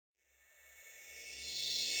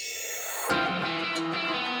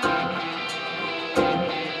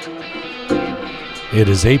It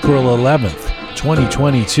is April 11th,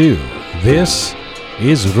 2022. This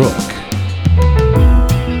is Rook.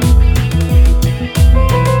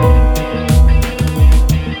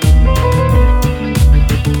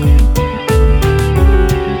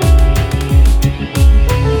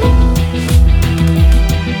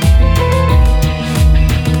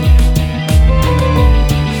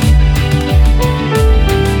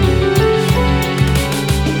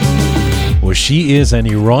 She is an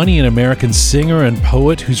Iranian-American singer and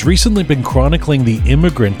poet who's recently been chronicling the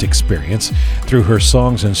immigrant experience through her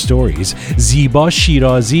songs and stories. Ziba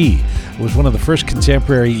Shirazi was one of the first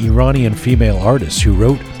contemporary Iranian female artists who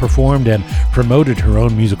wrote, performed, and promoted her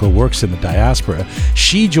own musical works in the diaspora.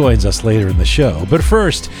 She joins us later in the show. But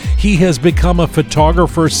first, he has become a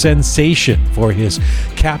photographer sensation for his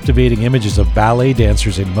captivating images of ballet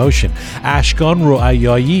dancers in motion. Ashkan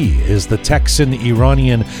Ro'ayayi is the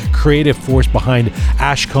Texan-Iranian creative force behind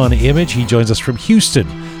Ashkan Image. He joins us from Houston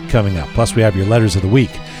coming up. Plus, we have your letters of the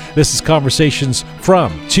week. This is Conversations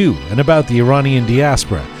from, to, and about the Iranian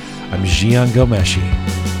diaspora. I'm Jian Ghomeshi.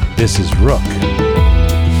 This is Rook.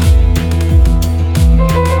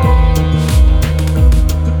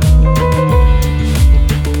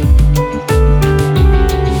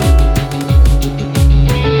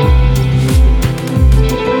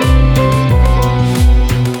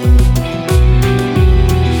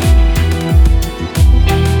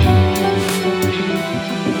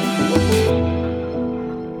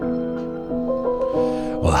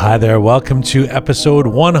 Hi there, welcome to episode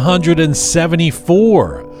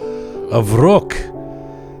 174 of Rook.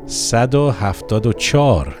 Sado Haftado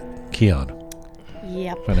Kian.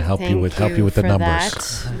 Yep. Trying to help you with the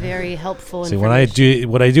numbers. That. Very helpful. See, what I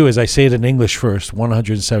do is I say it in English first,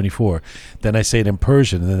 174. Then I say it in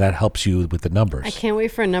Persian, and then that helps you with the numbers. I can't wait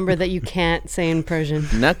for a number that you can't say in Persian.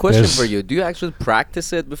 Now, question for you: do you actually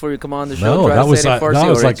practice it before you come on the show? No, that was like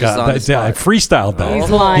I freestyled that. He's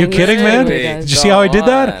lying. You kidding, man? Did you see how I did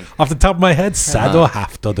that off the top of my head? Sado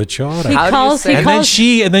Haftado Chara.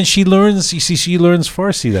 And then she learns. You see, she learns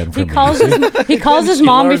Farsi then. He calls his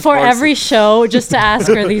mom before every show just to ask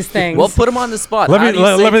her these things. Well, put him on the spot.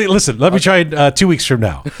 Let me try 2 weeks from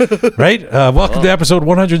now. Right? Welcome to episode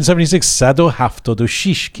 176. Sado Haftado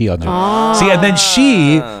Shish Kian. See, and then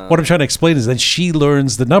what I'm trying to explain is then she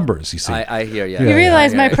learns the numbers. You see, I hear you. You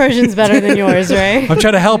realize my Persian's better than yours, right? I'm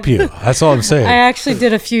trying to help you. That's all I'm saying. I actually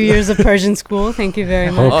did a few years of Persian school. Thank you very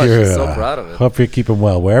much. She's so proud of it. Hope you're keeping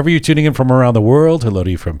well. Wherever you're tuning in from around the world, hello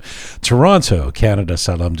to you from Toronto, Canada.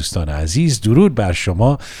 Salam Dustan Aziz. Durud Bar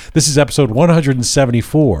Shoma. This is episode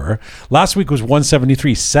 174. Last week was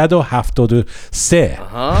 173. Sado Haftado Se.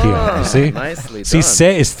 You see? Nicely see, done.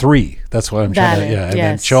 Se is 3. That's what I'm trying to. Yeah, and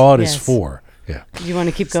then Chad is 4. Yeah. Do you want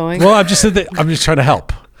to keep going? Well, I'm just trying to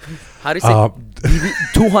help. How do you say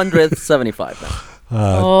 275 now?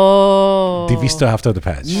 Divisto Haftado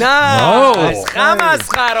Patch. Nice.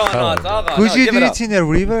 Could you do it in a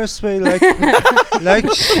reverse way, like You're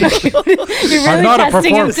really I'm not a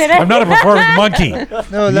performing monkey.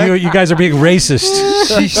 No, you guys are being racist.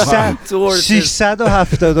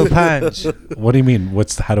 675. What do you mean?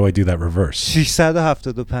 How do I do that reverse?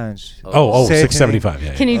 675. Oh, 675.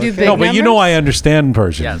 Yeah. Can you do big No, but numbers? you know I understand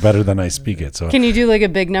Persian better than I speak it. So Can you do like a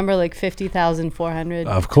big number, like 50,400?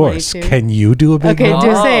 of course. Can you do a big Okay,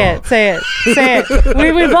 number? say it.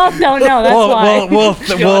 We both don't know. That's why. Well,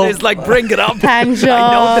 it's like bring it up.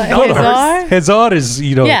 Panjar, Hezar. Hezar is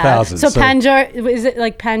thousands. So Panjar, is it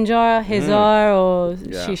like Panjar, Hezar, or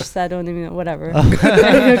Shish Sado, whatever?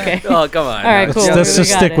 Okay. Oh, come on. All right, cool. Let's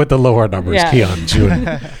just stick with the lower numbers. Yeah. Kian,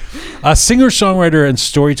 June. Singer-songwriter and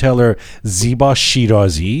storyteller Ziba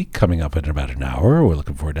Shirazi coming up in about an hour. We're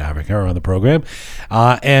looking forward to having her on the program.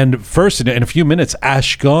 And first, in a few minutes,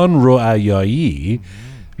 Ashkan Ro'ayayi.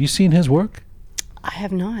 Have you seen his work? I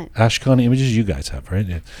have not. Ashkan Images, you guys have,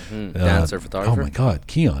 right? Dancer, photographer. Oh my God,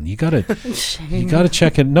 Kian, you gotta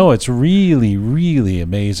check it. No, it's really, really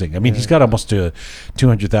amazing. I mean, he's got almost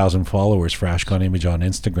 200,000 followers for Ashkan Image on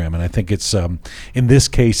Instagram, and I think it's in this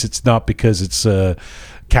case, it's not because it's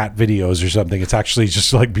cat videos or something. It's actually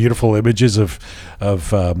just like beautiful images of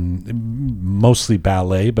mostly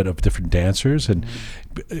ballet, but of different dancers and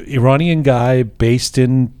Iranian guy based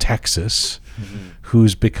in Texas.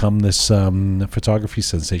 Who's become this photography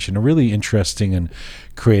sensation, a really interesting and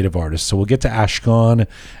creative artist. So we'll get to Ashkan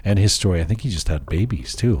and his story. I think he just had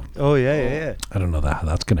babies too. Oh, yeah. I don't know how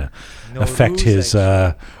that's going to affect his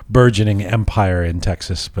burgeoning empire in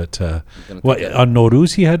Texas. But on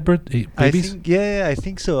Nowruz he had babies? I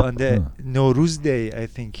think so. On the Nowruz Day, I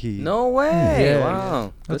think he... No way. Yeah.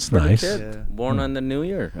 Wow. That's nice. Born on the new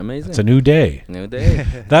year. Amazing. It's a new day. New day.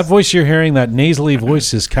 That voice you're hearing, that nasally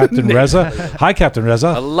voice is Captain Reza. Hi, Captain Jonathan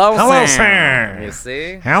Reza. Hello, Hello, sir. sir. You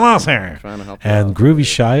see? Hello, sir. Trying to help you And out. Groovy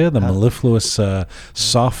Shia, the mellifluous,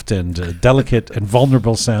 soft and delicate and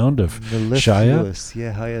vulnerable sound of Shia. Mellifluous.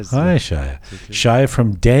 Yeah, hi, Hi, Shia. Shia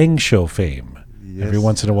from Dang Show fame. Every Yes.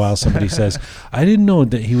 once in a while, somebody says, "I didn't know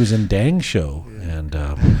that he was in Dang Show," and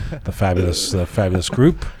the fabulous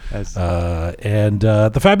group, As- and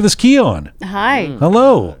the fabulous Keon. Hi.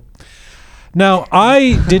 Hello. Now,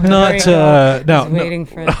 I did not. Now, waiting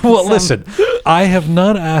for well, some- listen. I have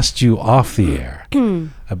not asked you off the air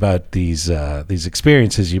about these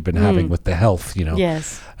experiences you've been having with the health. You know.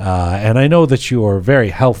 Yes. And I know that you are a very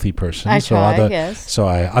healthy person. I try, yes. So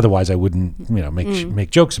otherwise I wouldn't,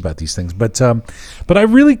 make jokes about these things. But I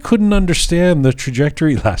really couldn't understand the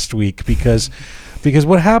trajectory last week because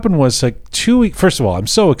what happened was like 2 weeks. First of all, I'm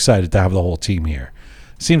so excited to have the whole team here.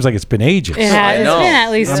 Seems like it's been ages. It has. It's know. been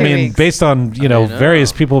at least I 2 mean, weeks. based on know.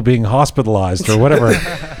 various people being hospitalized or whatever.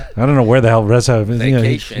 I don't know where the hell Reza.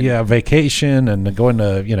 Vacation. Vacation and going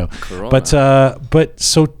to Corona. But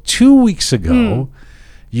so 2 weeks ago,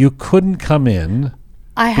 you couldn't come in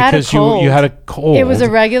I had because a cold. you had a cold. It was a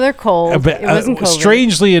regular cold. But, It wasn't COVID.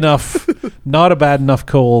 strangely enough, not a bad enough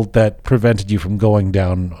cold that prevented you from going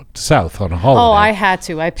down south on a holiday. Oh, I had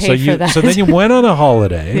to. I paid for that. So then you went on a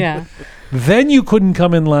holiday. yeah. Then you couldn't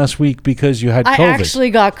come in last week because you had I COVID. actually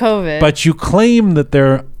got COVID. But you claim that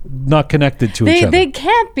they're not connected to each other. They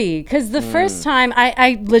can't be because the first time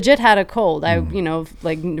I legit had a cold. I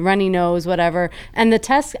like runny nose, whatever. And the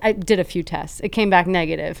test, I did a few tests. It came back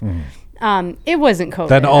negative. It wasn't COVID.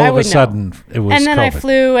 Then all I of a would know. sudden it was And then I COVID.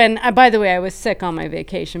 flew, and by the way, I was sick on my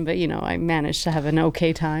vacation, but I managed to have an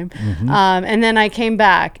okay time. And then I came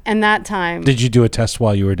back, and that time, Did you do a test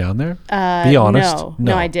while you were down there? Be honest.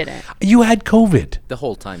 no, I didn't. You had COVID. The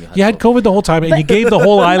whole time You had COVID the whole time, and you gave the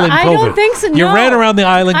whole island COVID. I don't think so. You no. ran around the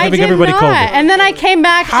island I giving did everybody not. COVID. And then I came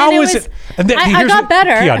back. How and is it? And then, I here's got what-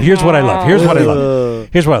 better. Keon, here's what I love. Here's what I love.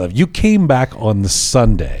 Here's what I love. You came back on the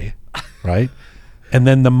Sunday, right? And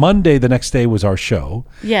then the Monday, the next day was our show.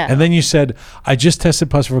 Yeah. And then you said, I just tested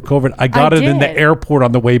positive for COVID. I got I it in the did. airport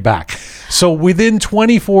on the way back. So within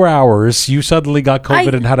 24 hours, you suddenly got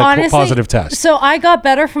COVID and had a honestly, positive test. So I got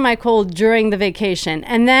better from my cold during the vacation,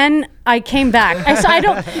 and then I came back. I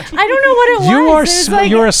don't know what it was. You are It was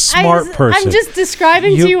you're a smart person. I'm just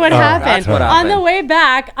describing to you what happened. That's what On the happened. way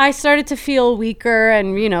back, I started to feel weaker,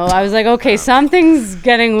 and I was like, okay, something's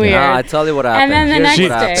getting weird. Yeah, I tell you what happened. And then the Here's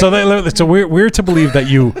next what day, happened. So we're to believe that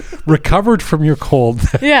you recovered from your cold.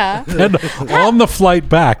 yeah. And on the flight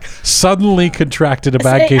back, suddenly contracted a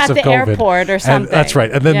bad case at of the COVID. airport or And something. that's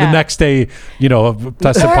right. And then Yeah. the next day,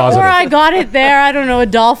 tested Or positive. I got it there. I don't know. A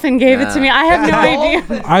dolphin gave it to me. I have no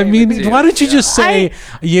idea. I mean, why don't you just say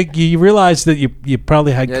you realized that you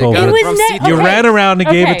probably had Yeah, you got COVID? it was from ne- Cito. You okay. ran around and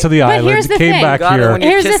gave it to the But island. here's the came thing. back Got it here. when you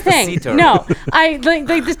Here's the kissed the thing. sea turtle. No,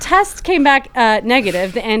 the test came back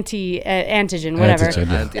negative, the antigen, whatever.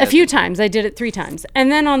 Antigen, yeah. A few times. I did it 3 times,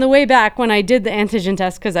 and then on the way back, when I did the antigen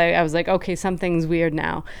test, because I was like, okay, something's weird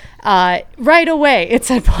now. Right away, it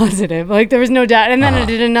said positive. Like there was no doubt, and then I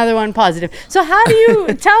did another one positive. So how do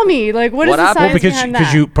you tell me? Like what is What the happened? science Because behind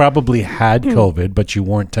that? you probably had COVID, but you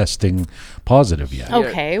weren't testing positive yet.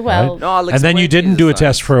 Okay, well, No, I'll And then you explain to didn't the do a science.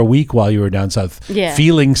 test for a week while you were down south, Yeah.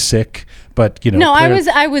 feeling sick, but no, clear-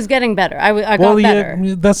 I was getting better. I got Well, better.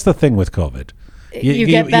 yeah, that's the thing with COVID. You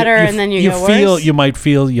get better and then you get feel worse? you might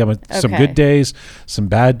feel you have some Okay. good days, some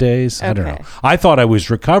bad days. I don't know. Okay. I thought I was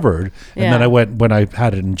recovered, and then Yeah. I went when I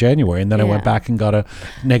had it in January, and then I went Yeah. back and got a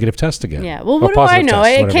negative test again. Yeah. Well, Or what do I positive know? test,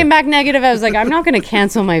 It whatever. came back negative. I was like, I'm not going to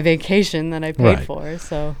cancel my vacation that I paid Right. for.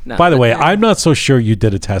 So No, By the but- way, I'm not so sure you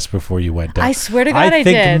did a test before you went down. I swear to God, I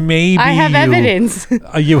think did. maybe I have you- evidence.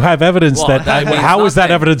 You have evidence Well, that. that means How is that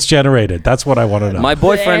nothing. evidence generated? That's what I want to know. My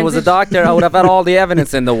boyfriend was a antigen- doctor. I would have had all the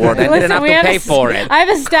evidence in the world. I didn't Listen, have we to have pay a- for it. I have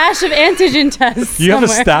a stash of antigen tests. You have a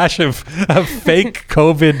somewhere. stash of fake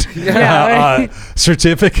COVID Yeah.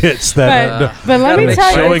 certificates that. But let me Gotta tell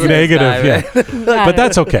make you, Showing sure negative, this guy, yeah. right? But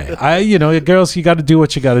that's okay. Girls, you got to do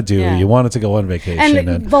what you got to do. Yeah. You wanted to go on vacation, and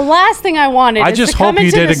and the last thing I wanted. I is just to come hope you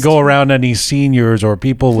into the didn't go around any seniors or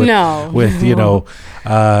people with No.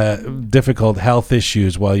 difficult health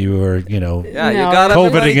issues while you were Yeah, you No. got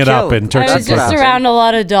COVIDing it up in Turks I and was just Caicos. around a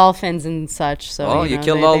lot of dolphins and such. So Oh, you know,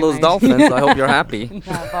 killed they- all they those might- dolphins. I hope you're happy.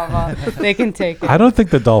 They can take it. I don't think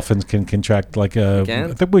the dolphins can contract I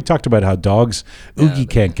can't? think we talked about how dogs Oogie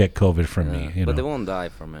can't get COVID from me. But they won't die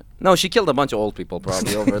from it. No, she killed a bunch of old people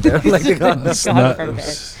probably over there. Like, It's God not- forbid.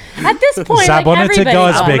 At this point, like Zabonete everybody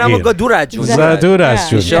Gozbek. got it. Zadura Yeah.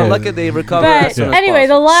 Stur. Inshallah, they recover But as soon as anyway,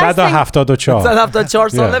 the possible. last Sada thing. hafta do Sada hafta چهار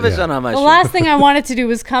ساله Yeah, بشن yeah. همشون. The last thing I wanted to do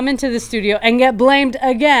was come into the studio and get blamed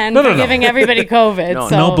again No, for no, no. giving everybody COVID. No,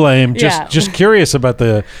 so, No blame. yeah. Just curious about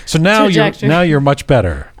the. So now Trajectory. you're much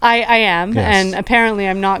better. I am, Yes. and apparently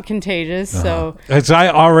I'm not contagious. So As I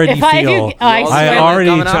already If I- if feel. you- I I swear. already.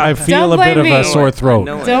 Coming out. I feel Don't a bit blame of a me. sore throat. I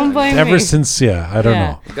know it. don't blame Ever me. since, yeah, I don't Yeah.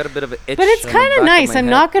 know. I got a bit of an itch. But it's on the kind of back nice. my I'm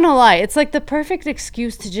head. not gonna lie. It's like the perfect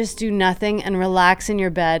excuse to just do nothing and relax in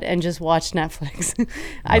your bed and just watch Netflix.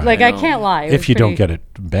 I know. can't lie. It If was you don't pretty- get it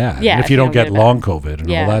bad. Yeah, If you don't get it long bad. COVID and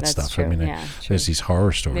Yeah, all that that's stuff. true. I mean, Yeah, there's these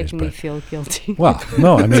horror stories. making me But feel guilty. well,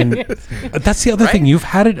 no, I mean, that's the other thing. You've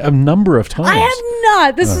had it a number of times. I have not.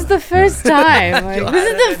 This is the first time. Like, this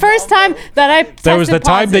is the first time that I. There was the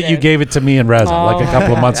tested time that you positive. gave it to me and Reza like a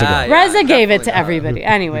couple of months Yeah, ago. yeah. Reza gave it to definitely. everybody.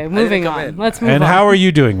 Anyway, moving come on. in. Let's move And on. how are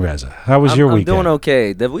you doing, Reza? How was your I'm weekend? doing okay.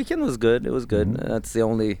 The weekend was good. It was good. That's the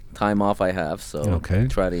only time off I have, so Okay.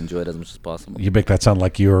 try to enjoy it as much as possible. You make that sound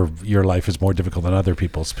like your life is more difficult than other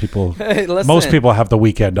people's. People, Hey, most listen. people have the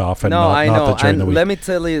weekend off, and No, not, I not know. the during And the week. let me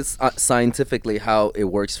tell you scientifically how it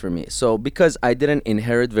works for me. So, because I didn't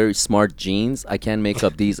inherit very smart genes, I can't make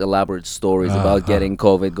up these elaborate stories about getting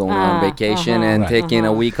COVID, going on vacation, and taking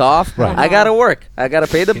a week off. Right. I gotta work. I gotta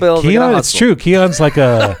pay the bills. I gotta Keon, it's hustle. true. Keon's like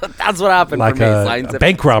a That's what happened like for me. a scientifically.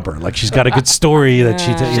 bank robber. Like she's got a good story that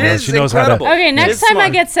she She's she knows incredible. how to. Okay, next She's time I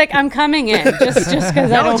smart. get sick, I'm coming in just because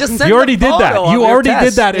I No, don't. just send You already the did that. photo of You your already did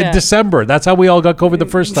test. that in Yeah. December. That's how we all got COVID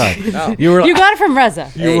the first time. You were. You got it from Reza.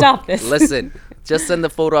 Hey, Stop this. Listen, just send the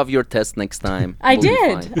photo of your test next time. I We'll be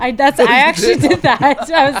did. fine. I actually did that.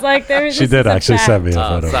 I was like, there. She did actually send me a Oh,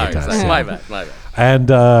 photo of sorry, the test. sorry. yeah. My bad, my bad. And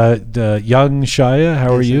the young Shaya,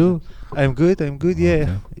 how are Yes, you? I'm good.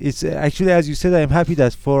 Yeah, it's actually, as you said, I'm happy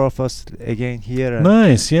that four of us again here. and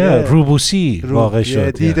Nice, yeah. Yeah. روبوسی واقع yeah,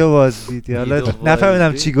 شد. yeah. دیدو بازدید حالا دیدو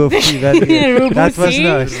نفهمیدم چی گفتی ولی that was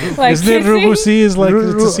nice. Like Isn't it kissing? روبوسی is like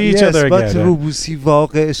to see each yes, other but again? روبوسی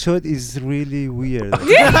واقع شد is really weird.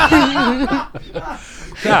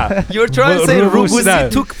 Yeah. You were trying to say Rubusi- Rubusi no.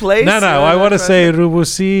 took place? No, I want to say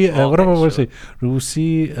روبوسی. Oh, What am I want to sure. say?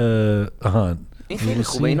 روبوسی. این خیلی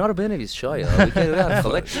خوبه اینا رو بنویس شاید. We can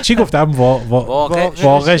collect. چی گفتم؟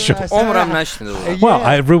 واقع شد. عمرم نشنیده بودم.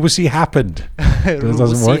 Well, Rubusi happened. It doesn't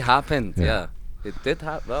Rubusi work. happened. Yeah. It did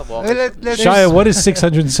happen. Shia, what is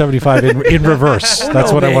 675 in reverse?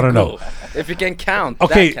 That's what I want to know. If you can count.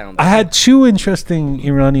 Okay, that count. I had two interesting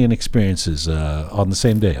Iranian experiences on the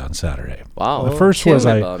same day on Saturday. Wow. The first Tell was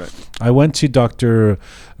me about it. I went to Dr.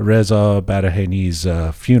 Reza Badahani's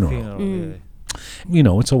funeral. You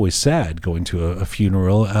know, it's always sad going to a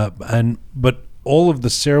funeral, but all of the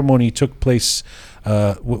ceremony took place.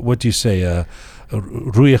 What do you say?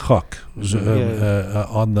 Ruy khak,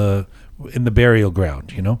 in the burial ground.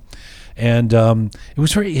 You know, and it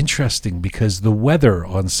was very interesting because the weather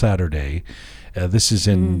on Saturday. This is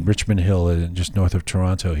in Richmond Hill, just north of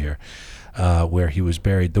Toronto here. Where he was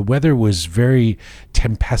buried, the weather was very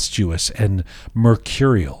tempestuous and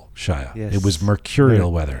mercurial. Shia, Yes. it was mercurial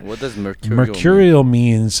weather. What does mercurial Mercurial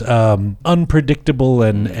means unpredictable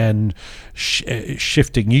and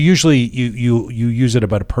shifting. You usually you use it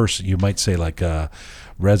about a person. You might say like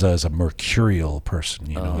Reza is a mercurial person,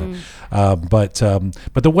 you know. But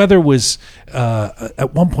the weather was at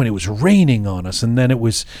one point it was raining on us, and then it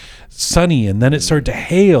was sunny, and then it started to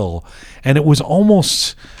hail, and it was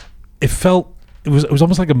almost. It was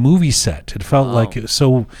almost like a movie set. It felt like it was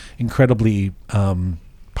so incredibly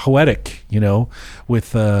poetic, you know,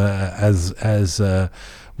 with as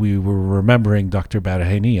we were remembering Dr.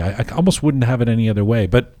 Badahani. I almost wouldn't have it any other way.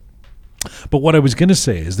 But what I was going to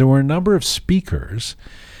say is there were a number of speakers,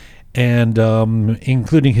 and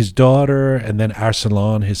including his daughter, and then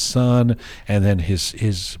Arsalan, his son, and then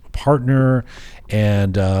his partner,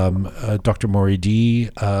 and Dr. Moridi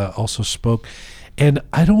also spoke. And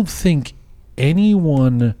I don't think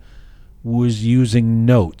anyone was using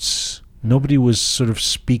notes. Nobody was sort of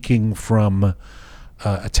speaking from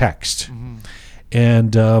a text.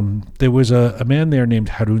 And there was a man there named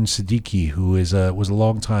Haroon Siddiqui, who was a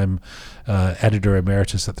longtime editor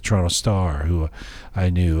emeritus at the Toronto Star, who I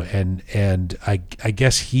knew. And I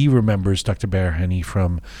guess he remembers Dr. Badahani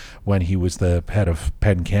from when he was the head of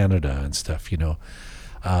PEN Canada and stuff, you know,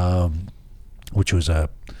 which is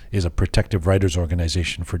a protective writers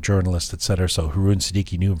organization for journalists, etc. So Haroon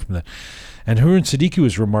Siddiqui knew him from that. And Haroon Siddiqui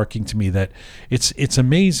was remarking to me that it's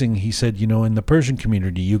amazing. He said, you know, in the Persian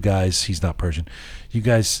community, you guys, he's not Persian, you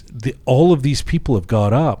guys, all of these people have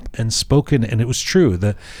got up and spoken, and it was true.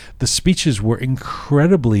 The speeches were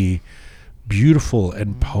incredibly beautiful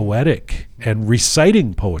and poetic and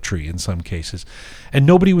reciting poetry in some cases, and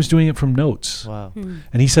nobody was doing it from notes. Wow.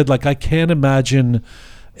 And he said, like, I can't imagine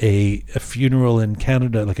a funeral in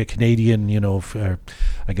Canada, like a Canadian,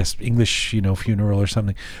 I guess English, funeral or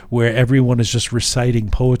something, where everyone is just reciting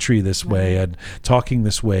poetry this way and talking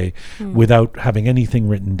this way without having anything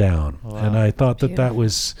written down. Wow. And I thought that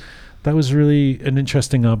was really an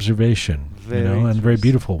interesting observation, Very and a very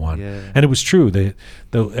beautiful one. Yeah. And it was true.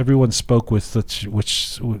 Everyone spoke with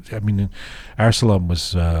Arsalam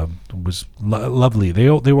was lovely.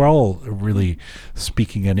 They were all really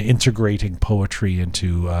speaking and integrating poetry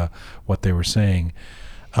into what they were saying.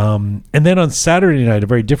 And then on Saturday night, a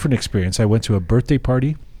very different experience. I went to a birthday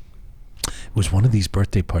party. It was one of these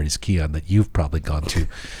birthday parties, Kian, that you've probably gone to,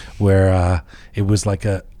 where it was like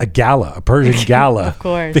a gala, a Persian gala, Of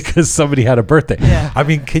course. because somebody had a birthday. Yeah. I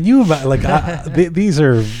mean, can you imagine? These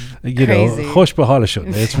are, Crazy. hosh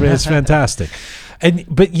b'halashun. It's fantastic.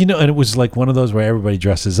 But and it was like one of those where everybody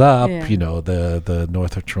dresses up. Yeah. The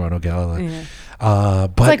North of Toronto gala. Yeah.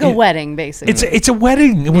 But It's like a wedding, basically. It's a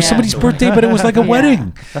wedding. It was Yeah. somebody's birthday, but it was like a Yeah.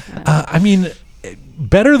 wedding. I mean,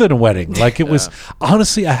 better than a wedding. Like it was.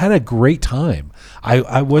 Honestly, I had a great time.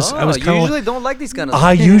 I was you kind usually don't like these kind of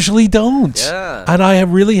I usually don't. Yeah. And I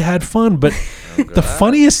have really had fun. But the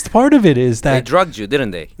funniest part of it is They that drugged you,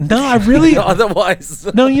 didn't they? no, I really Otherwise.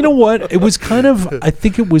 no. You know what? It was kind of. I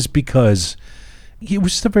think it was because it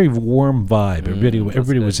was just a very warm vibe.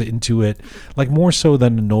 Everybody was into it, like more so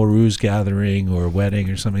than a Nowruz gathering or a wedding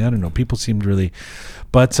or something. I don't know. People seemed really,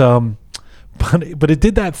 but it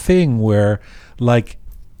did that thing where like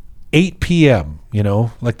 8 p.m.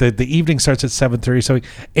 Like the evening starts at 7:30. So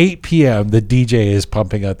 8 p.m. the DJ is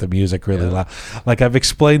pumping out the music really loud. Like I've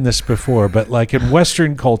explained this before, but like in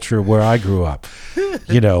Western culture where I grew up,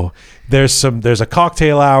 there's a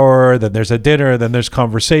cocktail hour, then there's a dinner, then there's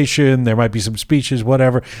conversation, there might be some speeches,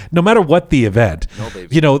 whatever. No matter what the event,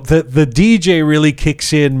 the DJ really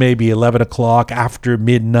kicks in maybe 11 o'clock after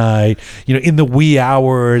midnight. In the wee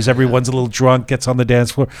hours, everyone's a little drunk, gets on the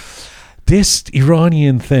dance floor. This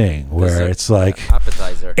Iranian thing where it's like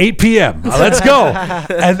Appetizer. 8 p.m. Let's go,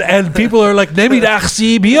 and people are like like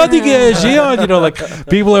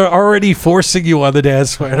people are already forcing you on the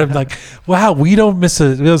dance floor, and I'm like, wow, we don't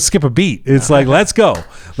skip a beat. It's like let's go,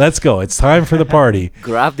 it's time for the party.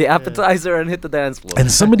 Grab the appetizer and hit the dance floor.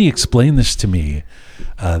 And somebody explained this to me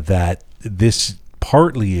that this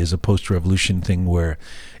partly is a post-revolution thing where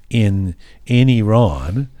in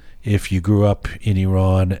Iran, if you grew up in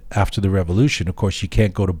Iran after the revolution, of course, you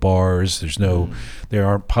can't go to bars. There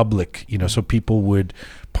aren't public, so people would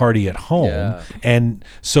party at home. Yeah. And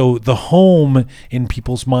so the home in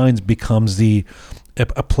people's minds becomes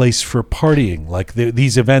a place for partying. Like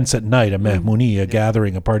these events at night, a mehmouni, a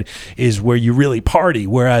gathering, a party, is where you really party.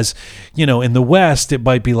 Whereas, in the West, it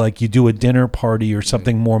might be like you do a dinner party or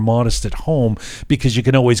something more modest at home because you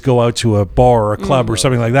can always go out to a bar or a club or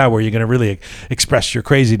something like that where you're going to really express your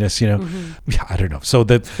craziness, Yeah, I don't know. So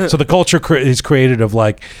the culture is created of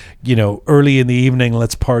like, early in the evening,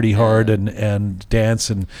 let's party hard and dance.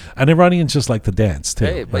 And Iranians just like to dance too.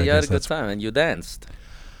 Hey, but I you had guess a good that's- time and you danced.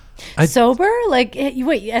 Sober? Like,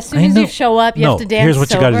 wait, as soon I as know. you show up, you No, have to dance here's what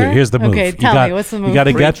sober? you got to do. Here's the move. Okay, tell me, what's the move? You got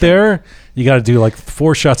to get there. You got to do like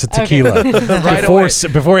 4 shots of tequila Right away.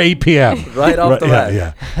 before 8 p.m. Right off the bat.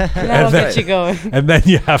 Yeah. That'll get you going. And then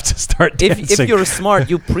you have to start dancing. If you're smart,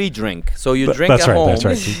 you pre-drink. So you drink that's at right, home, that's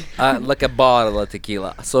right. like a bottle of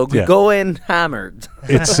tequila. So Yeah. go in hammered.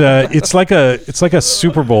 It's like a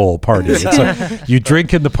Super Bowl party. It's like you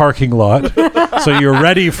drink in the parking lot, so you're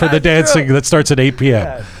ready for the dancing that starts at 8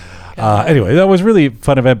 p.m. Anyway, that was really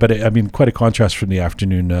fun event, but quite a contrast from the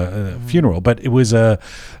afternoon funeral. But it was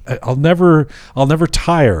I'll never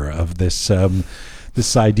tire of this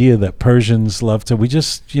this idea that Persians love to. We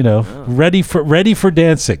just ready for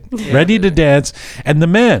dancing, ready to dance, and the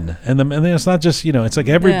men it's not just it's like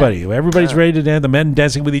everybody's ready to dance. The men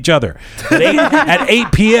dancing with each other at 8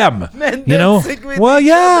 p.m. Men dancing with each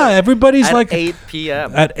other. Everybody's At like 8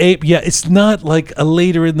 p.m. At 8, yeah, it's not like a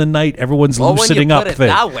later in the night. Everyone's Well, when you loosening put up it thing.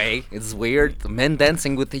 that way, it's weird. The men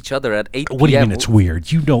dancing with each other at 8 p.m. What do you mean it's weird?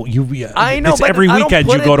 You don't. I know, It's but every I don't weekend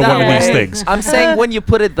put you go it to one that of these way. things. I'm saying when you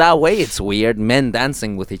put it that way, it's weird. Men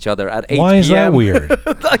dancing with each other at 8 Why is that p.m. weird?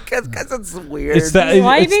 Because it's weird. It's that.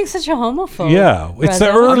 Why are you it's- being such a homophobe? Yeah, it's the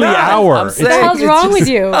Reza? early I'm not. hour. I'm It's- What the saying- hell's It's wrong just- with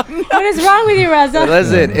you? What is wrong with you, Reza?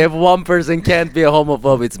 Listen, if one person can't be a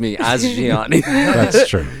homophobe, it's me, as Gianni. That's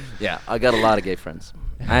true. Yeah, I got a lot of gay friends.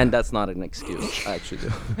 And that's not an excuse. I actually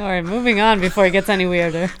do. All right, moving on before it gets any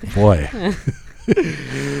weirder. Boy,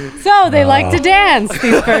 So they like to dance,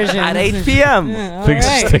 these Persians. At 8 p.m. All things,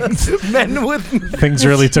 right. things, Men with things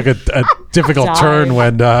really took a difficult Dive. turn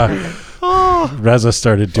when Reza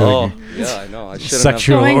started doing Oh, yeah, I know. I should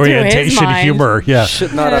sexual Going through his orientation mind. humor. Yeah,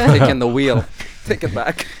 should not have taken the wheel. Take it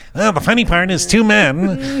back. Well, the funny part is 2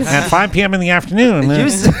 men at 5 p.m. in the afternoon. You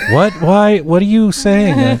s- What? Why? What are you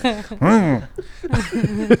saying?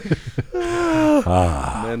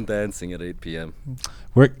 Men dancing at 8 p.m.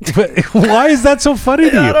 Why is that so funny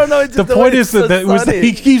to you? I don't know, it's The just the point way is it's so that funny.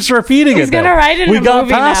 he keeps repeating He's it. gonna though. write it in We a got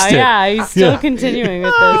movie now. past it. Yeah, he's still Yeah. continuing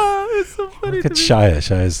with this. It's so funny. Look at Shia.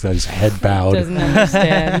 Shia's got his head bowed. Doesn't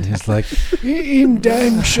understand. He's like, in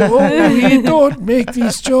damn show, we don't make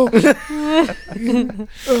these jokes.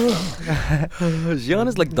 Gian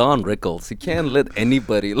is like Don Rickles. He can't let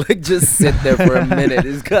anybody like just sit there for a minute.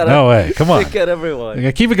 He's gotta No way. Come on. pick at everyone.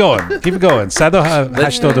 Okay, keep it going. Keep it going. Sado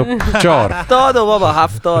hashtado chor. Todo, baba,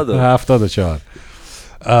 half todo. Haftado chor.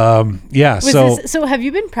 Yeah, So have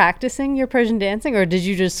you been practicing your Persian dancing, or did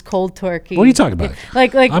you just cold turkey? What are you talking about?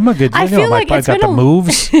 Like I'm a good. I feel like I it's got been the a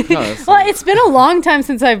moves. No, it's- Well, it's been a long time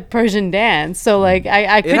since I've Persian danced, so like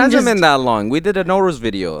I it couldn't hasn't just. been that long. We did a Noruz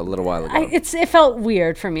video a little while ago. It felt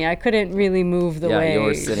weird for me. I couldn't really move the Yeah, way. you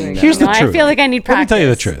were sitting down. Here's the I truth. feel like I need Let me practice. tell you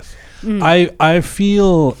the truth.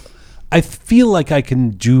 I feel like I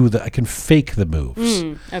can I can fake the moves.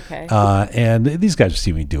 Okay. And these guys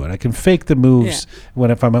see me do it. I can fake the moves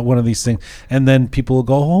if I'm at one of these things, and then people will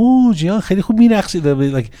go, "Oh, they'll be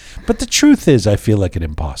like." But the truth is, I feel like an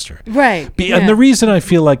imposter. Right. And the reason I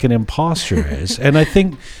feel like an imposter is, and I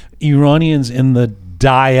think Iranians in the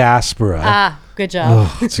diaspora. Good job.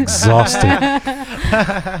 Oh, it's exhausting.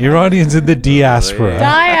 Iranians in the diaspora.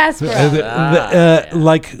 Diaspora.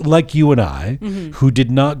 Like you and I, who did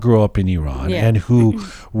not grow up in Iran Yeah. and who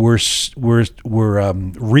were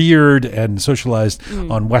reared and socialized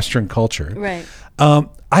on Western culture. Right.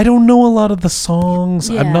 I don't know a lot of the songs.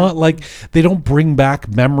 Yeah. I'm not like, they don't bring back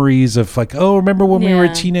memories of like, oh, remember when we were a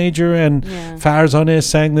Yeah. teenager and Yeah. Farzaneh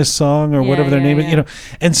sang this song or whatever their yeah, name is, yeah. you know.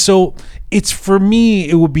 And so it's, for me,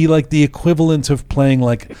 it would be like the equivalent of playing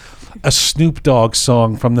like a Snoop Dogg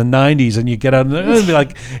song from the 90s, and you get out and it'd be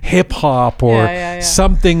like hip hop or Yeah.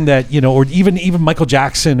 something that, you know, or even Michael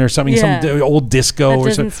Jackson or something, Yeah. some old disco That or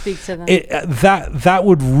doesn't something. speak to them. That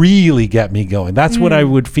would really get me going. That's what I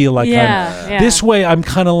would feel like. Yeah. This way, I'm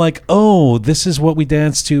kind of like, oh, this is what we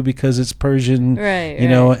dance to because it's Persian, Right, you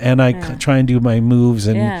know, right. and I Yeah. try and do my moves.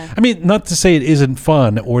 And Yeah. I mean, not to say it isn't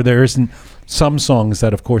fun or there isn't some songs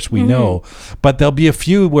that, of course, we know, but there'll be a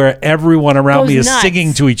few where everyone around Goes me is nuts.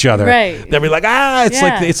 singing to each other. Right. They'll be like, Yeah.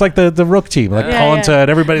 it's like the Rook team, like Yeah, Colin yeah. said,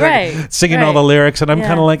 everybody Right, like singing all right. the lyrics, and I'm Yeah.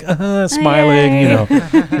 kind of like smiling, Yay. you know,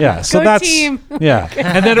 yeah. So Go that's team. yeah,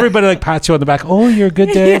 and then everybody like pats you on the back. Oh, you're a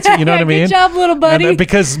good dancer. You know what I mean? Good job, little buddy. And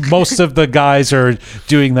because most of the guys are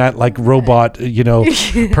doing that like robot, you know,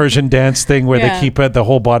 Persian dance thing where Yeah. they keep the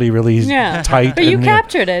whole body really Yeah. tight. But you and,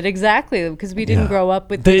 captured it exactly because we didn't Yeah. grow up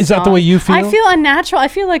with. Is these that the songs. way you feel? I feel unnatural. I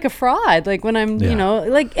feel like a fraud. Like when I'm, Yeah. you know,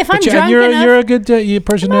 like if But I'm you- drunk and you're enough. you're a good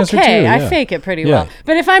Persian dancer too. Okay, Yeah. I fake it pretty Yeah. well.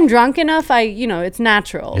 But if I'm drunk enough, it's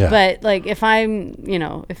natural. Yeah. But like if I'm,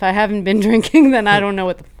 if I haven't been drinking, then I don't know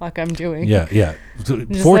what the fuck I'm doing. Yeah, yeah.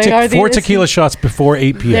 Just Four, like, are these- four tequila shots before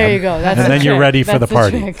 8 p.m. There you go. That's and the then you're trick. ready for That's the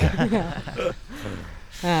party. trick.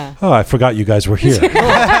 Yeah. Oh, I forgot you guys were here.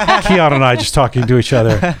 Keon and I just talking to each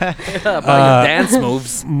other. About your dance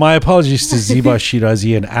moves. My apologies to Ziba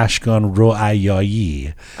Shirazi and Ashkan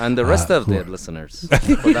Ro'ayayi, And the rest of the listeners,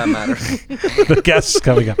 for that matter. the guests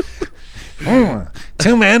coming up.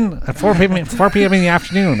 2 men at 4 p.m. in the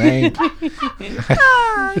afternoon. Eh?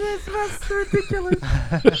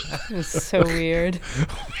 It's so weird.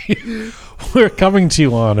 We're coming to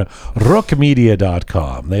you on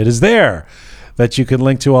rookmedia.com. It is there that you can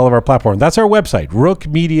link to all of our platforms. That's our website,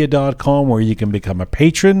 rookmedia.com, where you can become a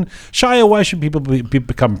patron. Shia, why should people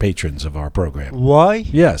become patrons of our program? Why?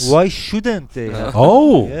 Yes. Why shouldn't they?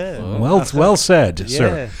 Oh, Yeah. well said,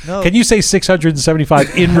 sir. no. Can you say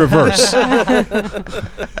 675 in reverse?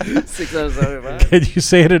 675. Can you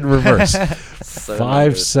say it in reverse?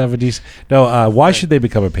 570. No, why should they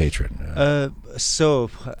become a patron? So,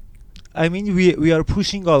 I mean, we are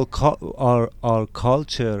pushing our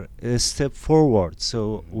culture a step forward.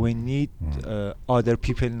 So we need other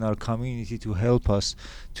people in our community to help us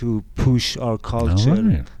to push our culture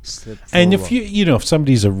Alright. step forward. And if if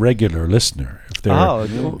somebody's a regular listener, if they're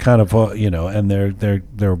kind of and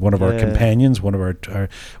they're one of our Yeah. companions, one of our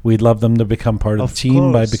we'd love them to become part of Of the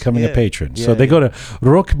team by course, becoming a yeah. patron. So Yeah, they yeah. go to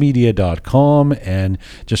rookmedia.com and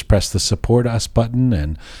just press the support us button.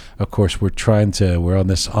 And of course, we're on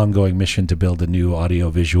this ongoing mission to build a new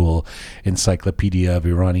audiovisual encyclopedia of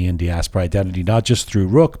Iranian diaspora identity, not just through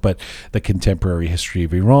Rook, but the contemporary history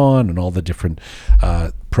of Iran and all the different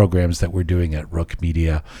programs that we're doing at Rook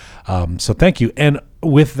Media. So thank you. And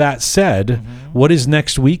with that said, what is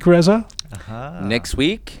next week, Reza? Next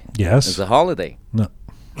week Yes. is a holiday. No.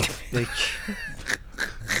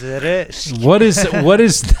 What is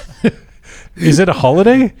is it a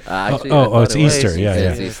holiday? Actually, it's Easter. Yeah.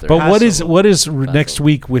 It's Easter. But what is next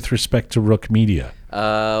week with respect to Rook Media?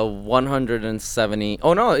 170.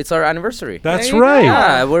 Oh no, it's our anniversary. That's There you right. go.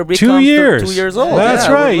 Yeah, we're 2 years. 2 years old. That's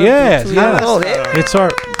Yeah, right. we're Yeah. 2 years old. It's our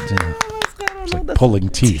it's like pulling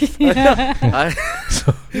teeth.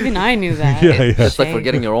 Even I knew that. Yeah, yeah. It's like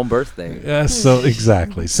forgetting your own birthday. Yeah, so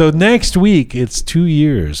exactly. So next week it's 2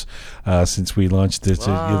 years since we launched this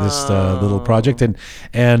little project,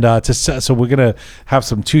 so we're gonna have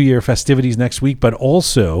some 2-year festivities next week. But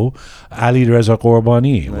also, Ali Reza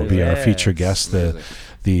Ghorbani will be our feature guest,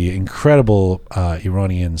 the incredible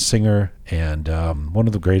Iranian singer and one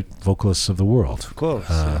of the great vocalists of the world. Of course.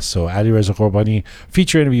 So Ali Reza Ghorbani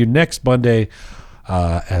feature interview next Monday.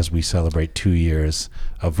 As we celebrate 2 years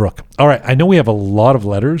of Rook. All right, I know we have a lot of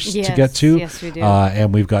letters to get to. Yes, we do.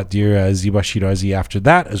 And we've got dear Ziba Shirazi after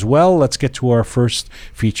that as well. Let's get to our first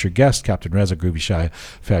feature guest, Captain Reza Groovy Shy,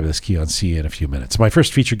 Fabulous Key on C in a few minutes. My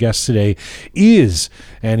first feature guest today is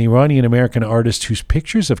an Iranian-American artist whose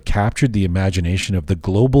pictures have captured the imagination of the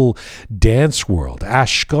global dance world.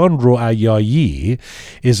 Ashkan Roayayi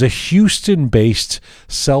is a Houston-based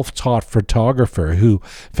self-taught photographer who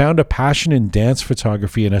found a passion in dance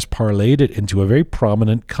photography and has parlayed it into a very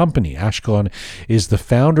prominent company. Ashkan is the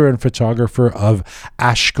founder and photographer of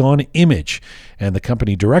Ashkan Image and the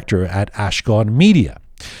company director at Ashkan Media.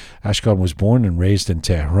 Ashkan was born and raised in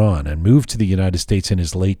Tehran and moved to the United States in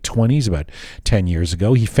his late 20s, about 10 years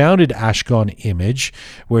ago. He founded Ashkan Image,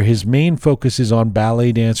 where his main focus is on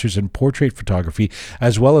ballet dancers and portrait photography,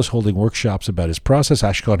 as well as holding workshops about his process.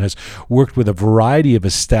 Ashkan has worked with a variety of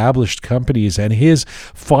established companies, and his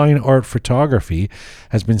fine art photography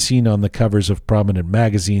has been seen on the covers of prominent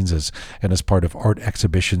magazines and as part of art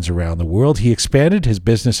exhibitions around the world. He expanded his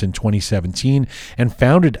business in 2017 and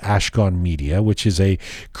founded Ashkan Media, which is a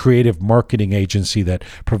creative marketing agency that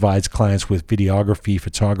provides clients with videography,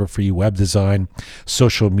 photography, web design,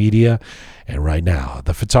 social media. And right now,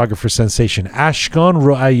 the photographer sensation Ashkan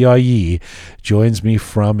Roayayi joins me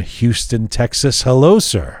from Houston, Texas. Hello,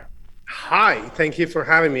 sir. Hi, thank you for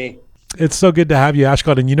having me. It's so good to have you,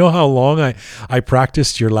 Ashkan. And you know how long I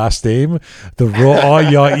practiced your last name? The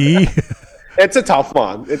Roayayi. It's a tough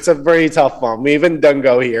one. It's a very tough one. We even don't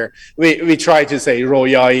go here. We try to say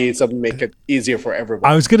Royai to make it easier for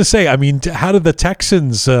everyone. I was going to say, I mean, how did the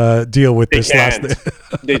Texans deal with this last name?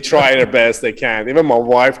 They try their best. They can't. Even my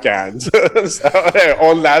wife can't. So her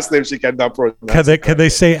own last name she cannot pronounce. Can they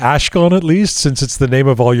say Ashkan at least, since it's the name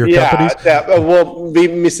of all your companies? Yeah. Well, we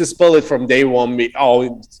misspelled it from day one. We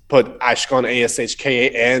always put Ashkan,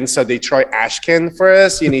 Ashkan. So they try Ashkan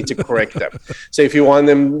first. You need to correct them. So if you want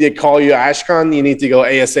them to call you Ashkan, you need to go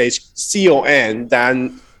Ashcon.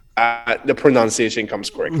 Then the pronunciation comes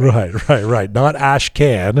correctly. Right. Not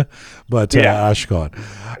Ashcan, but Ashkan.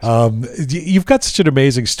 You've got such an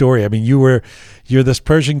amazing story. I mean, you're this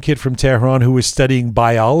Persian kid from Tehran who was studying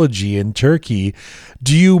biology in Turkey.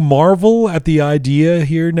 Do you marvel at the idea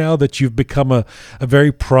here now that you've become a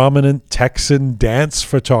very prominent Texan dance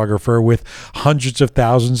photographer with hundreds of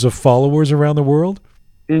thousands of followers around the world?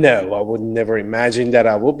 No, I would never imagine that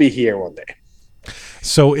I will be here one day.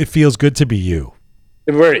 So it feels good to be you.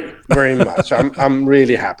 Very, very much. I'm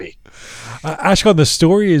really happy. Ashkan, the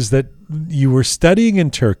story is that you were studying in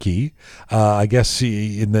Turkey, I guess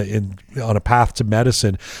on a path to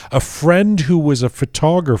medicine. A friend who was a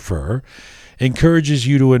photographer encourages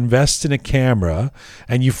you to invest in a camera,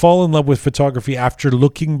 and you fall in love with photography after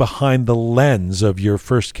looking behind the lens of your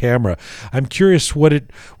first camera. I'm curious what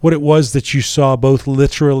it was that you saw, both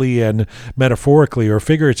literally and metaphorically or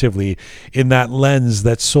figuratively, in that lens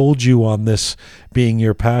that sold you on this being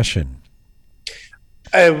your passion.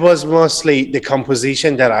 It was mostly the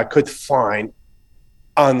composition that I could find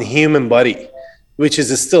on the human body, which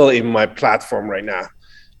is still in my platform right now.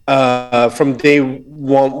 From day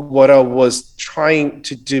one, what I was trying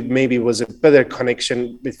to do maybe was a better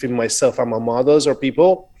connection between myself and my models or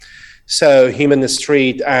people. So him in the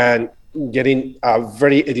street and getting a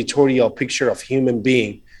very editorial picture of human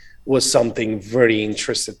being was something very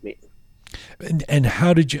interested me. And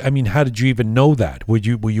how did you even know that? Were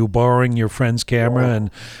you borrowing your friend's camera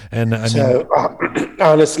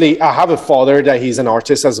honestly, I have a father that he's an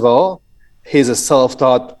artist as well. He's a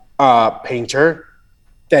self-taught painter.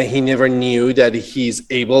 That he never knew that he's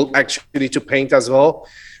able actually to paint as well.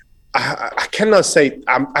 I cannot say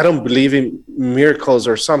I don't believe in miracles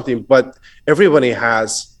or something, but everybody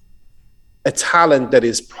has a talent that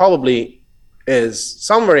is probably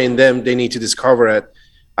somewhere in them. They need to discover it.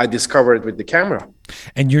 I discovered it with the camera.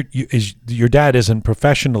 And your dad isn't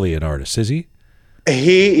professionally an artist, is he?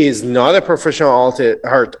 He is not a professional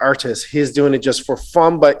artist. He's doing it just for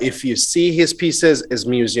fun. But if you see his pieces, it's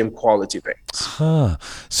museum quality things. Huh.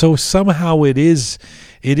 So somehow it is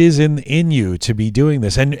in you to be doing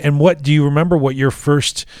this. And what do you remember? What your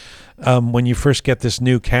first when you first get this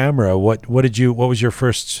new camera? What was your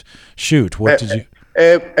first shoot? What did you?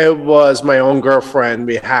 It was my own girlfriend.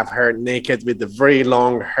 We have her naked with the very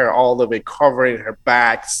long hair all the way covering her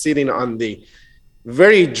back, sitting on the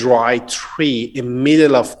very dry tree in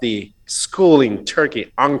middle of the school in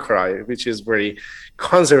Turkey, Ankara, which is very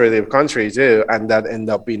conservative country too, and that ended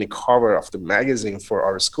up being a cover of the magazine for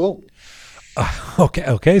our school.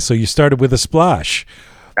 Okay. So you started with a splash.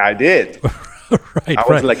 I did. Right. I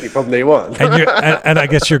was lucky from day one. and I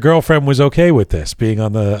guess your girlfriend was okay with this being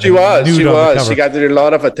on the. She was. She got a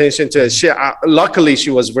lot of attention to it. Luckily,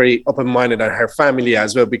 she was very open-minded, and her family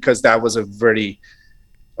as well, because that was a very,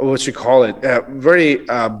 very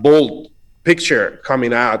bold picture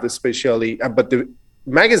coming out, especially. But the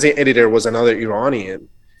magazine editor was another Iranian.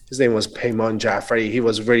 His name was Peyman Jafari. He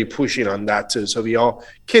was very pushing on that too. So we all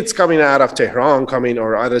kids coming out of Tehran,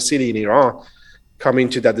 or other city in Iran, coming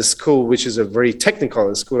to that school, which is a very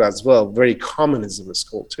technical school as well, very communism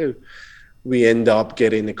school too. We end up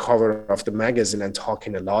getting the cover of the magazine and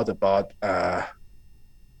talking a lot about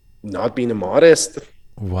not being a modest.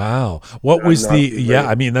 Wow. What was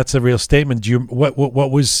I mean, that's a real statement.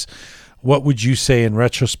 What would you say in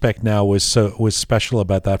retrospect now was special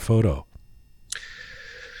about that photo?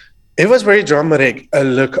 It was very dramatic, a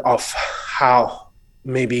look of how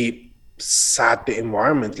maybe sad the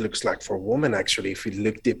environment looks like for women. Actually, if you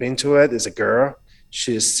look deep into it, is a girl.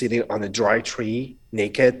 She's sitting on a dry tree,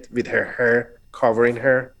 naked, with her hair covering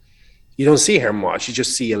her. You don't see her much. You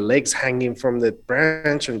just see her legs hanging from the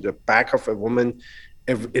branch and the back of a woman.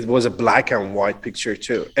 It was a black and white picture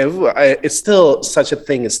too. It's still such a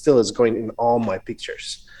thing. It still is going in all my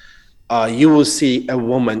pictures. You will see a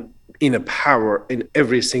woman in a power in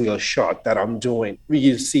every single shot that I'm doing.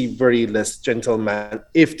 We see very less gentleman.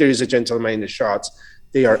 If there is a gentleman in the shots,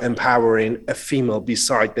 they are empowering a female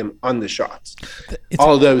beside them on the shots.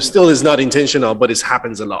 Although still is not intentional, but it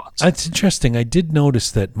happens a lot. That's interesting. I did notice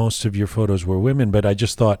that most of your photos were women, but I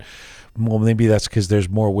just thought, well, maybe that's because there's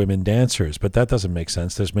more women dancers, but that doesn't make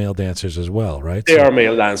sense. There's male dancers as well, right? There are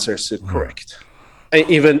male dancers, correct. And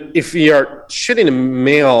even if you are shooting a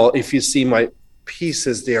male, if you see my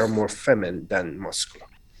pieces, they are more feminine than masculine.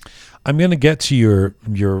 I'm going to get to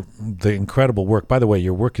the incredible work. By the way,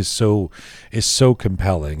 your work is so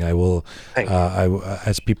compelling. I will,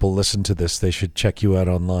 as people listen to this, they should check you out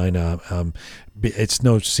online. It's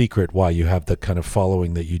no secret why you have the kind of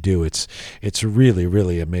following that you do. It's really,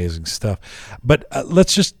 really amazing stuff. But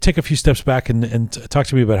let's just take a few steps back and talk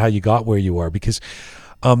to me about how you got where you are, because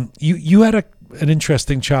you had an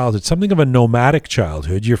interesting childhood, something of a nomadic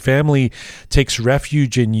childhood. Your family takes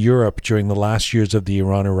refuge in Europe during the last years of the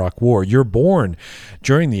Iran-Iraq War. You're born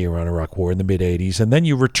during the Iran-Iraq War in the mid-'80s, and then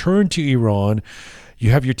you return to Iran.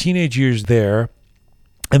 You have your teenage years there.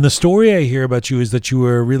 And the story I hear about you is that you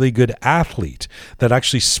were a really good athlete, that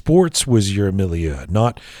actually sports was your milieu,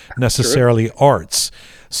 not necessarily arts.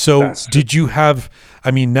 So did you have,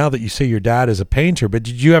 I mean, now that you say your dad is a painter, but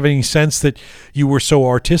did you have any sense that you were so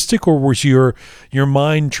artistic, or was your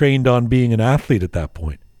mind trained on being an athlete at that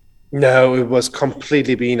point? No, it was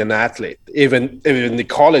completely being an athlete. Even the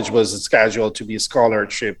college was scheduled to be a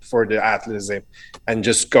scholarship for the athleticism, and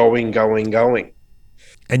just going.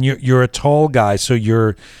 And you're a tall guy, so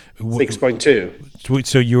you're 6.2.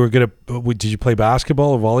 So you were did you play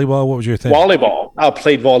basketball or volleyball? What was your thing? Volleyball. I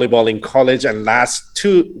played volleyball in college, and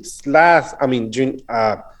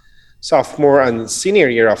sophomore and senior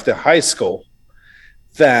year of the high school.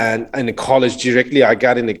 Then in the college directly, I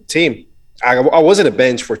got in the team. I was on a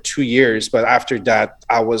bench for 2 years, but after that,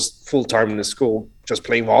 I was full-time in the school just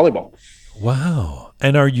playing volleyball. Wow.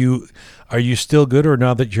 And are you still good, or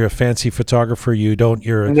now that you're a fancy photographer,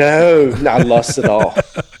 No, I lost it all.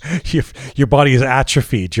 Your body is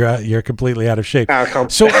atrophied. You're completely out of shape.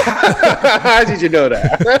 So how did you know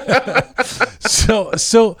that?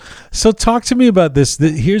 So talk to me about this.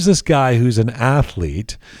 Here's this guy who's an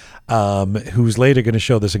athlete, who's later going to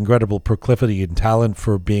show this incredible proclivity and talent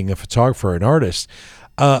for being a photographer and artist.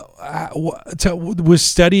 Was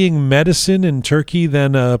studying medicine in Turkey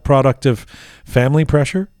then a product of family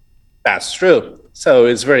pressure? That's true. So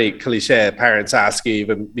it's very cliche. Parents ask you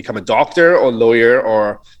even become a doctor or lawyer,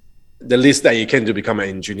 or the least that you can do, become an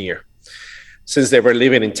engineer. Since they were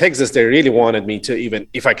living in Texas, they really wanted me to, even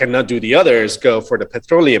if I cannot do the others, go for the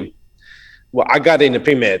petroleum. Well, I got into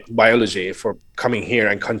pre-med biology for coming here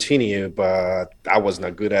and continue, but I was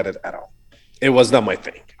not good at it at all. It was not my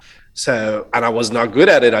thing. So, and I was not good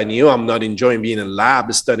at it. I knew I'm not enjoying being in a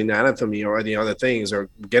lab studying anatomy or any other things or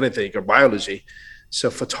genetic or biology. So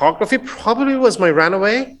photography probably was my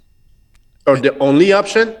runaway or the only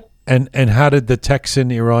option. And how did the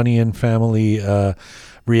Texan Iranian family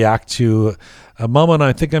react to, Mama, and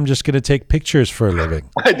I think I'm just going to take pictures for a living?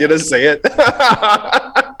 I didn't say it.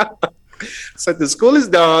 So the school is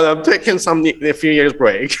done. I'm taking a few years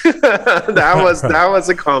break. that was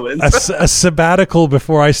a comment. A sabbatical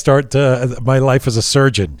before I start my life as a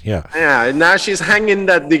surgeon. Yeah. Yeah. Now she's hanging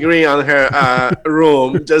that degree on her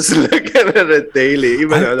room, just looking at it daily.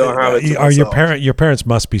 Even though I don't have it. Your parents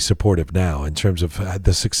must be supportive now in terms of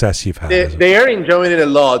the success you've had. They are enjoying it a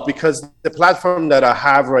lot because the platform that I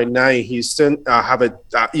have right now in Houston, I have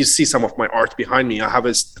you see some of my art behind me. I have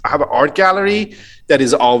an art gallery that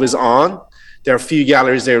is always on. There are a few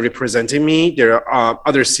galleries that are representing me. There are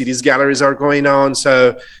other cities galleries are going on.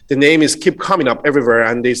 So the name is keep coming up everywhere.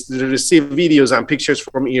 And they receive videos and pictures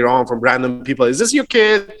from Iran, from random people. Is this your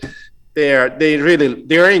kid? They're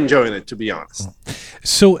enjoying it, to be honest.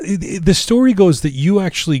 So the story goes that you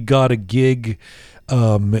actually got a gig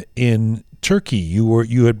in Turkey.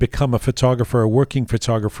 You had become a photographer, a working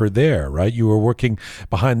photographer there, right? You were working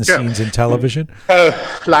behind the scenes in television.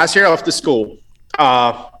 Last year after school,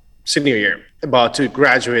 senior year, about to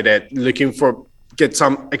graduate, looking for get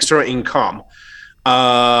some extra income,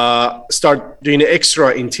 start doing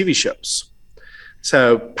extra in TV shows.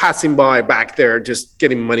 So passing by back there, just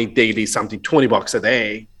getting money daily, something $20 a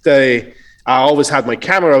day. I always had my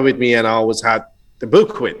camera with me and I always had the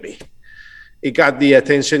book with me. It got the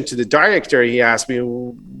attention to the director. He asked me,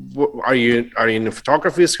 are you in a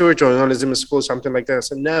photography school, journalism school, something like that? I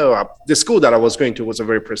said, no. The school that I was going to was a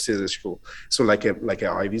very prestigious school. So like an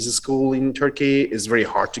Ivy school in Turkey is very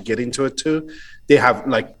hard to get into it too. They have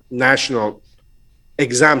like national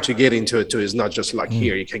exam to get into it too. It's not just like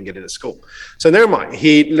here, you can get into school. So never mind.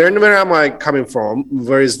 He learned where am I coming from,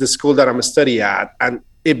 where is the school that I'm studying at, and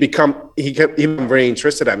he became very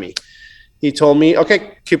interested in me. He told me,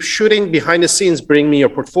 okay, keep shooting behind the scenes, bring me your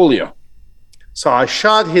portfolio. So I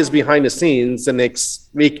shot his behind the scenes. The next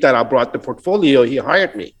week that I brought the portfolio, he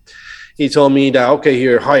hired me. He told me that, okay,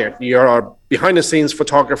 you're hired. You're our behind the scenes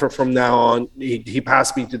photographer from now on. He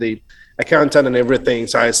passed me to the accountant and everything.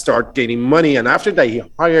 So I start getting money. And after that, he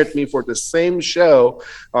hired me for the same show,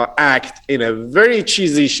 act in a very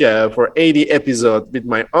cheesy show for 80 episodes with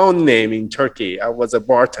my own name in Turkey. I was a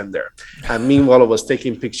bartender. And meanwhile, I was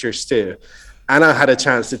taking pictures too. And I had a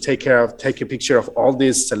chance to take a picture of all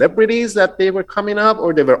these celebrities that they were coming up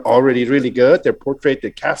or they were already really good. Their portrait,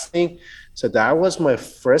 their casting. So that was my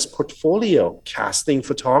first portfolio, casting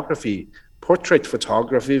photography, portrait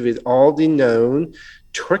photography with all the known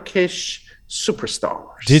Turkish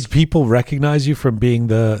superstars. Did people recognize you from being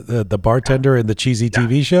the bartender in the cheesy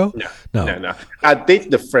TV show? No. I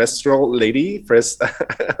did the first lady, first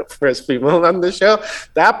female on the show.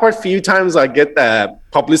 That part, few times I get the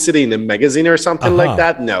publicity in a magazine or something like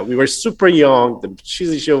that. No, we were super young. The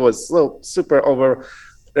cheesy show was so super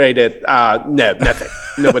overrated. No, nothing.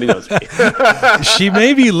 Nobody knows me. She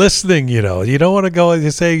may be listening, you don't want to go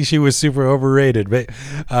and saying she was super overrated,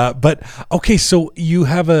 but okay. So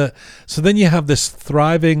then you have this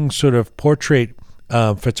thriving sort of portrait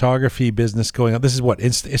photography business going on. This is what,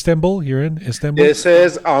 Istanbul? You're in Istanbul? This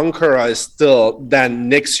is Ankara still. Then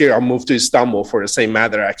next year I'll move to Istanbul for the same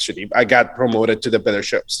matter, actually. I got promoted to the better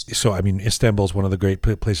shows. So, I mean, Istanbul is one of the great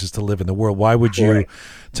places to live in the world. Why would you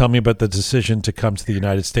tell me about the decision to come to the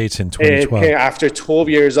United States in 2012? After 12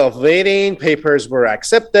 years of waiting, papers were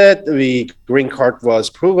accepted. The green card was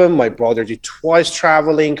proven. My brother did twice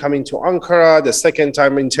traveling, coming to Ankara. The second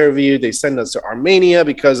time interview, they sent us to Armenia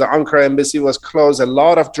because the Ankara embassy was closed. A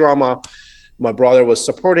lot of drama. My brother was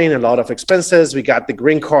supporting a lot of expenses. We got the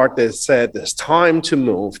green card. They said it's time to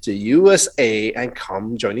move to USA and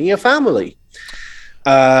come joining your family.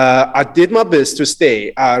 I did my best to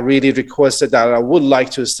stay. I really requested that I would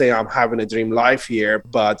like to stay. I'm having a dream life here,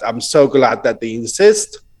 but I'm so glad that they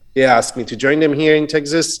insist. They asked me to join them here in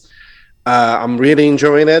Texas. I'm really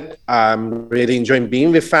enjoying it. I'm really enjoying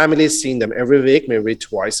being with family, seeing them every week, maybe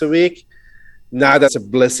twice a week. Now that's a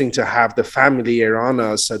blessing to have the family around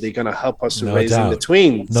us, so they're gonna help us raising the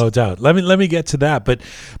twins. No doubt. Let me get to that. But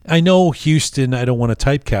I know Houston. I don't want to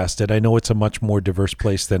typecast it. I know it's a much more diverse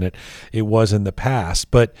place than it was in the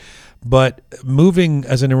past. But moving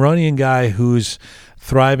as an Iranian guy who's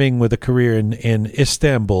thriving with a career in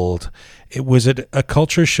Istanbul, was it a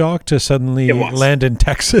culture shock to suddenly land in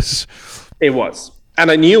Texas? It was,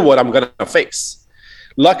 and I knew what I'm gonna face.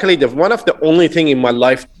 Luckily, one of the only thing in my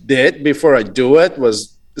life did before I do it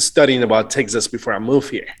was studying about Texas before I moved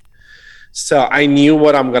here. So I knew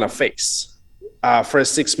what I'm gonna face. For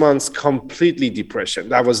 6 months, completely depression.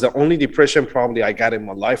 That was the only depression probably I got in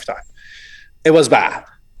my lifetime. It was bad.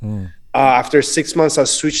 After 6 months, I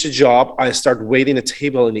switched the job. I started waiting a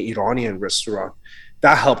table in an Iranian restaurant.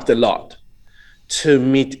 That helped a lot to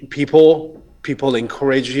meet people. People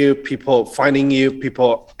encourage you, people finding you,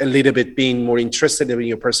 people a little bit being more interested in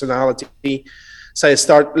your personality. So I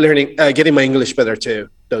start learning, getting my English better too.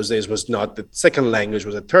 Those days was not the second language,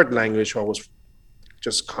 was a third language. I was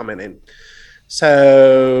just coming in.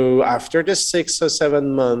 So after the 6 or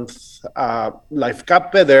 7 months, life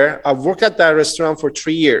got better. I worked at that restaurant for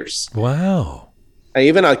 3 years. Wow.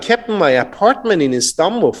 I kept my apartment in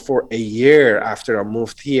Istanbul for a year after I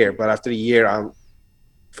moved here. But after a year, I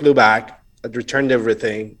flew back. I returned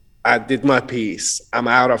everything. I did my piece. I'm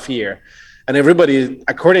out of here. And everybody,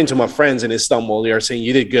 according to my friends in Istanbul, they are saying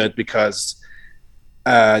you did good because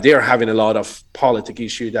they are having a lot of political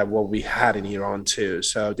issue that what we had in Iran too.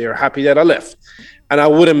 So they're happy that I left. And I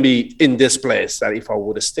wouldn't be in this place that if I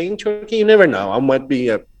would have stayed in Turkey. You never know. I might be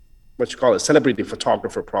a celebrity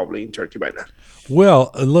photographer probably in Turkey by now. Well,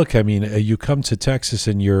 look, I mean, you come to Texas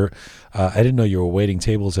and you're, I didn't know you were waiting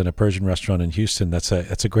tables in a Persian restaurant in Houston. That's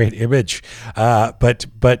a great image. But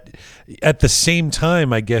at the same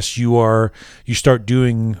time, I guess you start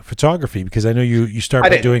doing photography, because I know you start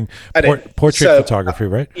by doing portrait photography,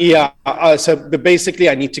 right? Yeah. So basically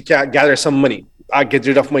I need to gather some money. I get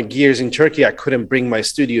rid of my gears in Turkey. I couldn't bring my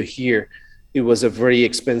studio here. It was a very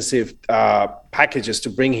expensive packages to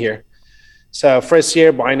bring here. So first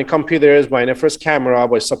year, buying the computers, buying the first camera,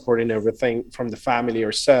 by supporting everything from the family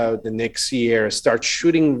or so. The next year, start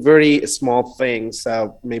shooting very small things.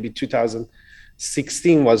 So maybe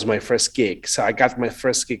 2016 was my first gig. So I got my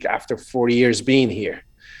first gig after 4 years being here.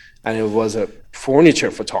 And it was a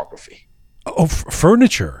furniture photography. Oh,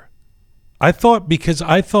 furniture. I thought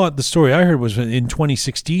the story I heard was in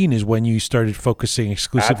 2016 is when you started focusing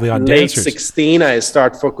exclusively on dancers. Late 16, I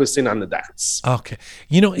start focusing on the dance. Okay.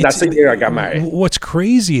 That's the year I got married. What's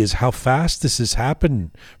crazy is how fast this has happened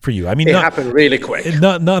for you. I mean, it happened really quick.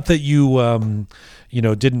 Not that you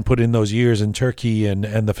didn't put in those years in Turkey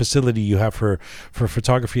and the facility you have for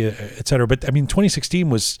photography, et cetera. But I mean,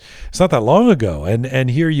 2016 it's not that long ago. And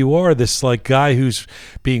here you are, this like guy who's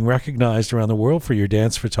being recognized around the world for your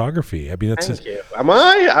dance photography. I mean, Thank you. Am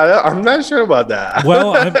I? I'm not sure about that.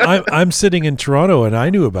 Well, I'm sitting in Toronto and I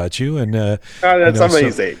knew about you. And that's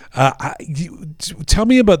amazing. So, tell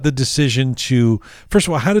me about the decision to, first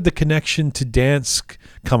of all, how did the connection to dance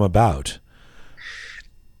come about?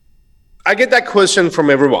 I get that question from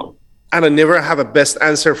everyone, and I never have a best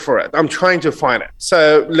answer for it. I'm trying to find it.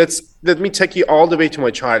 So let me take you all the way to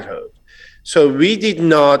my childhood. So we did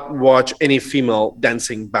not watch any female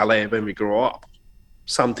dancing ballet when we grew up.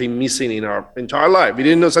 Something missing in our entire life. We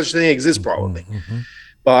didn't know such a thing exists probably. Mm-hmm.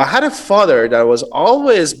 But I had a father that was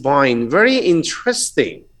always buying very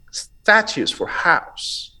interesting statues for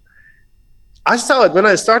house. I saw it when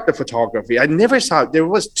I started photography. I never saw it. There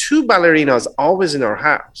was 2 ballerinas always in our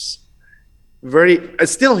house.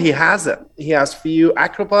 Still he has them. He has few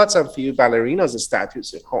acrobats and few ballerinas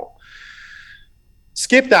statues at home.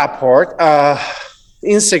 Skip that part.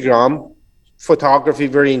 Instagram photography,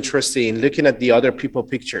 very interesting. Looking at the other people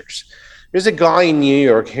pictures. There's a guy in New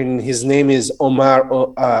York, and his name is Omar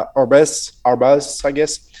Arbaz, I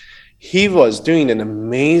guess. He was doing an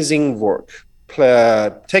amazing work,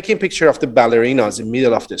 taking picture of the ballerinas in the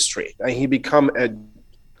middle of the street, and he become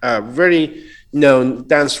a very known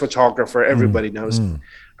dance photographer. Everybody knows him.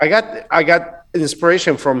 I got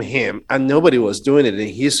inspiration from him, and nobody was doing it in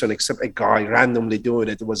Houston except a guy randomly doing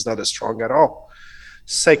it. It was not as strong at all.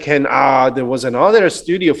 Second, there was another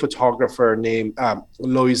studio photographer named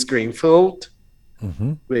Lois Greenfield,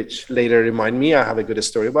 which later reminded me, I have a good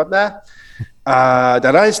story about that.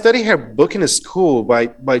 That I studied her book in a school by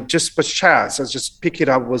chance. I just picked it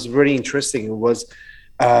up. It was very interesting. It was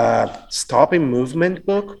stopping movement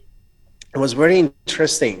book. It was very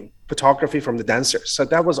interesting photography from the dancers. So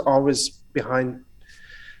that was always behind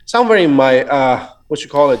somewhere in my,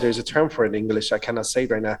 there's a term for it in English. I cannot say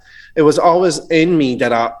it right now. It was always in me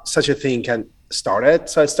that such a thing can start it.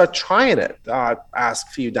 So I started trying it. I asked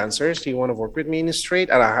a few dancers, do you want to work with me in the street?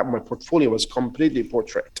 And my portfolio was completely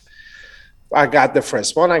portrait. I got the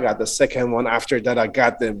first one. I got the second one. After that, I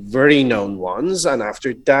got the very known ones. And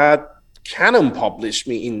after that, Canon published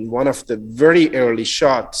me in one of the very early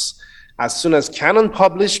shots. As soon as Canon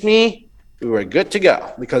published me, we were good to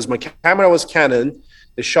go because my camera was Canon.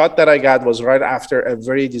 The shot that I got was right after a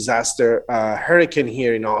very disaster hurricane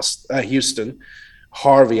here in Houston.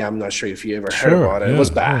 Harvey, I'm not sure if you ever heard about it. Yeah, it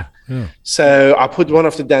was bad. Yeah. So I put one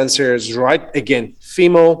of the dancers right, again,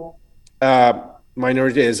 female,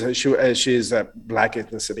 minority is she's a black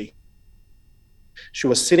ethnicity. She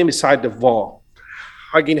was sitting beside the wall,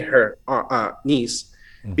 hugging her niece,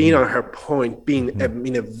 being on her point, being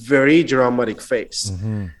in a very dramatic face.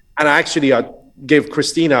 And actually, I gave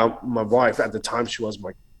Christina, my wife at the time, she was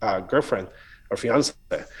my girlfriend or fiance.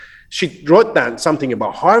 She wrote down something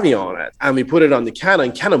about Harvey on it, and we put it on the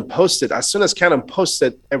Canon. Canon posted. As soon as Canon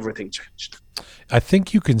posted, everything changed. I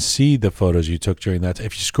think you can see the photos you took during that.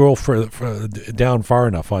 If you scroll down far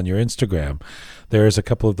enough on your Instagram, there's a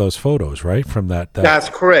couple of those photos, right? From that. That's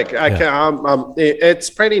correct. It's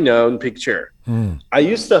pretty known picture. I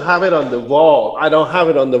used to have it on the wall. I don't have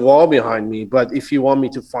it on the wall behind me, but if you want me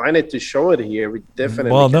to find it to show it here, we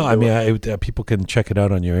definitely. Well, no, I mean, people can check it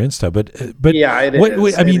out on your Insta, but yeah, it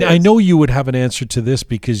is. I mean, I know you would have an answer to this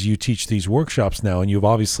because you teach these workshops now, and you've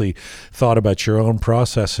obviously thought about your own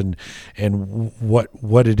process and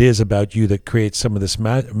what it is about you that creates some of this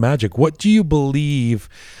magic. What do you believe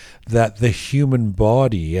that the human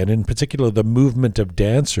body, and in particular the movement of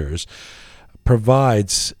dancers,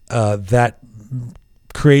 provides that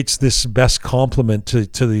creates this best complement to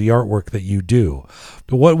the artwork that you do?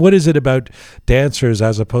 What is it about dancers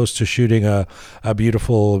as opposed to shooting a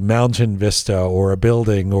beautiful mountain vista or a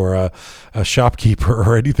building or a shopkeeper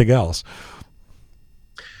or anything else?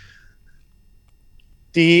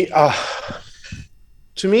 To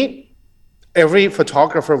me, every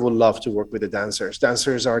photographer would love to work with the dancers.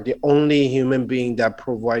 Dancers are the only human being that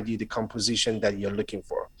provide you the composition that you're looking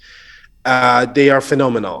for. They are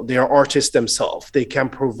phenomenal. They are artists themselves. They can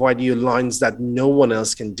provide you lines that no one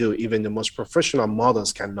else can do. Even the most professional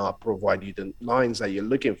models cannot provide you the lines that you're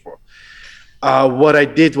looking for. What I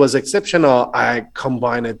did was exceptional. I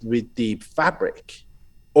combined it with the fabric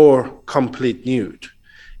or complete nude,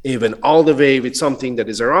 even all the way with something that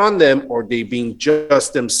is around them, or they being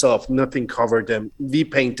just themselves, nothing covered them. We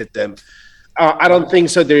painted them. I don't think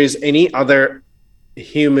so there is any other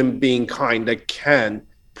human being kind that can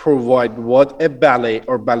provide what a ballet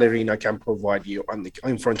or ballerina can provide you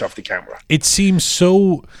in front of the camera. It seems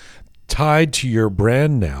so tied to your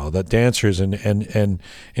brand now, that dancers and in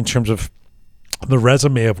terms of the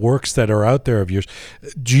resume of works that are out there of yours.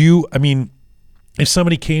 If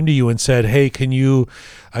somebody came to you and said, hey,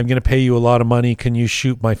 I'm going to pay you a lot of money, can you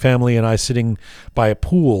shoot my family and I sitting by a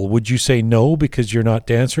pool? Would you say no because you're not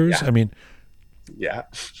dancers? Yeah. Yeah,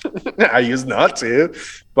 I used not to,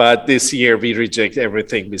 but this year we reject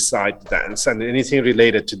everything besides dance and anything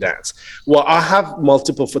related to dance. Well, I have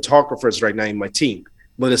multiple photographers right now in my team,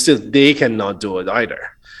 but still they cannot do it either.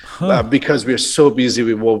 Because we're so busy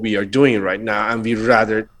with what we are doing right now, and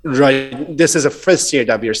this is the first year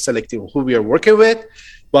that we are selecting who we are working with.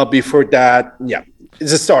 But before that, yeah,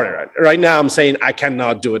 it's a starter. Right now, I'm saying I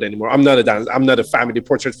cannot do it anymore. I'm not a family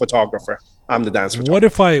portrait photographer. I'm the dance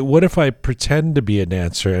photographer. What if I pretend to be a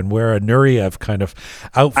dancer and wear a Nureyev kind of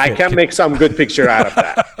outfit? I can make some good picture out of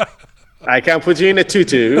that. I can put you in a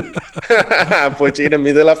tutu, put you in the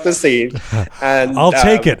middle of the scene, and I'll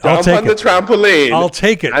take it. Jump on the trampoline. I'll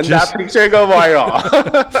take it. And that picture go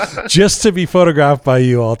viral. Just to be photographed by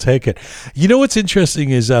you, I'll take it. You know what's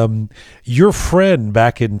interesting is your friend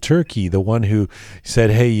back in Turkey, the one who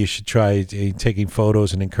said, hey, you should try taking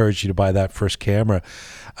photos and encouraged you to buy that first camera,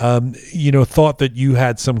 thought that you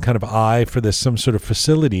had some kind of eye for this, some sort of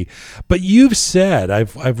facility. But you've said,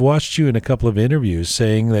 I've watched you in a couple of interviews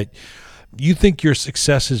saying that you think your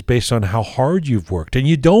success is based on how hard you've worked, and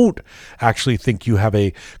you don't actually think you have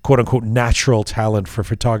a quote-unquote natural talent for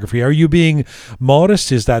photography. Are you being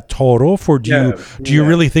modest? Is that Torof, or do you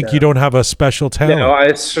really think you don't have a special talent? No,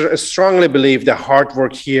 I strongly believe the hard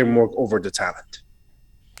work here more over the talent.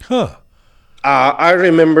 Huh. I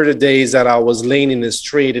remember the days that I was laying in the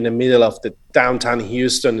street in the middle of the downtown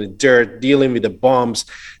Houston, the dirt, dealing with the bombs,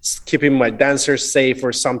 keeping my dancers safe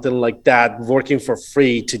or something like that, working for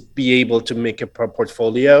free to be able to make a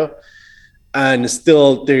portfolio. And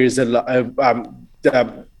still there is serving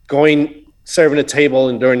a table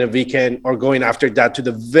and during the weekend, or going after that to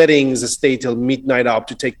the weddings, stay till midnight up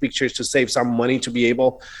to take pictures to save some money to be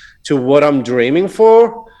able to what I'm dreaming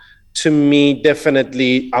for. To me,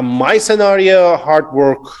 definitely, my scenario, hard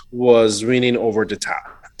work was winning over the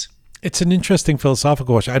talent. It's an interesting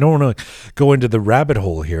philosophical question. I don't want to go into the rabbit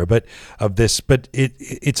hole here, but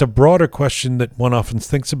it's a broader question that one often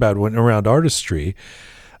thinks about when around artistry.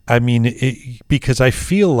 I mean, because I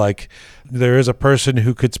feel like there is a person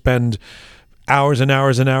who could spend hours and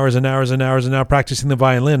hours and hours and hours and hours and hours practicing the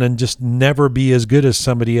violin and just never be as good as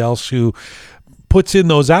somebody else who puts in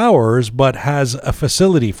those hours but has a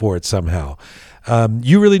facility for it somehow.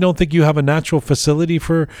 You really don't think you have a natural facility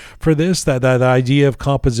for this, that idea of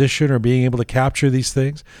composition or being able to capture these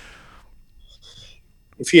things?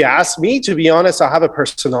 If you ask me, to be honest, I have a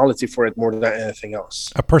personality for it more than anything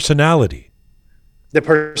else. A personality. The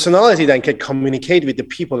personality that can communicate with the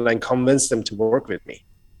people and convince them to work with me.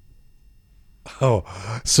 Oh,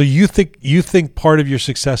 so you think part of your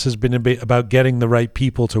success has been about getting the right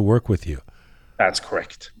people to work with you? That's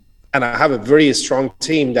correct. And I have a very strong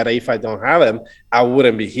team that if I don't have them, I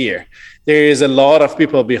wouldn't be here. There is a lot of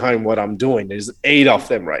people behind what I'm doing. There's 8 of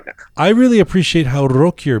them right now. I really appreciate how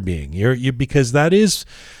rock you're being. You because that is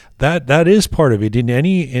part of it in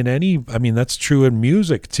any. I mean, that's true in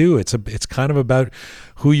music too. It's kind of about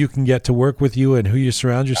who you can get to work with you and who you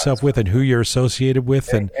surround yourself with and who you're associated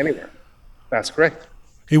with. And anywhere. That's correct.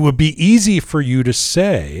 It would be easy for you to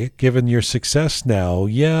say, given your success now,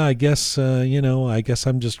 yeah, I guess I guess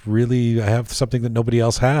I have something that nobody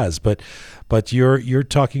else has. But you're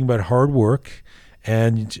talking about hard work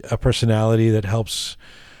and a personality that helps,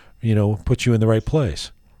 put you in the right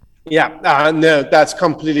place. Yeah, no, that's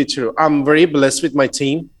completely true. I'm very blessed with my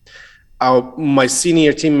team. My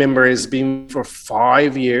senior team member has been for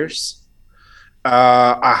 5 years.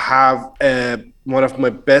 I have one of my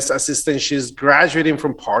best assistants. She's graduating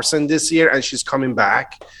from Parsons this year, and she's coming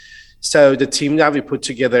back. So the team that we put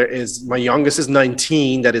together is, my youngest is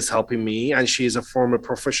 19 that is helping me, and she's a former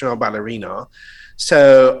professional ballerina.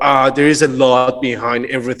 So there is a lot behind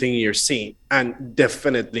everything you're seeing. And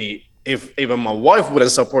definitely, if even my wife wouldn't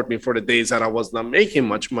support me for the days that I was not making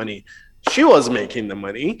much money, she was making the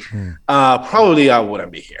money, probably I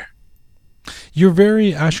wouldn't be here.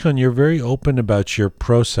 Ashkan, you're very open about your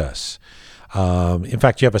process. In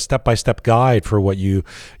fact, you have a step-by-step guide for what you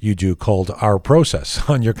do called Our Process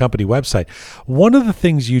on your company website. One of the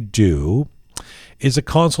things you do is a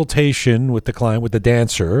consultation with the client, with the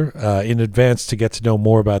dancer, in advance to get to know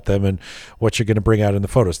more about them and what you're going to bring out in the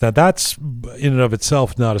photos. Now, that's in and of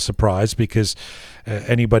itself not a surprise, because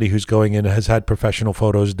anybody who's going in has had professional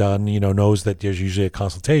photos done, knows that there's usually a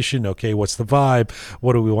consultation. Okay, what's the vibe?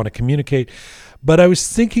 What do we want to communicate? But I was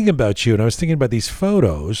thinking about you, and I was thinking about these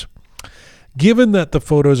photos. Given that the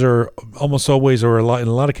photos are almost always, or in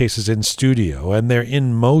a lot of cases, in studio, and they're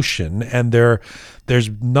in motion, and there's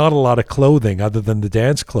not a lot of clothing other than the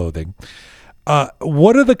dance clothing,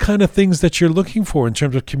 what are the kind of things that you're looking for in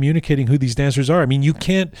terms of communicating who these dancers are? I mean,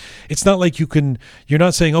 it's not like you're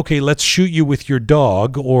not saying, okay, let's shoot you with your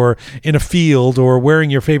dog or in a field or wearing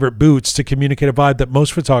your favorite boots to communicate a vibe that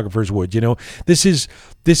most photographers would. This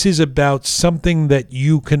is about something that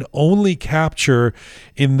you can only capture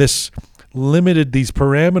in these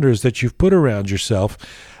parameters that you've put around yourself.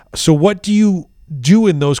 So what do you do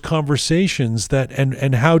in those conversations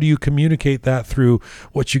and how do you communicate that through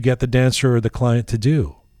what you get the dancer or the client to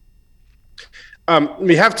do?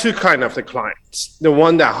 We have 2 kinds of the clients: the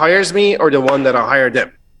one that hires me or the one that I hire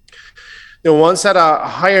them. The ones that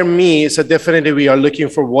hire me, so definitely we are looking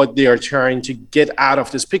for what they are trying to get out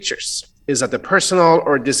of these pictures. Is that the personal,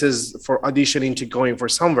 or this is for auditioning to going for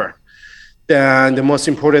somewhere? And the most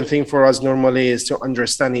important thing for us normally is to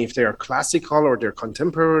understand if they are classical or they're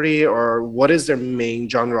contemporary, or what is their main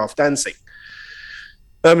genre of dancing.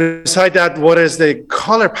 Beside that, what is the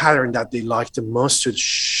color pattern that they like the most to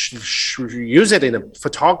use it in a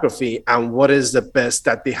photography, and what is the best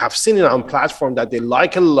that they have seen it on platform that they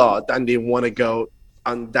like a lot and they want to go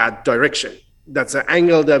on that direction. That's the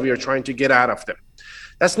angle that we are trying to get out of them.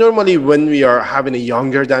 That's normally when we are having a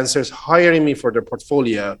younger dancers hiring me for their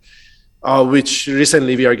portfolio, which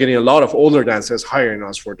recently we are getting a lot of older dancers hiring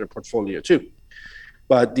us for their portfolio too.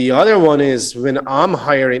 But the other one is when I'm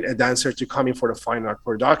hiring a dancer to come in for the fine art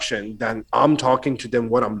production, then I'm talking to them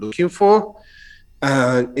what I'm looking for.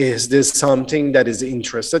 And is this something that is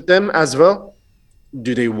interested them as well?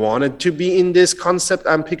 Do they want it to be in this concept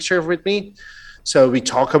and picture with me? So we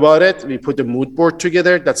talk about it. We put the mood board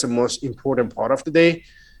together. That's the most important part of the day,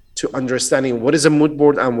 to understanding what is a mood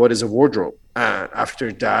board and what is a wardrobe. And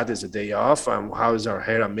after that is a day off. How does our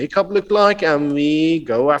hair and makeup look like? And we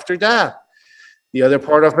go after that. The other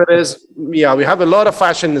part of it is, we have a lot of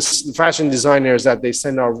fashion designers that they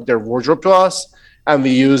send their wardrobe to us, and we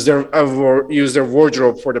use their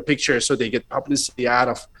wardrobe for the picture, so they get publicity out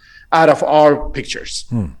of our pictures.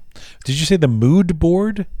 Did you say the mood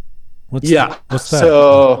board? What's that?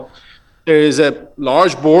 So there is a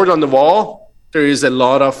large board on the wall. There is a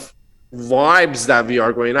lot of vibes that we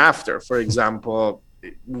are going after. For example,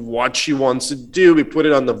 what she wants to do, we put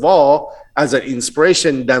it on the wall as an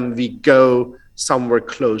inspiration. Then we go somewhere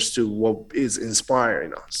close to what is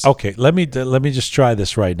inspiring us. Okay, let me just try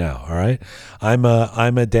this right now. All right, I'm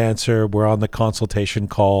a dancer. We're on the consultation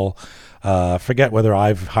call. Forget whether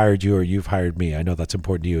I've hired you or you've hired me. I know that's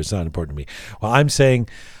important to you. It's not important to me. Well, I'm saying,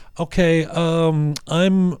 Okay, I'm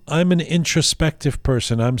an introspective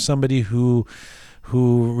person. I'm somebody who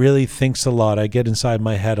really thinks a lot. I get inside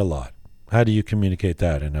my head a lot. How do you communicate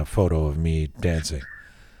that in a photo of me dancing?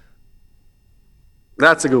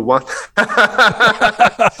 That's a good one.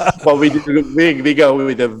 But we go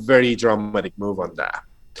with a very dramatic move on that.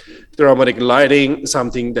 Dramatic lighting,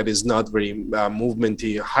 something that is not very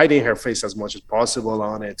movementy, hiding her face as much as possible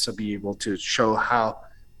on it to be able to show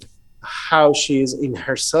how she is in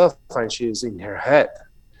herself and she is in her head.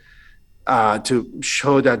 To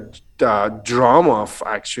show that drama of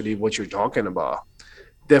actually what you're talking about.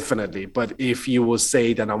 Definitely. But if you will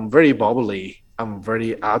say that I'm very bubbly, I'm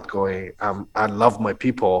very outgoing, I love my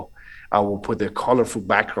people, I will put a colorful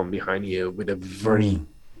background behind you with a very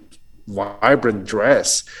vibrant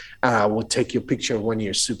dress, and I will take your picture when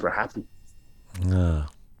you're super happy.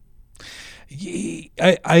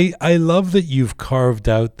 I love that you've carved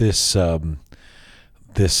out this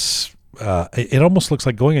this. It almost looks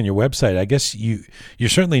like going on your website. I guess you're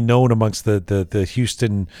certainly known amongst the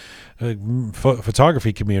Houston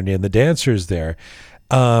photography community and the dancers there.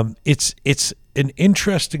 It's an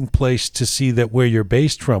interesting place to see that where you're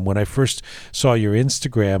based from. When I first saw your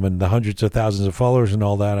Instagram and the hundreds of thousands of followers and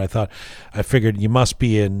all that, I figured you must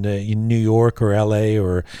be in New York or LA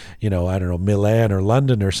or I don't know, Milan or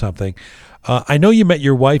London or something. I know you met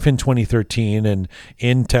your wife in 2013 and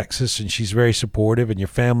in Texas, and she's very supportive, and your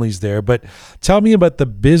family's there. But tell me about the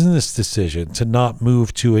business decision to not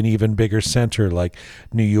move to an even bigger center like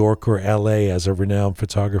New York or LA as a renowned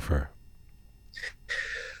photographer.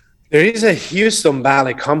 There is a Houston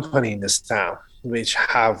Ballet company in this town, which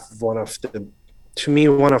have one of the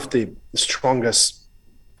strongest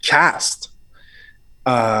cast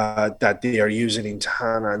that they are using in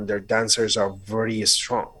town, and their dancers are very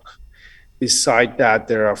strong. Beside that,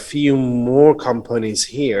 there are a few more companies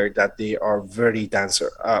here that they are very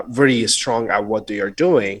strong at what they are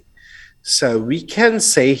doing. So we can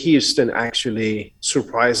say Houston actually,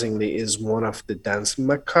 surprisingly, is one of the dance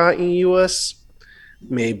mecca in US,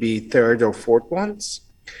 maybe third or fourth ones.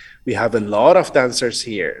 We have a lot of dancers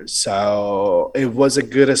here. So it was a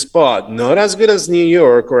good spot. Not as good as New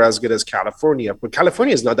York or as good as California, but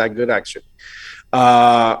California is not that good actually.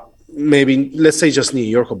 Maybe let's say just New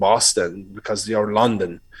York or Boston, because they are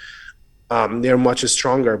London. They're much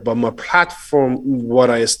stronger. But my platform, what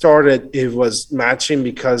I started, it was matching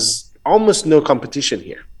because almost no competition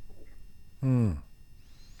here.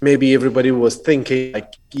 Maybe everybody was thinking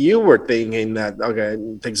like you were thinking that, okay,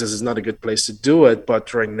 Texas is not a good place to do it.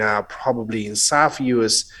 But right now, probably in South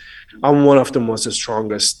US, I'm one of the most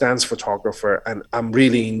strongest dance photographer, and I'm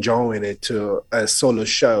really enjoying it to a solo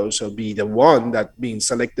show. So be the one that being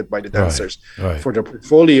selected by the dancers for their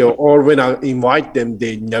portfolio, or when I invite them,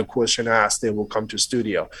 they no question asked, they will come to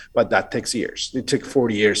studio. But that takes years. It took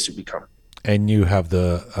 40 years to become. And you have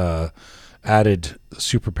the added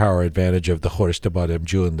superpower advantage of the Horst de Badem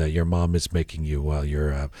June that your mom is making you while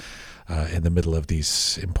you're in the middle of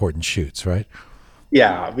these important shoots, right?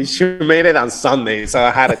 Yeah, she made it on Sunday, so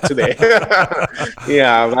I had it today.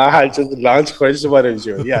 Yeah, I had just launched Horst de Badem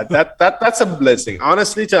June. Yeah, that's a blessing.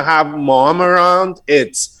 Honestly, to have mom around,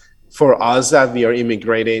 it's for us that we are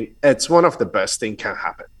immigrating. It's one of the best things can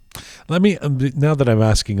happen. Let me, now that I'm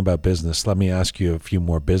asking about business, let me ask you a few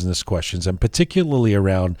more business questions, and particularly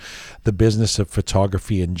around the business of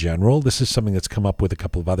photography in general. This is something that's come up with a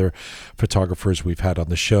couple of other photographers we've had on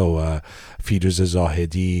the show, Firuze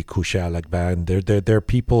Zahedi, Kusha Alakban. They're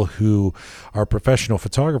people who are professional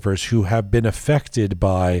photographers who have been affected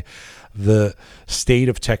by the state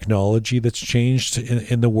of technology that's changed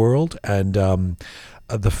in the world, and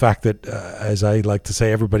the fact that, as I like to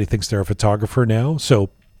say, everybody thinks they're a photographer now. So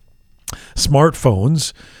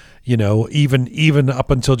smartphones, even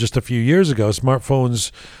up until just a few years ago,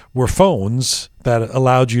 smartphones were phones that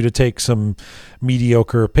allowed you to take some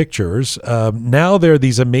mediocre pictures. Now there are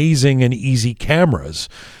these amazing and easy cameras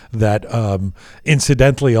that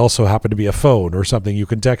incidentally also happen to be a phone or something you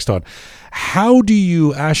can text on. How do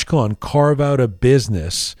you, Ashkan, carve out a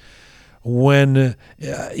business when,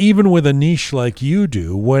 even with a niche like you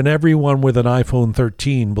do, when everyone with an iPhone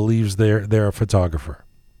 13 believes they're a photographer?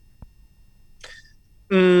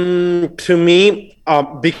 To me,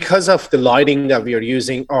 because of the lighting that we are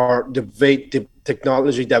using, or the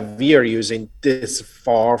technology that we are using, is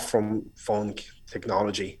far from phone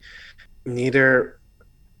technology. Neither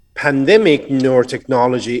pandemic nor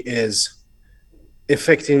technology is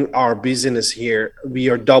affecting our business here. We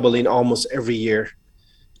are doubling almost every year,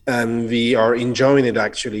 and we are enjoying it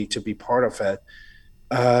actually to be part of it.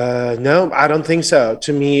 No, I don't think so.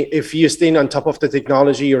 To me, if you stay on top of the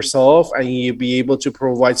technology yourself and you be able to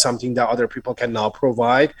provide something that other people cannot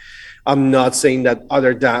provide, I'm not saying that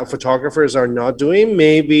other photographers are not doing.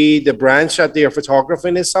 Maybe the branch that they are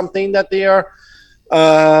photographing is something that they are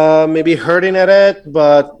maybe hurting at it,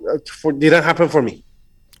 but didn't happen for me.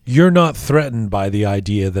 You're not threatened by the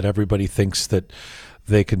idea that everybody thinks that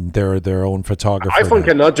they're their own photographer. iPhone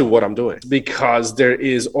cannot do what I'm doing because there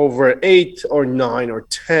is over 8 or 9 or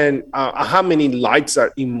 10 how many lights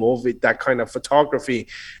are involved with that kind of photography,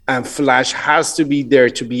 and flash has to be there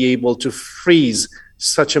to be able to freeze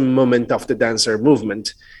such a moment of the dancer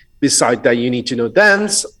movement. Beside that, you need to know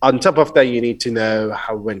dance. On top of that, you need to know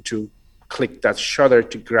when to click that shutter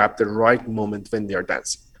to grab the right moment when they're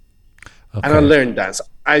dancing. Okay. And I learned dance.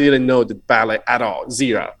 I didn't know the ballet at all.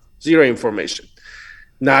 Zero information.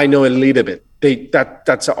 Now I know a little bit.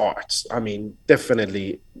 That's an art. I mean,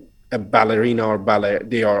 definitely a ballerina or ballet,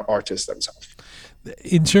 they are artists themselves.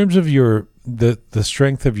 In terms of the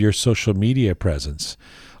strength of your social media presence,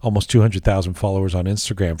 almost 200,000 followers on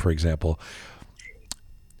Instagram, for example,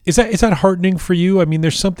 is that heartening for you? I mean,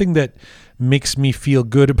 there's something that makes me feel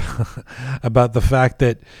good about the fact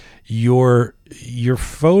that your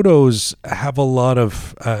photos have a lot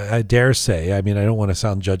of, I dare say, I mean, I don't want to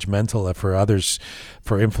sound judgmental for others,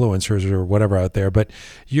 for influencers or whatever out there, but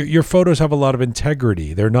your photos have a lot of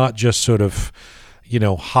integrity. They're not just sort of,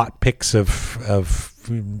 hot pics of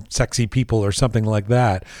sexy people or something like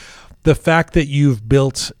that. The fact that you've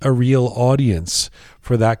built a real audience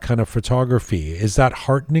for that kind of photography, is that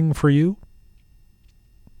heartening for you?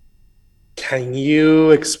 Can you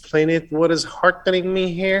explain it? What is heartening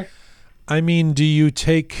me here? I mean, do you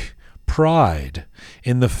take pride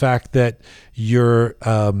in the fact that you're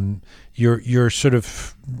sort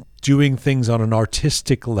of doing things on an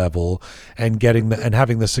artistic level and getting and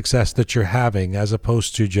having the success that you're having, as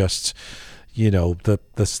opposed to just, the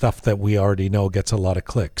stuff that we already know gets a lot of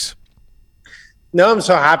clicks? No, I'm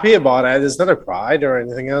so happy about it. It's not a pride or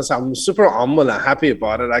anything else. I'm super humble and happy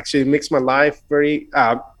about it. Actually, it makes my life very,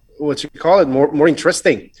 more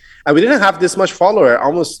interesting. And we didn't have this much follower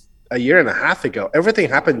almost a year and a half ago. Everything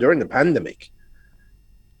happened during the pandemic.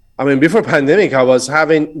 I mean, before pandemic, I was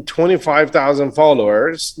having 25,000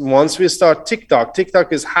 followers. Once we start TikTok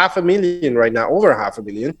is 500,000 right now, over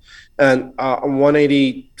 500,000. And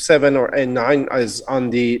 187 or 9 is on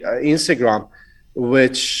the Instagram,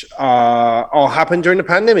 which all happened during the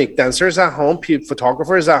pandemic. Dancers at home,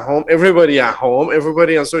 photographers at home, everybody at home,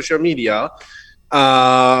 everybody on social media.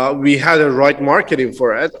 We had the right marketing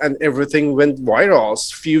for it, and everything went viral.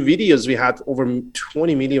 Few videos, we had over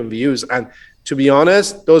 20 million views. And to be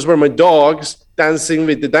honest, those were my dogs dancing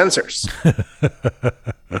with the dancers.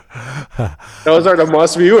 Those are the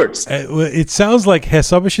most viewers. It sounds like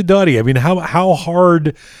Hesab Shidari. I mean,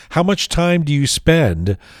 how much time do you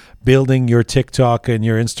spend building your TikTok and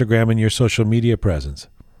your Instagram and your social media presence?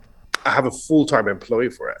 I have a full-time employee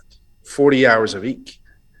for it, 40 hours a week.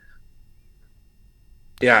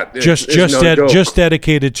 Yeah, just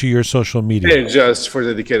dedicated to your social media. Yeah, just for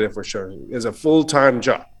dedicated, for sure. It's a full-time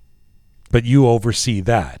job. But you oversee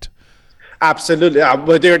that. Absolutely,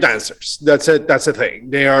 but they're dancers. That's it. That's the thing.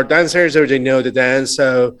 They are dancers, or they know the dance.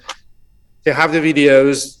 So they have the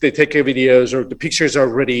videos. They take the videos, or the pictures are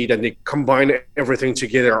ready. Then they combine everything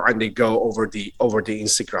together, and they go over the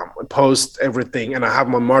Instagram and post everything. And I have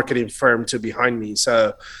my marketing firm behind me.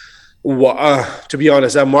 So, to be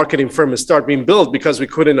honest, that marketing firm has started being built because we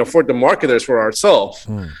couldn't afford the marketers for ourselves.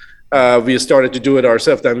 We started to do it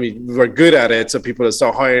ourselves, and we were good at it. So people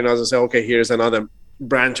start hiring us and say, okay, here's another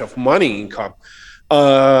branch of money income.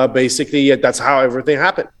 Basically, yeah, that's how everything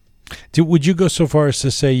happened. Would you go so far as to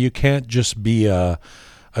say you can't just be a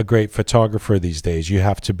great photographer these days? You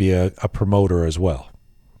have to be a promoter as well.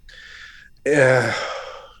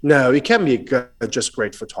 No, you can't be just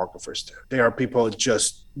great photographers. There are people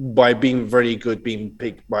just by being very good, being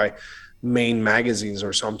picked by main magazines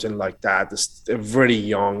or something like that. They're very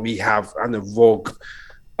young. We have on the Vogue,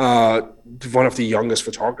 one of the youngest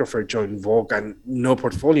photographers joined Vogue, and no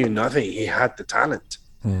portfolio, nothing. He had the talent.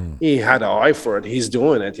 He had an eye for it. He's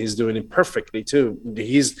doing it. He's doing it perfectly too.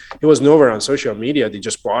 He was nowhere on social media. They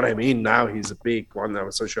just brought him in. Now he's a big one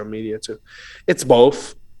on social media too. It's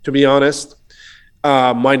both, to be honest.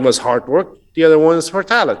 Mine was hard work. The other one is for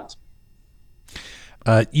talent.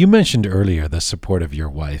 You mentioned earlier the support of your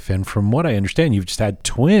wife, and from what I understand, you've just had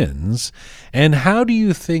twins. And how do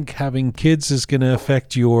you think having kids is going to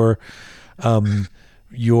affect your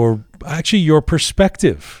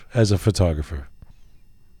perspective as a photographer?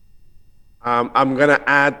 I'm gonna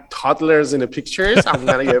add toddlers in the pictures. I'm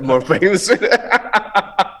gonna get more famous.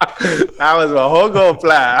 That was my whole goal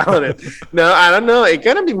plan on it. No, I don't know. It's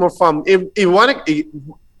gonna be more fun. It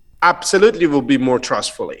absolutely will be more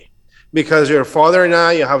trustfully because you're a father now.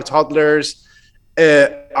 You have toddlers.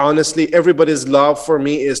 Honestly, everybody's love for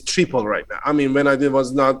me is triple right now. I mean, when I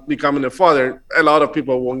was not becoming a father, a lot of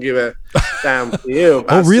people won't give a damn to you.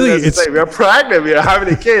 Oh, really? It's like, we're pregnant, we're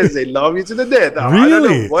having kids. They love you to the death. Really? I don't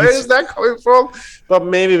know where is that coming from, but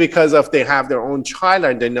maybe because of they have their own child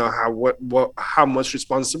and they know how much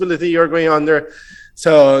responsibility you're going under.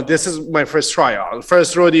 So this is my first trial,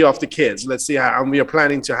 first rodeo of the kids. Let's see how, and we are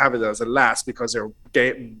planning to have it as a last because they're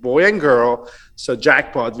boy and girl. So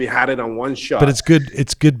jackpot, we had it on one shot. But it's good.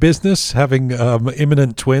 It's good business having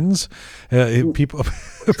imminent twins. People,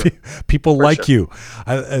 people For like sure. you.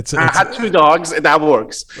 I had 2 dogs. That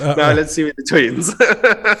works. Now let's see with the twins.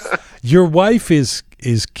 Your wife is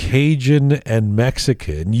Cajun and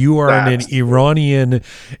Mexican. You are an That's Iranian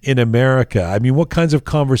in America. I mean, what kinds of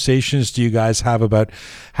conversations do you guys have about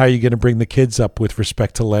how you're going to bring the kids up with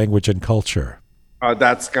respect to language and culture?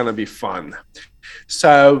 That's gonna be fun.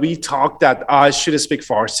 So we talked that I should speak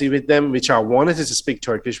Farsi with them, which I wanted to speak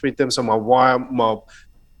Turkish with them. So my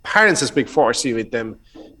parents speak Farsi with them,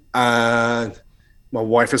 and my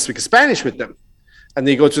wife will speak Spanish with them. And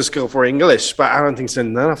they go to school for English, but I don't think so.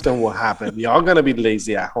 None of them will happen. We are gonna be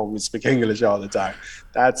lazy at home and speak English all the time.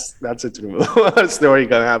 That's a true story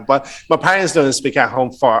gonna happen. But my parents don't speak at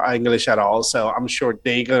home for English at all, so I'm sure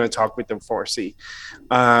they're gonna talk with them Farsi.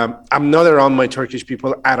 I'm not around my Turkish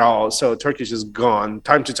people at all, so Turkish is gone.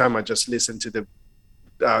 Time to time, I just listen to the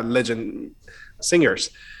legend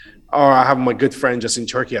singers, or I have my good friend just in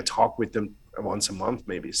Turkey. I talk with them once a month,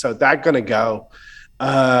 maybe. So that's gonna go.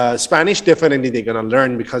 Spanish, definitely they're gonna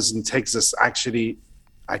learn because in Texas, actually,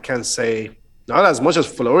 I can say not as much as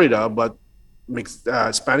Florida, but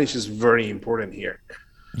Spanish is very important here.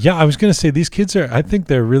 Yeah, I was going to say these kids I think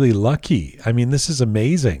they're really lucky. I mean, this is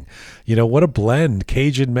amazing. You know, what a blend.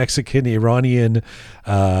 Cajun, Mexican, Iranian,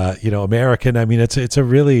 American. I mean,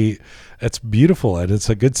 it's beautiful and it's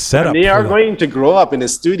a good setup. And they are going to grow up in a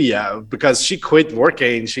studio because she quit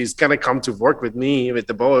working. She's going to come to work with me, with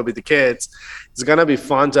the kids. It's going to be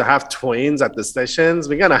fun to have twins at the stations.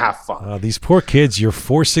 We're going to have fun. These poor kids, you're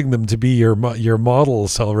forcing them to be your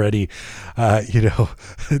models already.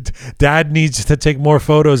 Dad needs to take more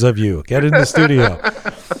photos of you. Get in the studio.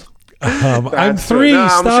 I'm 3. No, I'm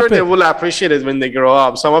sure Stop they it. will appreciate it when they grow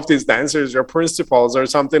up. Some of these dancers or principals or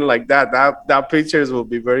something like that. That pictures will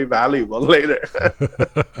be very valuable later.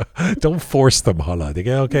 Don't force them, Hala.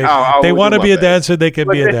 Okay, I they will want do to my be a best. dancer. They can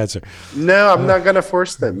But be a dancer. No, I'm not gonna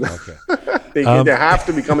force them. Okay. They have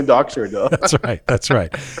to become a doctor, though. That's right. That's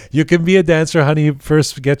right. You can be a dancer, honey.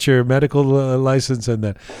 First, get your medical license, and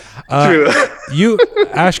then True. you,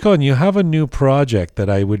 Ashkan, you have a new project that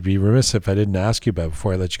I would be remiss if I didn't ask you about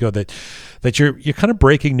before I let you go. That you're kind of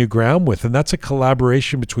breaking new ground with, and that's a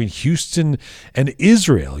collaboration between Houston and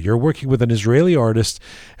Israel. You're working with an Israeli artist,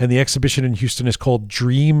 and the exhibition in Houston is called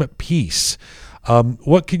Dream Peace.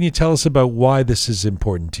 What can you tell us about why this is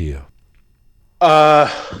important to you?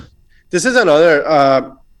 This is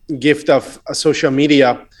another gift of social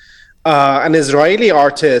media. An Israeli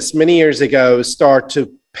artist many years ago started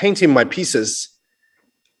to painting my pieces.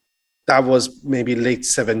 That was maybe late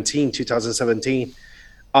 2017.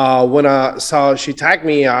 When I saw she tagged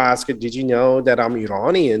me, I asked her, "Did you know that I'm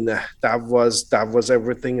Iranian?" That was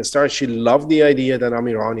everything. It started. She loved the idea that I'm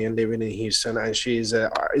Iranian living in Houston, and she's an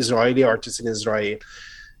Israeli artist in Israel.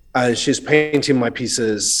 She's painting my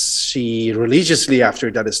pieces. She religiously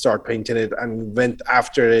after that started painting it and went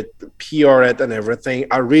after it, PR it and everything.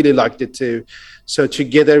 I really liked it too. So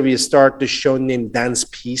together we start the show named Dance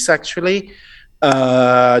Peace actually.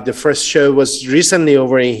 The first show was recently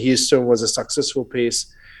over in Houston, was a successful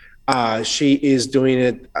piece. She is doing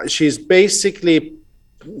it. She's basically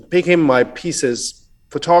picking my pieces,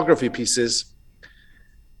 photography pieces,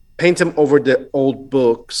 paint them over the old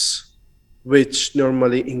books, which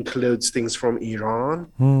normally includes things from Iran,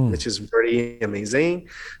 which is very amazing.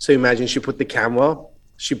 So imagine she put the camera,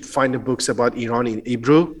 she find the books about Iran in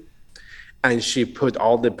Hebrew, and she put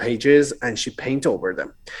all the pages and she paint over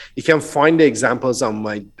them. You can find the examples on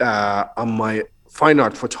my fine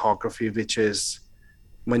art photography, which is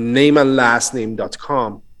my name and last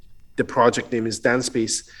name.com. The project name is Dance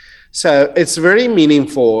Peace. So it's very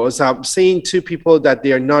meaningful. So I'm seeing 2 people that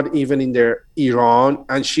they are not even in their Iran,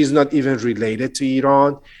 and she's not even related to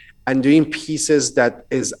Iran, and doing pieces that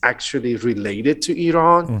is actually related to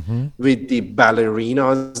Iran with the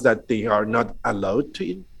ballerinas that they are not allowed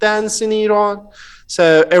to dance in Iran.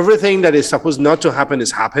 So everything that is supposed not to happen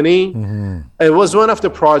is happening. It was one of the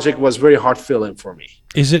project was very hard feeling for me.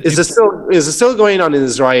 Is it still going on in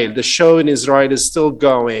Israel? The show in Israel is still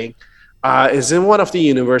going. Is in one of the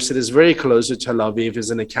universities very close to Tel Aviv,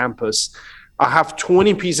 is in a campus. I have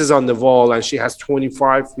 20 pieces on the wall and she has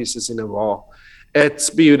 25 pieces in the wall. It's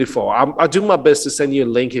beautiful. I'll do my best to send you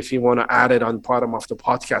a link if you want to add it on bottom of the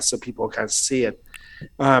podcast so people can see it.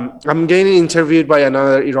 I'm getting interviewed by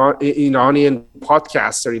another Iranian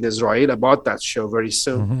podcaster in Israel about that show very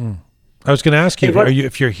soon. I was going to ask you,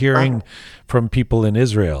 if you're hearing from people in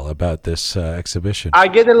Israel about this exhibition. I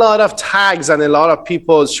get a lot of tags and a lot of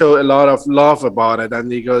people show a lot of love about it.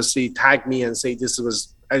 And they go tag me and say this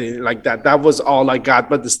was like that. That was all I got,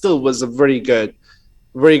 but it still was a very good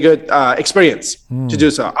experience to do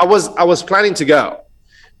so. I was planning to go.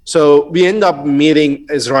 So we end up meeting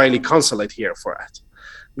Israeli consulate here for it,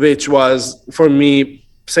 which was for me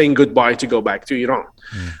saying goodbye to go back to Iran.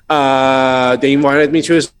 They invited me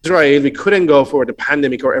to Israel. We couldn't go for the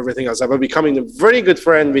pandemic or everything else. I was becoming a very good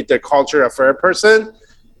friend with the culture affair person.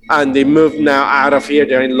 And they moved now out of here.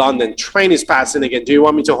 They're in London. Train is passing again. Do you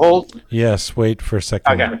want me to hold? Yes, wait for a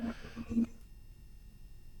second. Okay.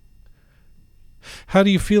 How do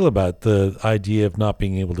you feel about the idea of not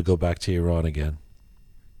being able to go back to Iran again?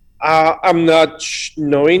 I'm not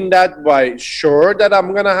knowing that by sure that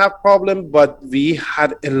I'm going to have problem, but we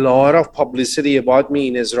had a lot of publicity about me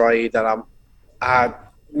in Israel that I'm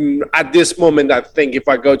at this moment, I think if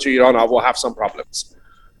I go to Iran, I will have some problems.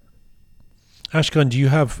 Ashkan, do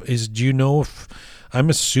you know if, I'm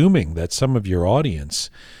assuming that some of your audience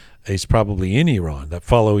is probably in Iran that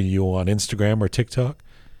follow you on Instagram or TikTok?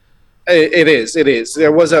 It is.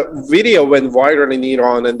 There was a video went viral in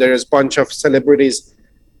Iran and there's a bunch of celebrities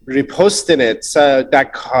reposting it. So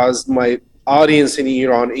that caused my audience in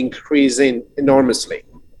Iran increasing enormously.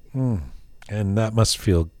 And that must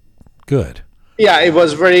feel good. Yeah, it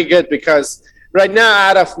was very good because right now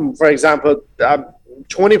out of, for example,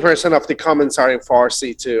 20% of the comments are in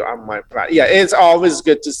Farsi too on my platform. Yeah, it's always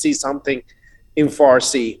good to see something in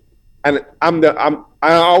Farsi. And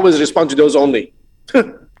I always respond to those only.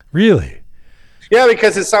 Really? Yeah,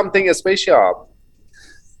 because it's something special.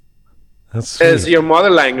 That's sweet. It's your mother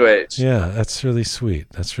language. Yeah, that's really sweet.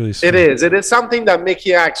 That's really sweet. It is. It is something that makes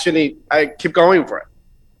you actually keep going for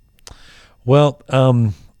it. Well,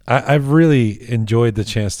 I've really enjoyed the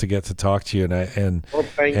chance to get to talk to you, and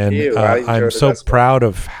thank you. I'm so proud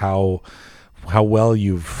of how well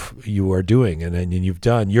you are doing, and you've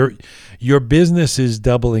done. Your business is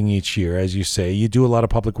doubling each year, as you say. You do a lot of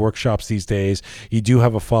public workshops these days. You do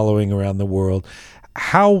have a following around the world.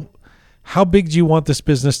 How big do you want this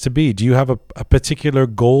business to be? Do you have a particular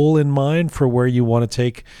goal in mind for where you want to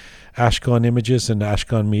take Ashkan Images and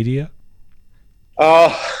Ashkan Media?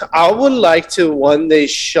 I would like to one day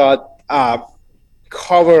shot a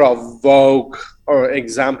cover of Vogue or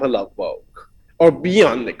example of Vogue or be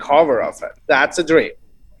on the cover of it. That's a dream.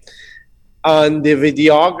 On the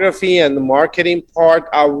videography and the marketing part,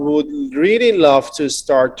 I would really love to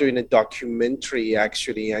start doing a documentary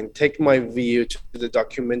actually and take my view to the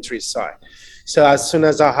documentary side. So as soon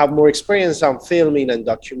as I have more experience on filming and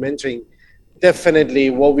documenting,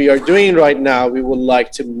 definitely what we are doing right now, we would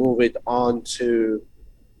like to move it on to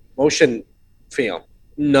motion film,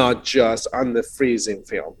 not just on the freezing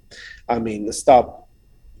film. I mean, stop.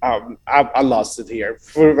 I lost it here.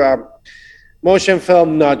 For motion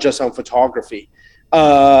film, not just on photography.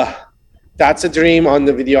 That's a dream on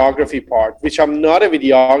the videography part, which I'm not a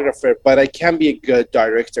videographer, but I can be a good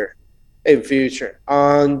director in future.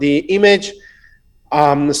 On the image,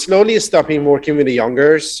 I'm slowly stopping working with the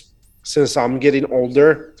youngers since I'm getting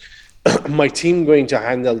older. My team going to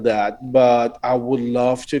handle that, but I would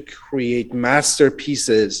love to create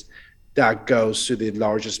masterpieces that goes to the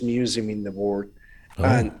largest museum in the world.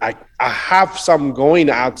 And I have some going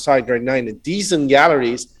outside right now in the decent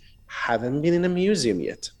galleries, haven't been in a museum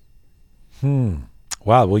yet.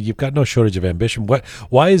 Wow. Well, you've got no shortage of ambition.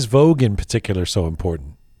 Why is Vogue in particular so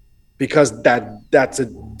important? Because that's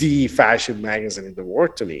the fashion magazine in the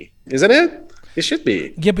world to me, isn't it? It should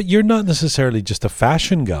be. Yeah, but you're not necessarily just a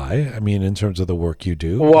fashion guy. I mean, in terms of the work you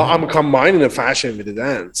do. Well, I'm combining the fashion with the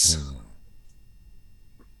dance.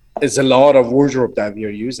 It's a lot of wardrobe that we are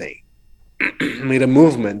using. With a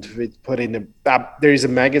movement, we put in there is a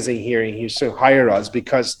magazine here in Houston hire us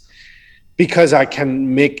because I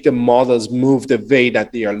can make the models move the way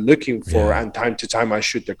that they are looking for, and time to time I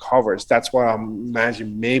shoot the covers. That's why I'm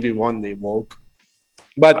imagining maybe one day Vogue.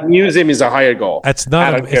 But museum is a higher goal. It's I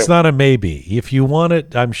not. don't It's care. not a maybe. If you want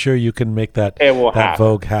it, I'm sure you can make that It will that happen.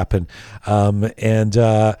 Vogue happen.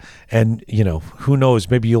 And you know, who knows?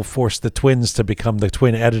 Maybe you'll force the twins to become the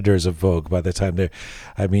twin editors of Vogue by the time they're.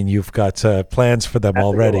 I mean, you've got plans for them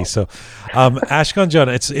already. one. So, Ashkan John,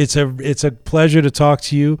 it's a pleasure to talk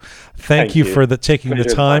to you. Thank you for taking the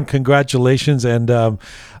Pleasure's time. mine. Congratulations, and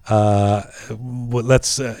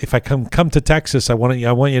let's. If I come to Texas, I want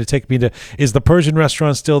you to take me to. Is the Persian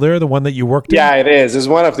restaurant still there? The one that you worked in? Yeah, it is. It's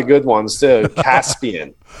one of the good ones too.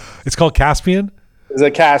 Caspian. It's called Caspian. It's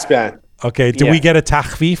a Caspian. Okay. Did Yeah. we get a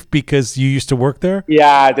takhfif because you used to work there?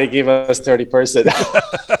 Yeah, they give us 30%.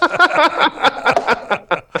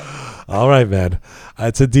 All right, man.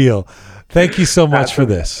 It's a deal. Thank you so much for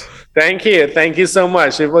this. Thank you. Thank you so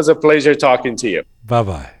much. It was a pleasure talking to you.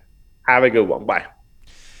 Bye-bye. Have a good one. Bye.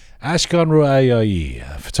 Ashkan Rouayayi,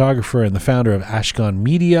 a photographer and the founder of Ashkan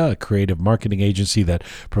Media, a creative marketing agency that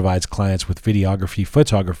provides clients with videography,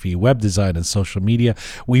 photography, web design, and social media.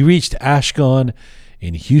 We reached Ashkan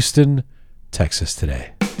in Houston, Texas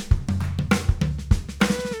today.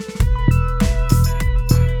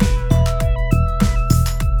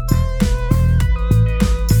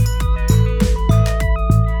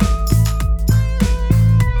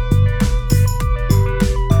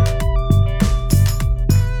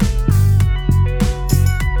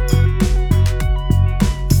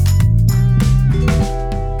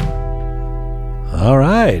 All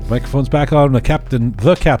right, microphone's back on. The Captain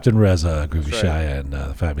Reza, Groovy Shy, and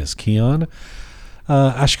the fabulous Keon.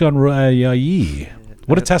 Ashkan Rouayayi.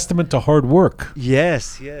 What a testament to hard work.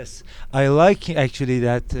 Yes. I like actually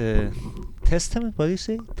that testament. What do you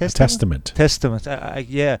say? Testament. Testament.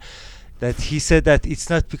 Yeah. That he said that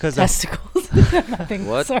it's not because of Testicles. Nothing.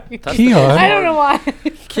 What? Sorry. Keon. I don't know why.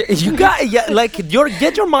 You got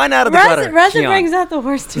get your mind out of the gutter. Reza Keon. brings out the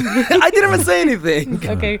worst in me. I didn't even say anything.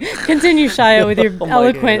 Okay, continue, Shia, with your Oh my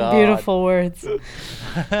eloquent, God. beautiful words.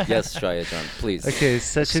 Yes, Shaya John, please. Okay,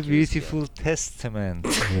 such a Excuse beautiful testament.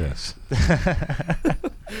 Yes. The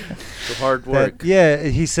hard That- work. yeah,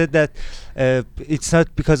 he said that it's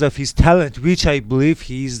not because of his talent, which I believe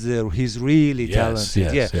he's really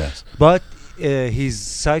talented. Yes. But his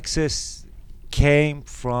success came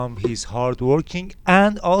from his hard working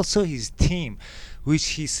and also his team, which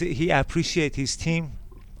he appreciate his team.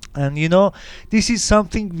 And you know, this is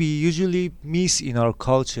something we usually miss in our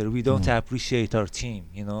culture. We don't appreciate our team.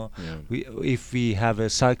 You know, if we have a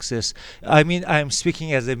success. I mean, I'm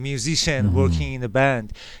speaking as a musician working in a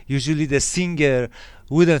band. Usually, the singer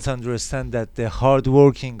wouldn't understand that the hard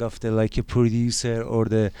working of the like a producer or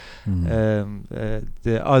the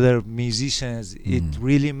other musicians. It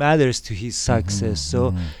really matters to his success.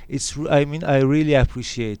 So it's. I mean, I really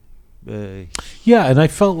appreciate. Yeah, and I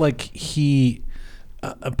felt like he.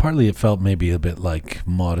 Partly it felt maybe a bit like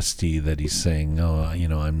modesty that he's saying, "Oh, you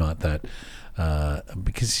know, I'm not that,"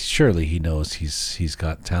 because surely he knows he's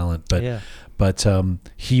got talent, but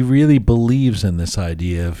he really believes in this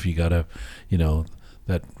idea of you gotta, you know,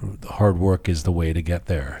 that hard work is the way to get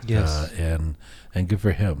there. Yes. And good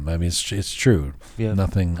for him. I mean, it's true. Yeah,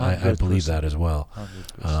 Nothing. I believe 100%. that as well.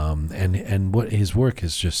 100%. And what his work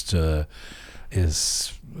is just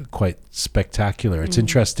is quite spectacular. It's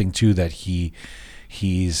interesting too that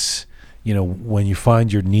he's, you know, when you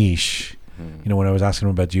find your niche, you know, when I was asking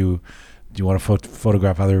him about do you want to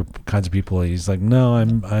photograph other kinds of people, he's like, no,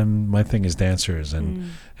 I'm my thing is dancers, and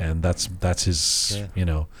that's his you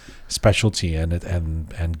know, specialty,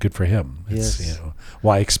 and good for him. It's, you know,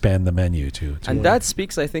 why expand the menu to And that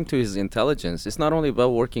speaks, I think, to his intelligence. It's not only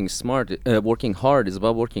about working hard, it's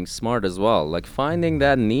about working smart as well. Like finding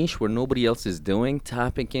that niche where nobody else is doing,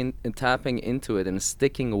 tapping into it and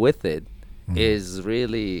sticking with it is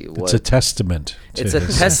really what it's a testament to it's a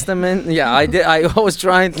his- testament. Yeah, I was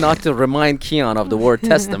trying not to remind Keon of the word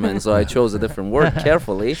testament, so I chose a different word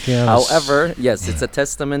carefully. Keon is- However, yes, it's a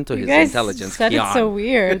testament to You his guys intelligence. said Keon. it so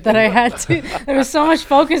weird that I had to. There was so much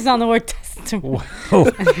focus on the word testament.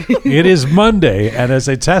 It is Monday, and as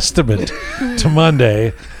a testament to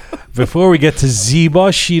Monday, before we get to Ziba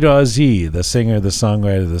Shirazi, the singer, the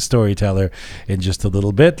songwriter, the storyteller, in just a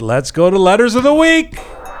little bit, let's go to Letters of the Week.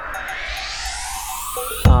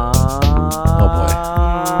 Oh boy.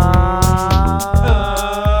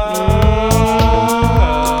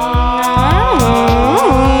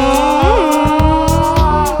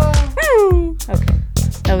 Okay,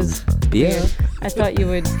 that was. Yeah. I thought you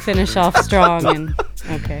would finish off strong and.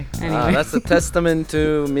 Okay. Anyway. That's a testament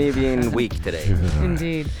to me being weak today.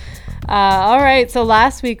 Indeed. All right. So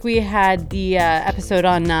last week we had the episode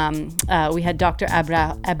on, we had Dr.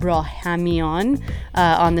 Abrahamian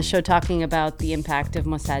on the show talking about the impact of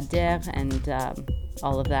Mossadegh and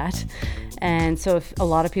all of that. And so if a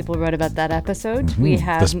lot of people wrote about that episode, we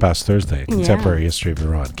have... This past Thursday, Contemporary History of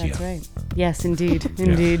Iran. That's right. Yes, indeed.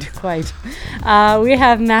 Indeed, quite. We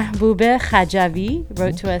have Mahbouba Khajavi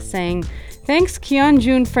wrote to us saying, thanks,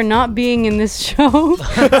 Kyunjun, for not being in this show.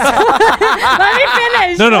 Let me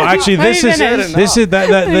finish. No. Actually, Let me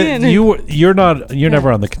finish. You're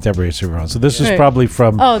never on the Contemporary History of Iran. So this is Right. probably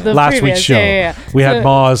from the last previous, week's show. yeah. We had So-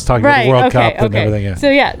 Maz talking about the World Cup and everything.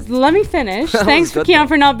 Yeah. So let me finish. Thanks, good, Kian, though.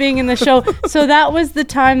 for not being in the show. So that was the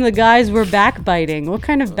time the guys were backbiting. What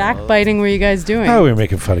kind of backbiting were you guys doing? Oh, we were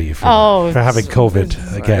making fun of you for having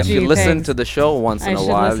COVID again. If you Gee, listen thanks. to the show once I in a should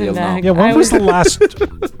while, listen you'll back. know. Yeah, when I was was- the last?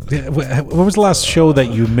 When was the last show that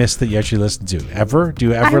you missed that you actually listened to? Ever? Do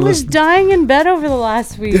you I ever was listen? dying in bed over the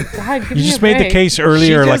last week. God, give You me just a made the break. case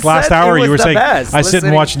earlier, She like just last said it hour. You was were the saying, best, "I sit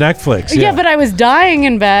and listening." watch Netflix." Yeah, but I was dying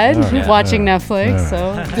in bed Alright, watching alright, Netflix.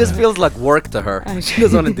 So This feels like work to her. I She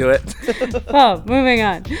doesn't want to do it. Oh, moving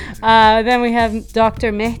on. Then we have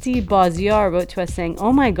Dr. Mehdi Baziar wrote to us saying,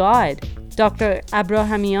 oh my God, Dr.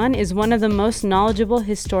 Abrahamian is one of the most knowledgeable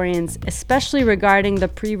historians, especially regarding the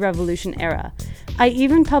pre-revolution era. I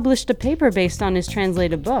even published a paper based on his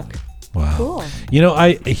translated book. Wow. Cool. You know,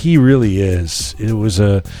 he really is. It was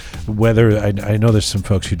I know there's some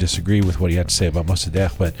folks who disagree with what he had to say about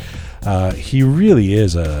Mossadegh, but he really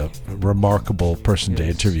is a remarkable person to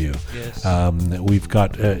interview. Yes. We've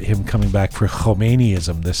got him coming back for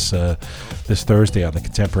Khomeinism this Thursday on the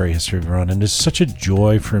Contemporary History of Iran, and it's such a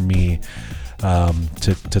joy for me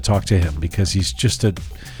to talk to him because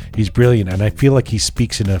he's brilliant, and I feel like he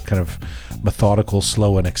speaks in a kind of methodical,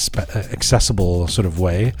 slow, and accessible sort of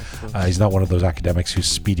way. He's not one of those academics who's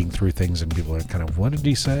speeding through things and people are kind of, what did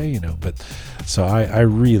he say? You know, but so I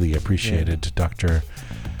really appreciated Dr.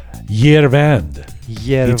 Yervand.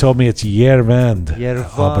 He told me it's Yervand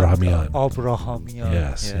Abrahamian. Abrahamian.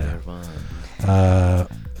 Yes. Yeah.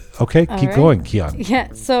 Okay, All keep right. going, Kian. Yeah,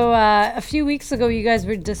 so a few weeks ago, you guys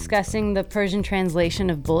were discussing the Persian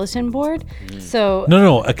translation of bulletin board. So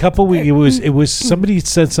No. A couple weeks. It was somebody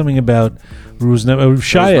said something about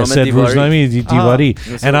Shaya Rozname said Divari. Rozname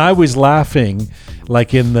Divari, and I was laughing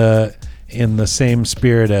like in the same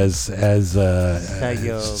spirit as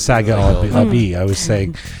Saga Abi. I was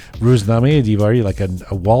saying Rozname Divari, like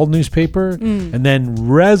a wall newspaper, and then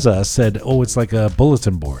Reza said, "Oh, it's like a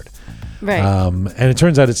bulletin board." right. And it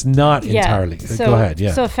turns out it's not entirely. So, Go ahead.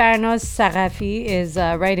 Yeah. So Farnaz Sarafi is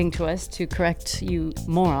writing to us to correct you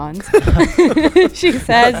morons. She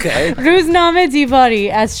says, Rozname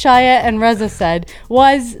Divari, as Shaya and Reza said,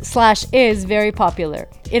 was/is very popular.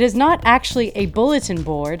 It is not actually a bulletin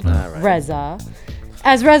board, Reza.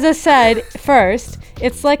 As Reza said first,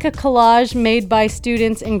 it's like a collage made by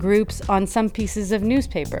students in groups on some pieces of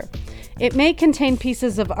newspaper. It may contain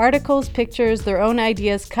pieces of articles, pictures, their own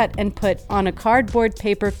ideas cut and put on a cardboard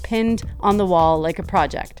paper pinned on the wall like a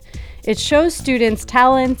project. It shows students'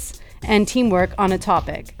 talents and teamwork on a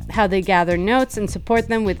topic, how they gather notes and support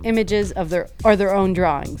them with images of their own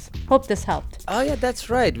drawings. Hope this helped. Oh yeah, that's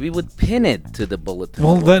right. We would pin it to the bulletin.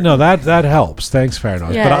 Well, board. that helps. Thanks,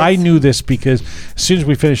 Farnaz. Yeah, but I it's- knew this because as soon as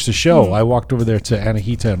we finished the show, I walked over there to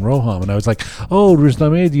Anahita and Roham, and I was like, "Oh,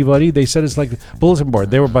 Rozname Divari." They said it's like bulletin board.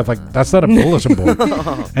 They were both like, "That's not a bulletin board."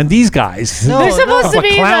 And these guys, No, They're supposed to like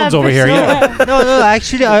be clowns the over here. Yeah. no,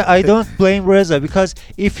 actually, I don't blame Reza, because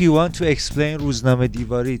if you want to explain Rozname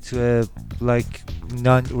Divari to a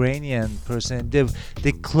non-Iranian person,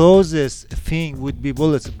 the closest thing would be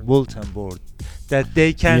bulletin board, that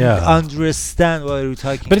they can Yeah. understand what you're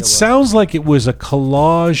talking But about. it sounds like it was a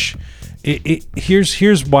collage.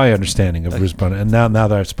 Here's my understanding of Rizban, and now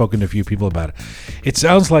that I've spoken to a few people about it, it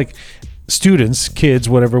sounds like students, kids,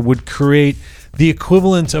 whatever, would create the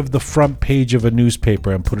equivalent of the front page of a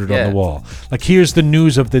newspaper and put it on Yeah. the wall. Like, here's the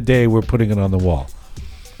news of the day, we're putting it on the wall.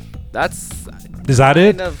 That's Is that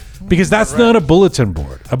it? kind of Because that's not a bulletin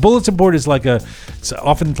board. A bulletin board is it's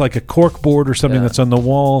often like a cork board or something Yeah. that's on the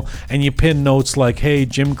wall, and you pin notes like, "Hey,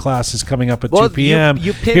 gym class is coming up at Well, 2 p.m.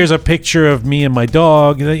 you pin- Here's a picture of me and my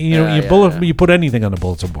dog." You Yeah. You put anything on the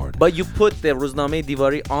bulletin board. But you put the Rozname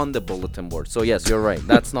Divari on the bulletin board. So yes, you're right.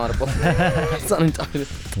 That's not a bulletin. It's not entirely.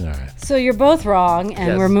 All right. So you're both wrong, and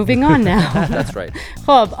Yes. we're moving on now. That's right.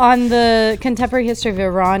 Khob, on the Contemporary History of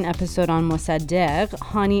Iran episode on Mossadegh,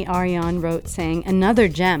 Hani Aryan wrote saying, another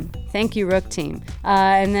gem. Thank you, Rook team.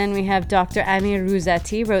 And then we have Dr. Amir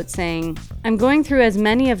Rouzati wrote saying, I'm going through as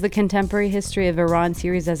many of the contemporary history of Iran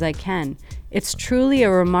series as I can. It's truly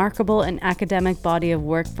a remarkable and academic body of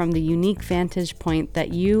work from the unique vantage point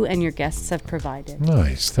that you and your guests have provided.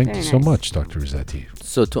 Nice. Thank Very you so nice. much, Dr. Rossetti.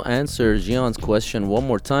 So to answer Jian's question one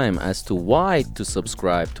more time as to why to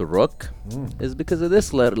subscribe to Rook is because of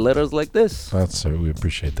this letters like this. That's we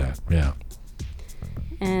appreciate that. Yeah.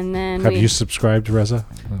 And then Have you subscribed, Reza?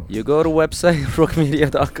 Oh, You go to website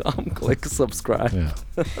rookmedia.com, click subscribe. yeah.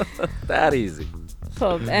 That easy.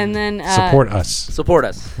 Cool. And then Support us. Support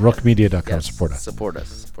us. Rookmedia.com. Yes, Support us. Support us.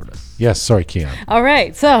 Support us. Yes. Sorry, Kian. All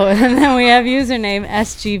right. So, and then we have username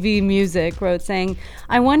SGV Music wrote saying,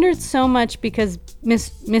 I wondered so much because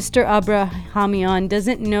Mr. Abrahamian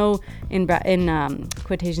doesn't know, in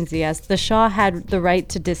quotations he has, the Shah had the right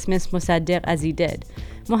to dismiss Mossadegh as he did.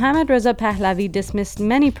 Mohammad Reza Pahlavi dismissed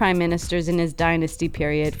many prime ministers in his dynasty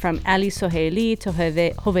period, from Ali Sohaili to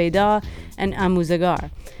Hoveyda and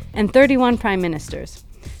Amuzagar, and 31 prime ministers.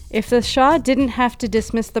 If the Shah didn't have to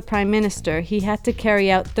dismiss the prime minister, he had to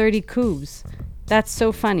carry out 30 coups. That's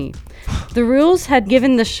so funny. The rules had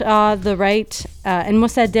given the Shah the right, and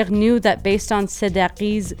Mossadegh knew that based on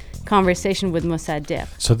Sedaqi's conversation with Mossadegh.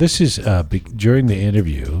 So this is during the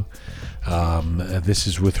interview. This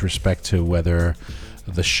is with respect to whether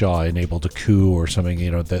the Shah enabled a coup or something. You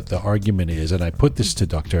know, the argument is, and I put this to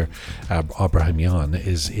Dr. Abrahamian,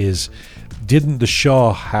 is didn't the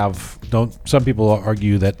Shah have? Don't some people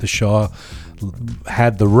argue that the Shah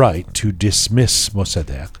had the right to dismiss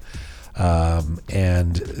Mossadegh,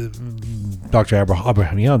 and Dr.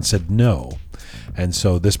 Abrahamian said no, and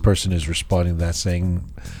so this person is responding to that saying,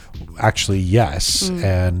 actually yes,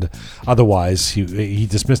 and otherwise he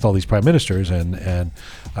dismissed all these prime ministers, and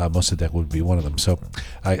Mossadegh would be one of them. So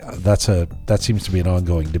that seems to be an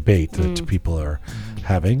ongoing debate that people are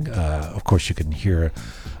having. Of course, you can hear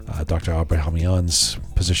Dr. Abrahamian's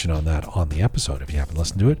position on that on the episode if you haven't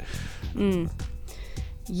listened to it.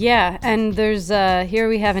 Yeah, and there's here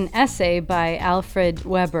we have an essay by Alfred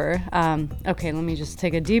Weber. Okay, let me just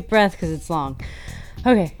take a deep breath because it's long.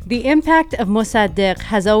 Okay, the impact of Mossadegh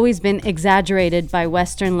has always been exaggerated by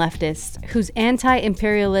Western leftists whose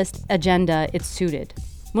anti-imperialist agenda it suited.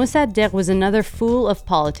 Mossadegh was another fool of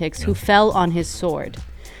politics who fell on his sword.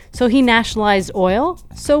 So he nationalized oil?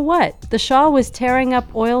 So what? The Shah was tearing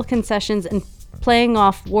up oil concessions and playing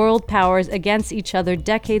off world powers against each other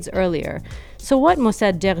decades earlier. So what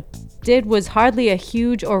Mossadegh did was hardly a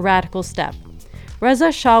huge or radical step.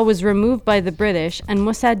 Reza Shah was removed by the British, and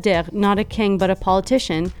Mossadegh, not a king but a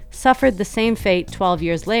politician, suffered the same fate 12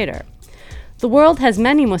 years later. The world has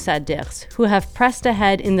many Mossadeghs who have pressed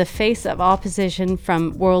ahead in the face of opposition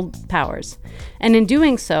from world powers, and in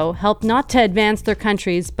doing so, helped not to advance their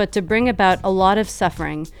countries but to bring about a lot of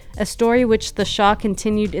suffering, a story which the Shah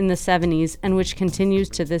continued in the 70s and which continues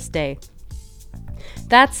to this day.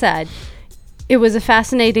 That said, it was a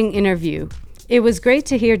fascinating interview. It was great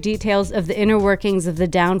to hear details of the inner workings of the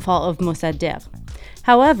downfall of Mossadegh.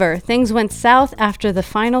 However, things went south after the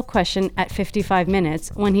final question at 55 minutes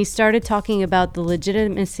when he started talking about the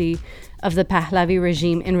legitimacy of the Pahlavi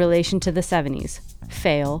regime in relation to the 70s.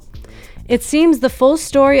 Fail. It seems the full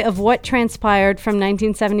story of what transpired from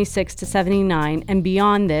 1976 to 79 and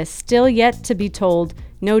beyond this still yet to be told,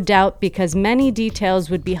 no doubt because many details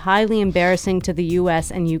would be highly embarrassing to the US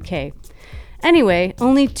and UK. Anyway,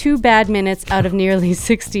 only 2 bad minutes out of nearly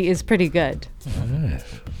 60 is pretty good. Right.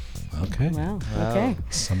 Okay. Wow. Okay.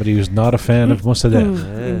 Somebody who's not a fan of Mossadegh.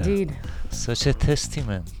 Indeed. Such a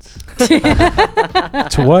testament.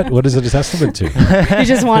 To what? What is it a testament to? You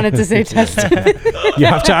just wanted to say testament. You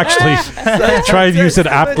have to actually try and use it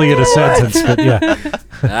aptly in a sentence. But yeah,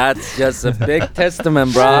 That's just a big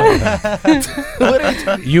testament, bro.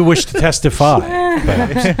 you wish to testify.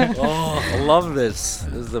 Perhaps. Oh, I love this.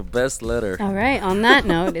 This is the best letter. All right. On that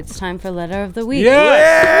note, it's time for letter of the week.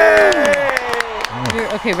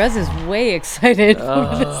 Okay, Rez is way excited.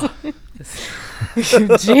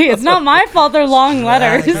 Gee, it's not my fault they're long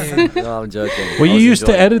letters. No, I'm joking. Well, I you was used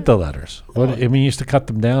to enjoying edit the letters. What, I mean, you used to cut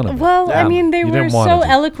them down a bit. Well, I mean, they You were didn't want so to.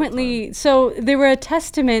 eloquently, so they were a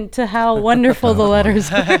testament to how wonderful the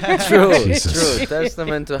letters are. True, Jesus. true.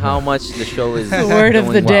 Testament to how much the show is The word of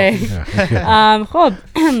the doing well. day.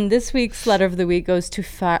 Khob, this week's letter of the week goes to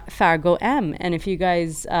Fargo M. And if you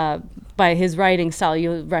guys, by his writing style,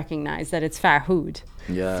 you'll recognize that it's Farhood.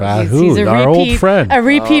 Yeah. Farhood, our old friend. A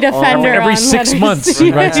repeat offender. Every on 6 letters. months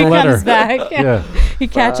he writes a letter. Comes back. Yeah. he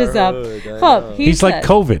catches up. Farhud, I Khub, know. he He's like said-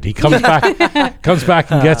 COVID. He comes back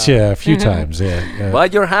and gets you a few times. Yeah. But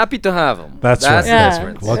you're happy to have him. That's That's right. the Yeah.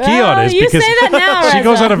 difference. Well, Keon is you because say that now, she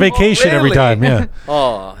goes Reza. on a vacation every Really? time. Yeah.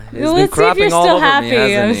 Oh, he's Well, been let's see if you're crapping all still over happy.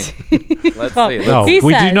 me, hasn't he? Let's see. No, He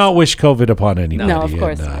we do says- not wish COVID upon anybody. No, of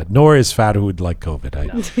course and, not. nor is Farhud like COVID.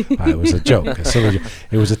 It was a joke.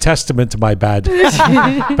 It was a testament to my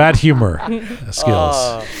bad humor skills.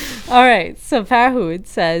 All right. So Farhud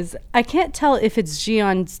says, I can't tell if it's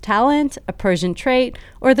Gion's talent, a Persian trait,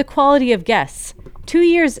 or the quality of guests. 2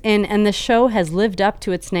 years in, and the show has lived up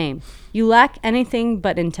to its name. You lack anything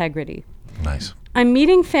but integrity. Nice. I'm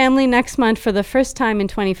meeting family next month for the first time in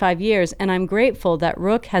 25 years, and I'm grateful that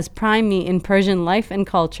Rook has primed me in Persian life and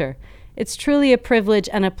culture. It's truly a privilege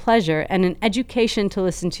and a pleasure and an education to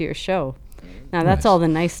listen to your show. Now, that's Nice. all the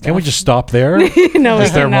nice stuff. Can we just stop there? no,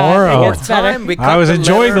 Is there more? I think Oh. it's better. Time we I cut was the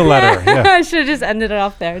enjoying the letter. Yeah. I should have just ended it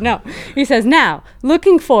off there. No. He says, now,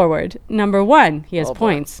 looking forward, number one, he has Oh, boy.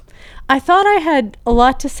 points. I thought I had a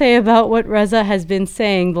lot to say about what Reza has been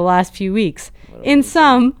saying the last few weeks. In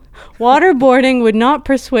sum, waterboarding would not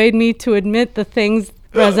persuade me to admit the things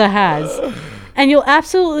Reza has. And you'll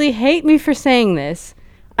absolutely hate me for saying this.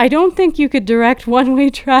 I don't think you could direct one-way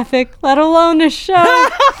traffic, let alone a show.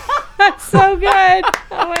 That's so good.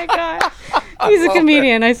 Oh my God. He's a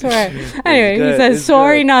comedian, I swear. Anyway, he good, says, it's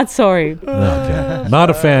sorry, good. not sorry. Okay. Not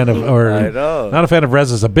a fan of, I know. not a fan of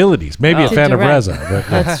Reza's abilities. Maybe a To fan of direct. Reza.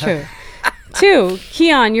 But, That's true. 2,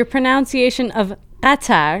 Keon, your pronunciation of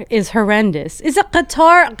Qatar is horrendous. Is it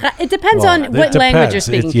Qatar? It depends Well, on it what language you're depends.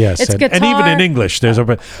 speaking. Yes, it's and, Qatar. and even in English, there's a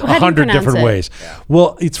do you 100 pronounce different it? ways.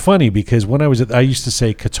 Well, it's funny because when I used to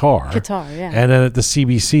say Qatar. Qatar, yeah. And then at the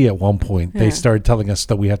CBC at one point, they started telling us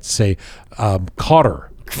that we have to say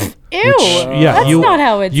Cotter. Ew. Yeah, That's not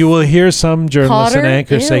how it's. You will hear some journalists and Cotter?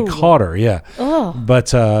 anchors say Ew. Cotter, yeah. Ugh.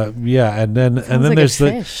 But yeah, and then Sounds like a there's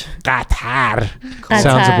the fish. Qatar.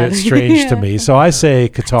 Sounds a bit Qatar. strange to Yeah. me, so I say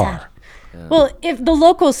Qatar. Well, if the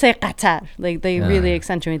locals say Qatar, like they really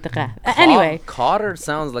accentuate the qa. Anyway, Cotter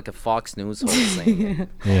sounds like a Fox News host saying it.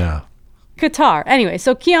 Yeah. Qatar. Anyway,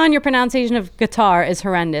 so Keon, your pronunciation of Qatar is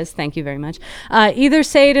horrendous. Thank you very much. Either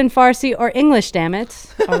say it in Farsi or English, damn it.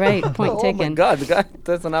 All right, point Oh my taken. God, the guy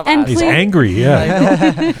doesn't have And ass. He's Please- angry,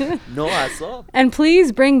 yeah. No ass up. And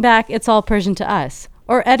please bring back It's All Persian to Us.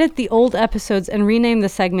 Or edit the old episodes and rename the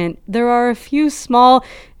segment. There are a few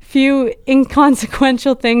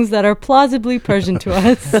inconsequential things that are plausibly Persian to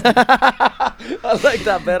us. I like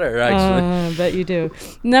that better, actually. I bet you do.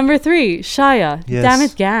 Number 3, Shaya. Yes.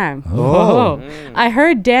 Damit Gam. Oh. I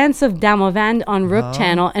heard Dance of Damavand on Rook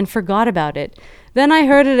channel and forgot about it. Then I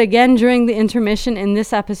heard it again during the intermission in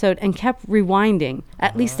this episode and kept rewinding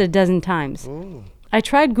at least a dozen times. I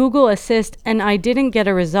tried Google Assist and I didn't get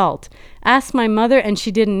a result. Asked my mother and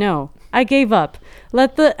she didn't know. I gave up.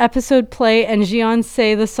 Let the episode play and Gian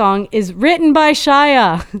say the song is written by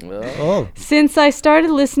Shaya. Oh. Since I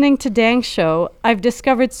started listening to Dang's show, I've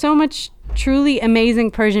discovered so much truly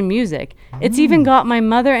amazing Persian music. It's even got my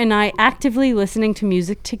mother and I actively listening to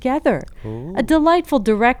music together. A delightful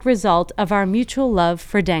direct result of our mutual love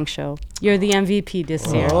for Dang Show. You're the MVP this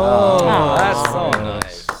year. That's so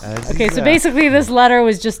nice. Okay, so basically this letter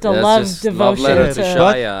was just a That's love just devotion love letter to... to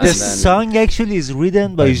But Shaya, the and then- song actually is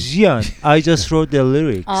written by Jian. I just wrote the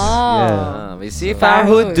lyrics. Oh. We see Farhud.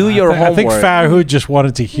 Farhud, do your I homework. think Farhud just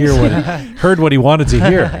wanted to hear heard what he wanted to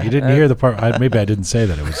hear. He didn't hear the part. Maybe I didn't say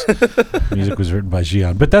that it was music was written by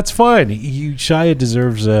Gian, but that's fine. Shaya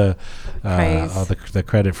deserves Praise. all the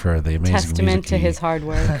credit for the amazing Testament music to his hard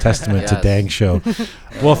work. Testament to Yes. Dang Show.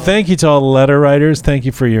 Well, thank you to all the letter writers. Thank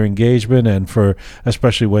you for your engagement and for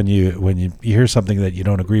especially when you hear something that you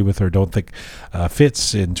don't agree with or don't think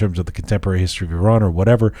fits in terms of the contemporary history of Iran or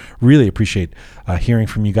whatever. Really appreciate hearing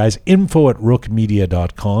from you guys.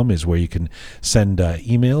 info@rookmedia.com is where you can send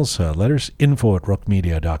emails, letters.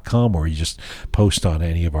 info@rookmedia.com, or you just post on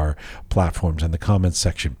any of our platforms in the comments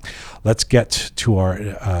section. Let's get to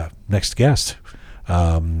our next guest.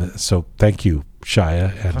 So thank you,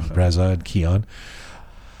 Shaya and Reza and Keon.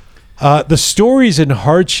 The stories and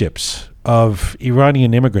hardships of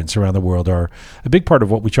Iranian immigrants around the world are a big part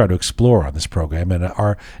of what we try to explore on this program. And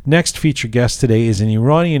our next featured guest today is an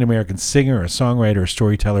Iranian-American singer, a songwriter, a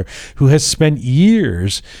storyteller who has spent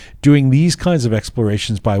years doing these kinds of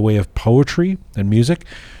explorations by way of poetry and music.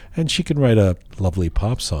 And she can write a lovely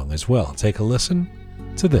pop song as well. Take a listen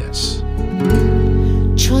to this.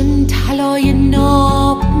 چون طلای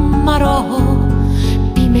ناب مرا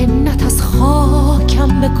بی منت از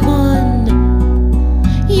خاکم بکن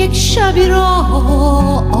یک شبی را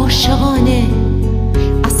عاشقانه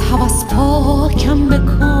از هوس پاکم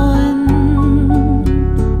بکن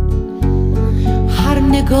هر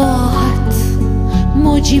نگاهت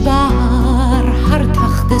موجی بر هر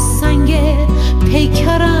تخت سنگ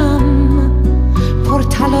پیکرم پر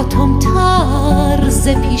تلاطم تر ز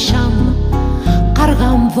پیشم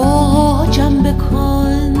غرقم واجم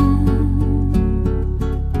بکن.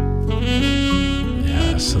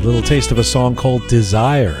 Yes, a little taste of a song called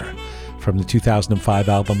Desire from the 2005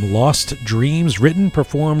 album Lost Dreams, written,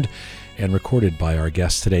 performed, and recorded by our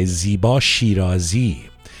guest today, Ziba Shirazi.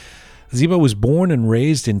 Ziba was born and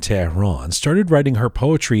raised in Tehran, started writing her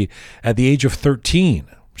poetry at the age of 13.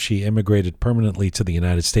 She immigrated permanently to the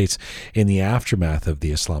United States in the aftermath of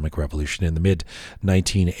the Islamic Revolution in the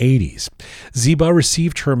mid-1980s. Ziba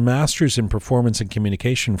received her master's in performance and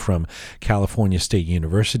communication from California State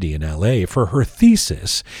University in LA. For her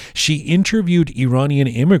thesis, she interviewed Iranian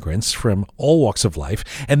immigrants from all walks of life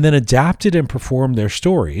and then adapted and performed their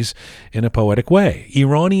stories in a poetic way.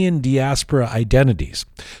 Iranian Diaspora Identities,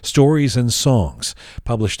 Stories and Songs,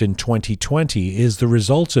 published in 2020, is the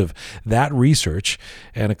result of that research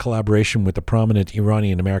and a collaboration with the prominent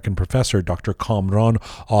Iranian-American professor, Dr. Kamran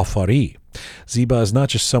Afari. Ziba is not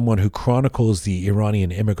just someone who chronicles the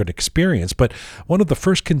Iranian immigrant experience, but one of the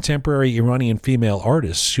first contemporary Iranian female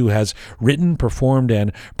artists who has written, performed,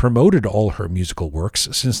 and promoted all her musical works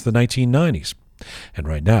since the 1990s. And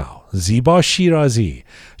right now, Ziba Shirazi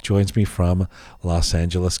joins me from Los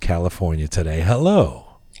Angeles, California today. Hello.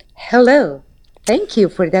 Hello. Thank you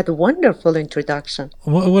for that wonderful introduction.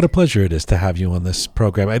 What a pleasure it is to have you on this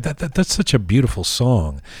program. That's such a beautiful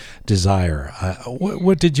song, Desire.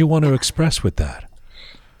 What did you want to express with that?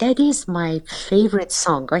 That is my favorite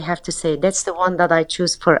song, I have to say. That's the one that I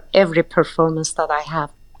choose for every performance that I have.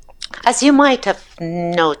 As you might have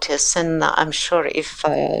noticed, and I'm sure if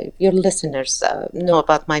your listeners know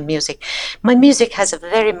about my music has a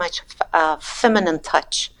very much feminine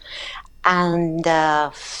touch. And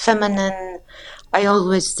feminine,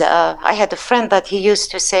 I had a friend that he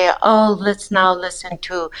used to say, oh, let's now listen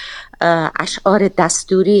to Ash'ar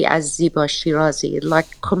Dasturi as Ziba Shirazi,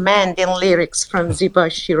 like commanding lyrics from Ziba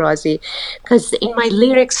Shirazi. Because in my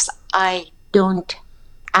lyrics, I don't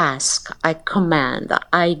ask, I command,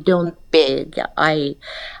 I don't beg, I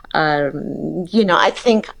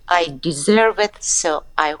think I deserve it, so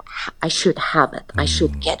I should have it, I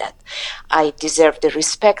should get it. I deserve the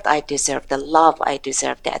respect, I deserve the love, I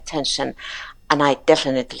deserve the attention, and I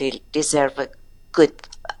definitely deserve a good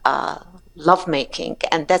lovemaking,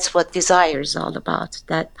 and that's what Desire is all about.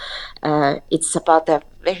 That it's about a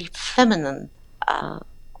very feminine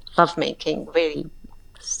lovemaking, very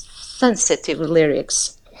sensitive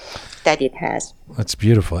lyrics that it has. That's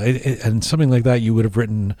beautiful. And something like that you would have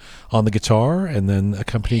written on the guitar and then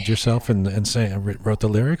accompanied yourself and wrote the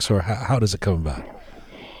lyrics, or how does it come about?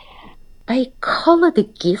 I call it a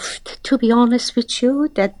gift, to be honest with you,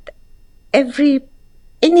 that any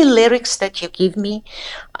lyrics that you give me,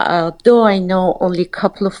 though I know only a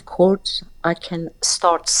couple of chords, I can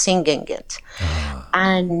start singing it.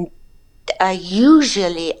 And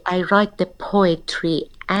usually I write the poetry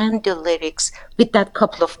and the lyrics with that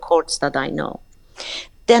couple of chords that I know.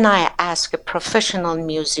 Then I ask a professional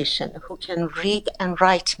musician who can read and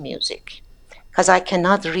write music, because I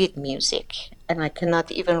cannot read music and I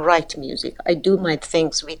cannot even write music. I do my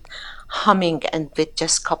things with humming and with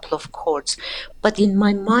just a couple of chords. But in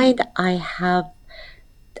my mind, I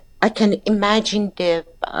can imagine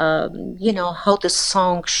how the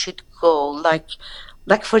song should go.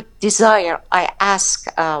 Like for Desire, I asked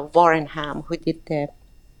Warren Ham, who did the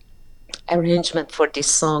arrangement for this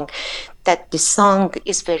song, that the song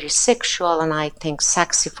is very sexual, and I think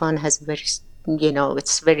saxophone has very,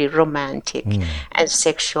 it's very romantic and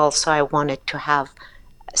sexual, so I wanted to have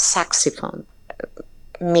saxophone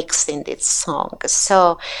mixed in this song.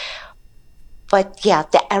 So, but yeah,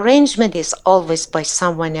 the arrangement is always by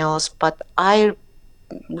someone else, but I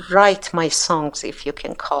write my songs, if you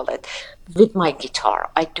can call it, with my guitar.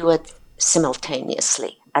 I do it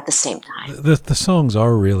simultaneously at the same time. The songs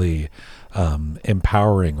are really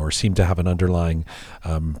empowering, or seem to have an underlying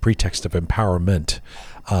pretext of empowerment.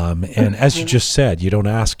 And as you just said, you don't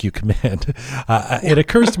ask, you command. It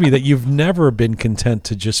occurs to me that you've never been content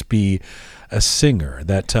to just be a singer,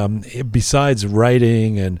 that besides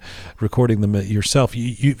writing and recording them yourself,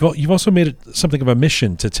 you've also made it something of a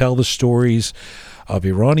mission to tell the stories of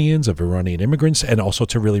Iranians, of Iranian immigrants, and also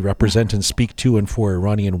to really represent and speak to and for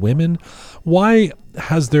Iranian women. Why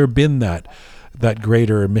has there been that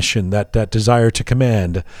greater mission, that desire to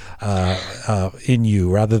command in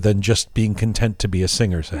you, rather than just being content to be a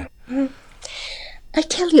singer, say? I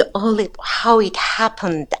tell you how it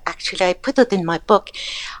happened. Actually, I put it in my book.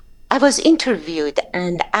 I was interviewed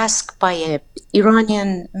and asked by an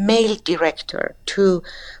Iranian male director to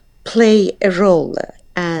play a role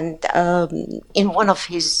and in one of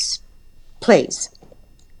his plays.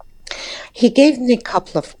 He gave me a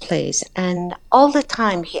couple of plays, and all the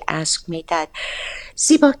time he asked me that,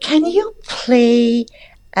 Ziba, can you play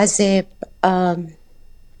as a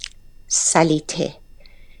salite,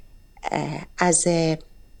 as a,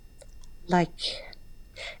 like,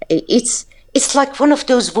 it's like one of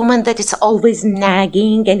those women that is always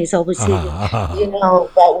nagging and is always saying,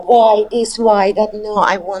 but why this, why that, no,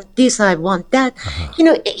 I want this, I want that.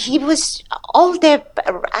 He was all the,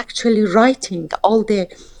 actually writing, all the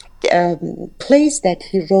plays that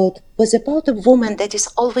he wrote was about a woman that is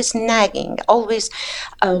always nagging, always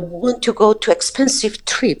want to go to expensive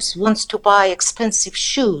trips, wants to buy expensive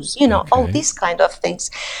shoes, all these kind of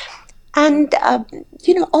things. And,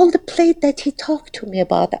 all the play that he talked to me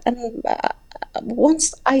about. And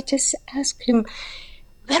once I just asked him,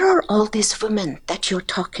 where are all these women that you're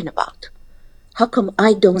talking about? How come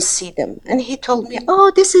I don't see them? And he told me,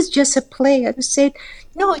 oh, this is just a play. And I said,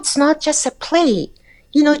 no, it's not just a play.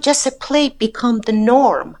 Just a play become the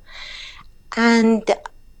norm. And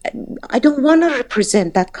I don't want to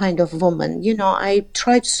represent that kind of woman. I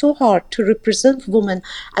tried so hard to represent women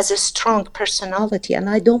as a strong personality, and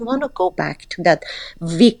I don't want to go back to that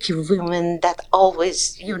weak woman that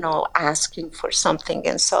always, asking for something.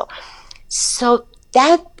 And so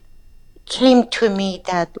that came to me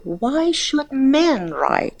that why should men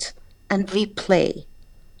write and we play?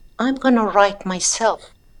 I'm going to write myself,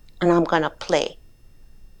 and I'm going to play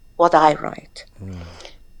what I write.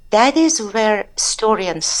 That is where story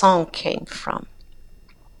and song came from.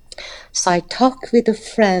 So I talked with a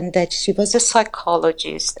friend that she was a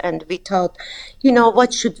psychologist, and we thought,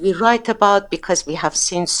 what should we write about? Because we have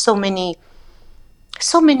seen so many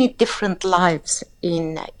different lives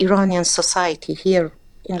in Iranian society here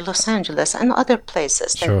in Los Angeles and other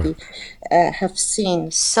places that we have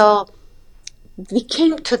seen. So we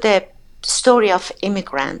came to the story of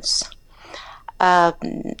immigrants.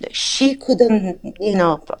 She couldn't,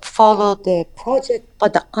 follow the project,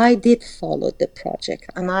 but I did follow the project.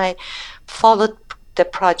 And I followed the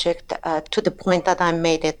project to the point that I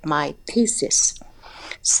made it my thesis.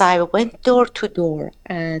 So I went door to door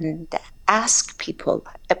and asked people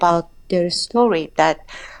about their story, that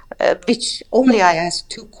which only I asked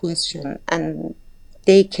 2 questions, and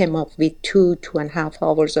they came up with 2.5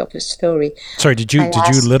 hours of a story. Sorry, did you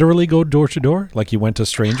literally go door to door? Like you went to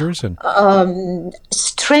strangers and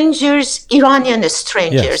strangers, Iranian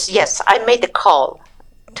strangers. Yes, I made a call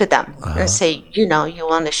to them and say, you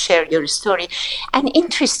want to share your story. And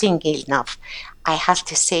interestingly enough, I have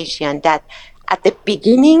to say, Jian, that at the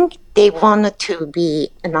beginning they wanted to be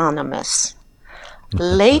anonymous.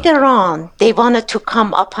 Later on, they wanted to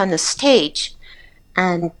come up on the stage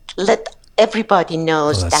and let everybody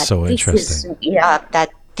knows that so that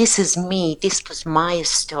this is me, this was my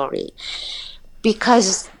story.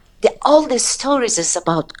 Because all the stories is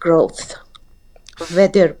about growth,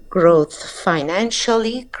 whether growth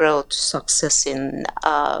financially, growth success in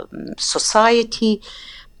society,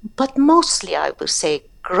 but mostly I would say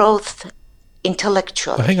growth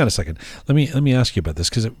intellectually. Well, hang on a second. Let me ask you about this,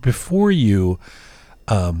 because before you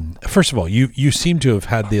first of all, you seem to have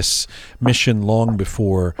had this mission long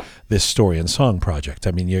before this story and song project.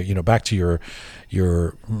 I mean, back to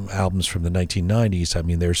your albums from the 1990s. I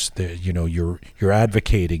mean, you're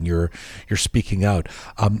advocating, you're speaking out.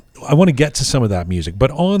 I want to get to some of that music,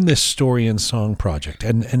 but on this story and song project,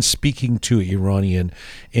 and speaking to Iranian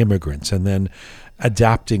immigrants, and then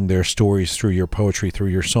adapting their stories through your poetry, through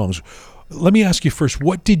your songs. Let me ask you first,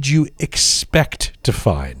 what did you expect to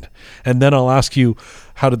find? And then I'll ask you,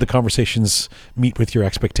 how did the conversations meet with your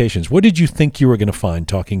expectations? What did you think you were going to find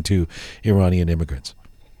talking to Iranian immigrants?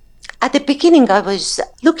 At the beginning, I was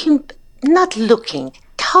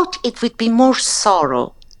thought it would be more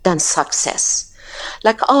sorrow than success.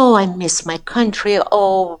 Like, oh, I miss my country.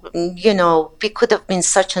 Oh, we could have been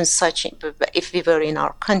such and such if we were in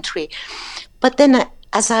our country. But then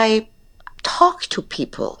as I talked to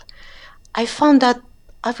people, I found that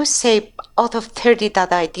I would say out of 30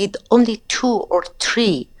 that I did, only 2 or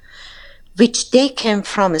 3, which they came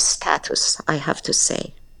from a status, I have to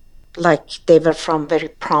say. Like they were from very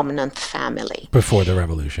prominent family. Before the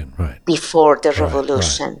revolution, right. Before the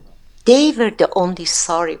revolution. Right. They were the only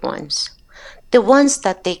sorry ones. The ones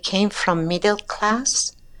that they came from middle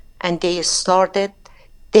class and they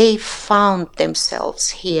found themselves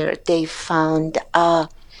here. They found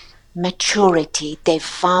maturity. They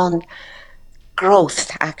found growth,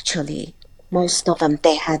 actually. Most of them,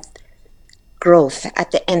 they had growth. At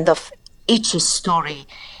the end of each story,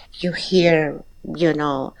 you hear you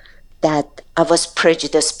know, that I was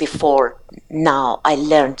prejudiced before. Now I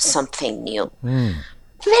learned something new.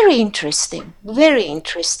 Very interesting, very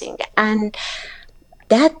interesting. And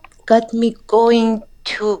that got me going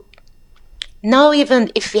to now,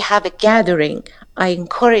 even if we have a gathering, I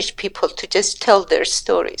encourage people to just tell their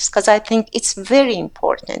stories because I think it's very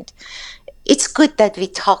important. It's good that we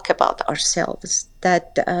talk about ourselves,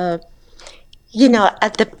 that at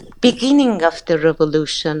the beginning of the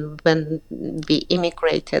revolution, when we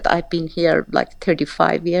immigrated, I've been here like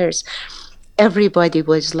 35 years. Everybody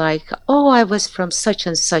was like, oh, I was from such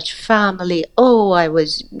and such family. Oh, I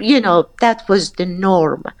was, that was the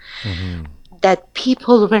norm. That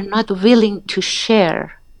people were not willing to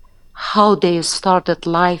share how they started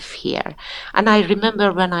life here. And I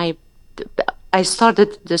remember when I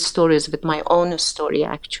started the stories with my own story,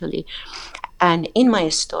 actually. And in my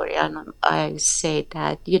story, I say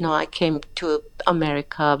that, I came to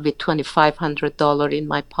America with $2,500 in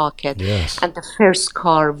my pocket. Yes. And the first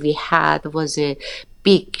car we had was a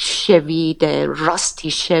big Chevy, the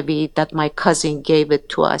rusty Chevy that my cousin gave it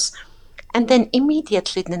to us. And then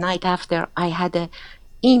immediately the night after, I had an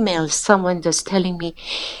email. Someone was telling me,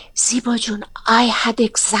 Ziba Jun, I had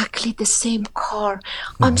exactly the same car.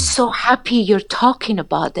 I'm so happy you're talking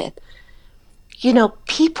about it.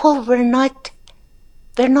 People were not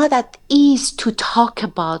at ease to talk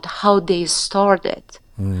about how they started.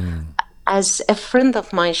 As a friend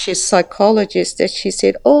of mine, she's a psychologist, that she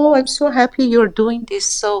said, oh, I'm so happy you're doing this.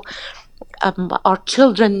 So our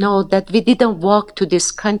children know that we didn't walk to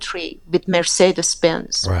this country with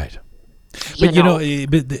Mercedes-Benz. Right. But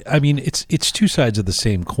I mean, it's two sides of the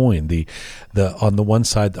same coin. The on the one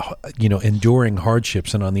side, enduring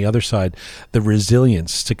hardships, and on the other side, the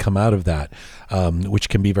resilience to come out of that, which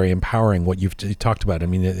can be very empowering. What you've talked about. I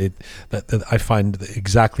mean, I find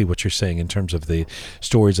exactly what you're saying in terms of the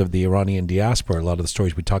stories of the Iranian diaspora. A lot of the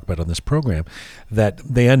stories we talk about on this program, that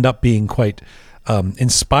they end up being quite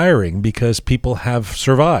inspiring because people have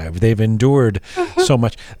survived. They've endured so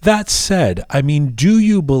much. That said, I mean, do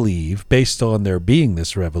you believe, based on there being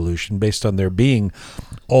this revolution, based on there being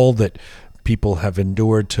all that people have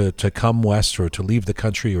endured to come west or to leave the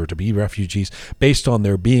country or to be refugees, based on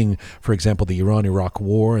there being, for example, the Iran-Iraq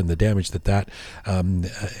war and the damage that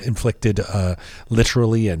inflicted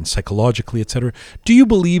literally and psychologically, etc., do you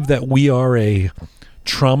believe that we are a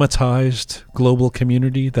traumatized global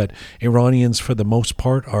community, that Iranians for the most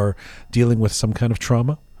part are dealing with some kind of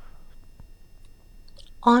trauma?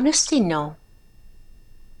 Honestly, no.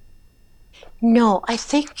 No, I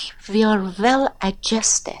think we are well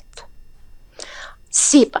adjusted.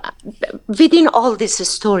 See, within all this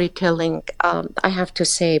storytelling, I have to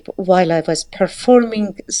say, while I was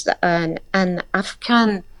performing, an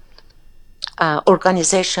Afghan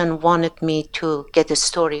organization wanted me to get a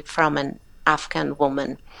story from an Afghan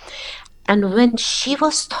woman. And when she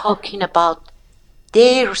was talking about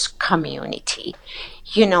their community,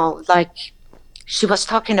 like she was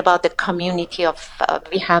talking about the community of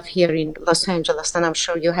we have here in Los Angeles, and I'm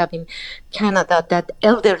sure you have in Canada, that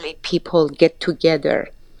elderly people get together.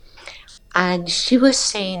 And she was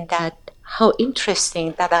saying that how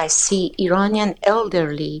interesting that I see Iranian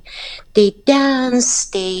elderly. They dance,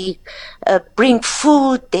 they bring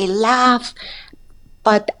food, they laugh.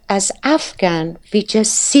 But as Afghan, we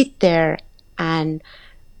just sit there and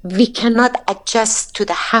we cannot adjust to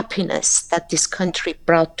the happiness that this country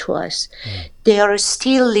brought to us. They are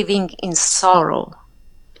still living in sorrow.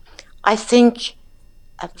 I think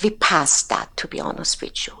we passed that, to be honest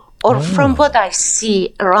with you. Or from what I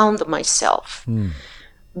see around myself,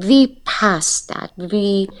 we passed that.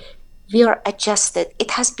 We are adjusted. It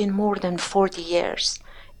has been more than 40 years.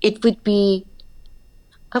 It would be,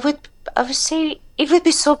 I would say, it would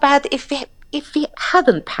be so bad if we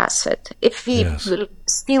hadn't passed it, if we will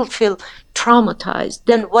still feel traumatized.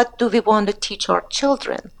 Then what do we want to teach our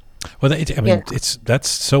children? Well, that's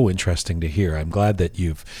so interesting to hear. I'm glad that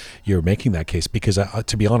you're making that case, because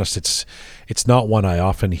to be honest, it's not one I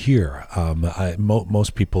often hear.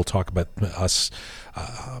 Most people talk about us,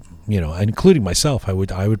 including myself. I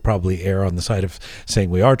would probably err on the side of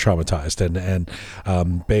saying we are traumatized, and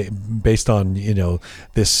based on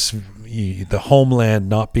this. The homeland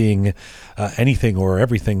not being anything or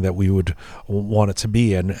everything that we would want it to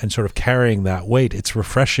be, and sort of carrying that weight. It's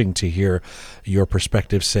refreshing to hear your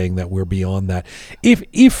perspective saying that we're beyond that.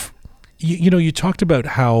 If you talked about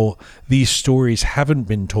how these stories haven't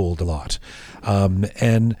been told a lot,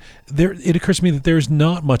 and it occurs to me that there's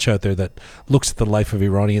not much out there that looks at the life of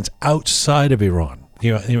Iranians outside of Iran.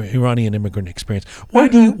 Iranian immigrant experience. Why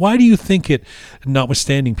do you think it,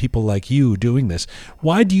 notwithstanding people like you doing this,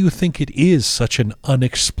 why do you think it is such an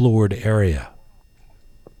unexplored area?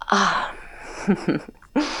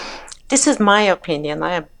 This is my opinion.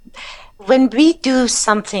 When we do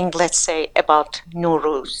something, let's say, about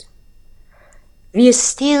Nowruz, we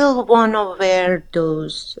still want to wear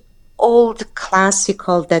those old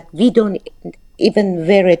classical that we don't even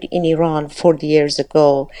wear it in Iran 40 years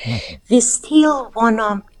ago. We still want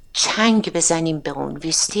to چنگ بزنیم به اون.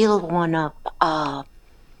 We still want to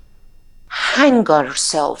hang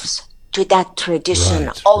ourselves to that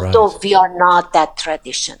tradition, although we are not that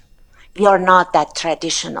tradition. We are not that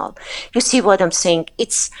traditional. You see what I'm saying?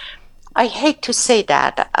 I hate to say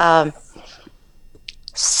that.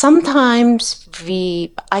 Sometimes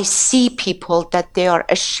I see people that they are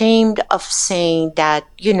ashamed of saying that,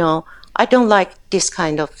 I don't like this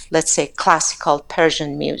kind of, let's say, classical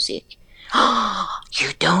Persian music. You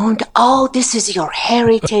don't? Oh, this is your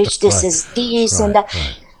heritage. This is this and that.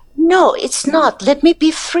 No, it's not. Let me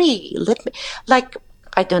be free.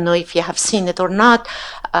 I don't know if you have seen it or not.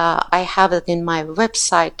 I have it in my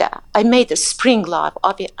website. I made a spring love.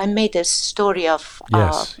 I made a story of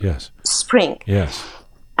spring. Yes.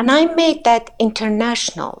 And I made that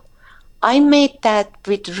international. I made that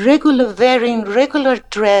with wearing regular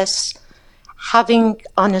dress, having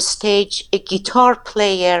on a stage a guitar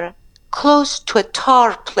player, close to a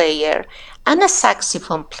tar player, and a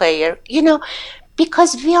saxophone player,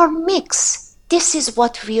 because we are mixed. This is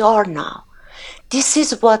what we are now. This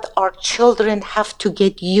is what our children have to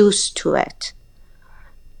get used to it.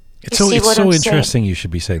 It's so interesting you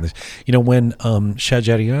should be saying this. When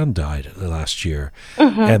Shajarian died last year,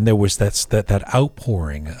 and there was that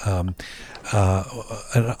outpouring, an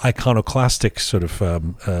iconoclastic sort of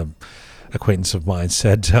acquaintance of mine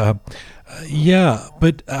said,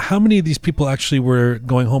 but how many of these people actually were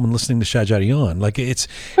going home and listening to Shajarian? Like it's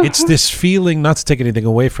this feeling, not to take anything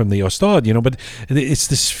away from the Ostad, but it's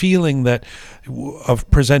this feeling of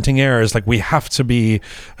presenting errors, like we have to be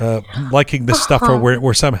liking this stuff, or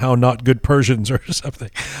we're somehow not good Persians or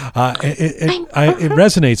something. It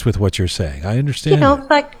resonates with what you're saying. I understand.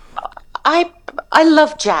 I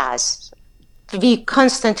love jazz. We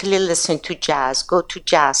constantly listen to jazz, go to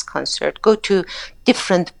jazz concert, go to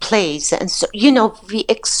different plays. And so, we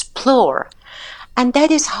explore. And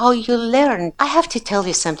that is how you learn. I have to tell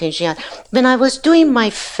you something, Jian. When I was doing my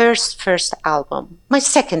first album, my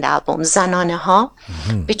second album, Zanane Ha,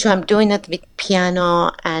 which I'm doing it with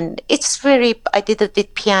piano, and I did it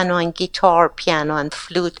with piano and guitar, piano and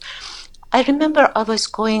flute. I remember I was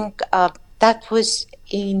going, that was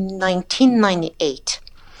in 1998.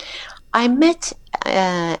 I met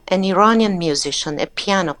an Iranian musician, a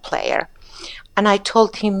piano player, and I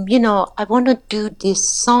told him, I want to do these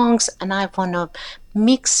songs and I want to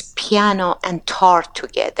mix piano and tar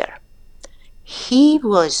together. He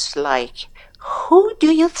was like, who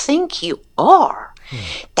do you think you are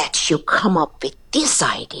that you come up with this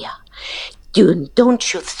idea?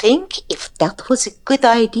 Don't you think if that was a good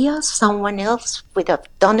idea, someone else would have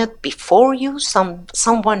done it before you?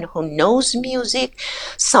 Someone who knows music,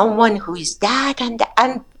 someone who is that, and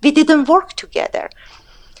we didn't work together.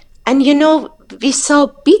 And we saw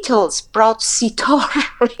Beatles brought sitar,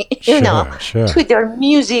 to their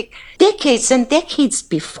music decades and decades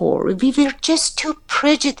before. We were just too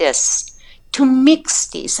prejudiced to mix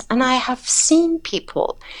this. And I have seen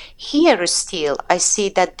people here still, I see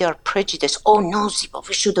that they're prejudiced. Oh no, Ziba,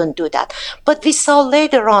 we shouldn't do that. But we saw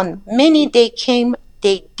later on, they came,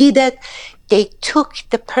 they did it, they took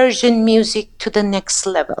the Persian music to the next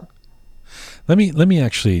level. Let me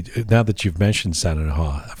actually, now that you've mentioned Zanane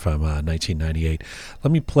Ha from 1998,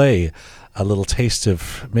 let me play a little taste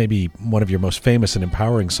of maybe one of your most famous and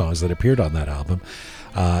empowering songs that appeared on that album,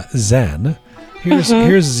 Zan.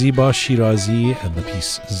 Here's Ziba Shirazi and the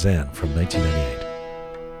piece Zan from 1998.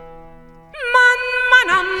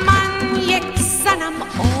 من یک زنم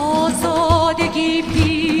آزادگی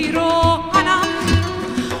پیراهنم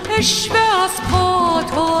عشوه از پا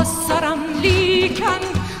تا سرم لیکن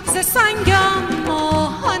ز سنگم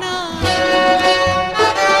ماهنم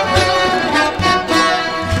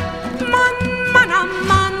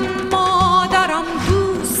من مادرم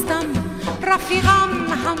دوستم رفیقم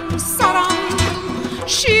همسرم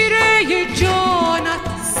شیره جانت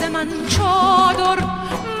ز من چادر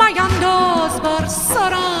مینداز بر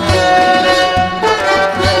سرم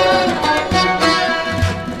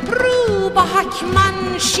رو به حک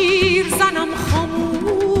من شیر زنم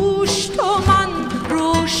خاموش تو من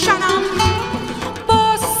روشنم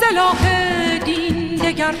با سلاح دین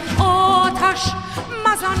دگر آتش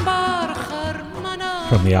مزن بر خرمنم.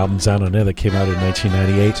 From the album Zanane that came out in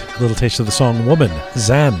 1998, a little taste of the song Woman,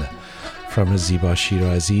 Zan, from Ziba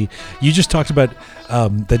Shirazi. You just talked about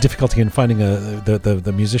the difficulty in finding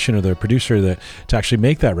the musician or the producer to actually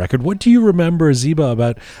make that record. What do you remember, Ziba,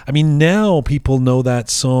 about? I mean, now people know that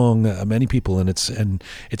song, many people, and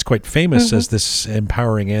it's quite famous as this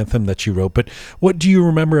empowering anthem that you wrote. But what do you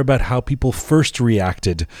remember about how people first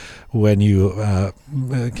reacted when you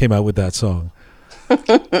came out with that song?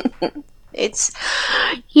 It's,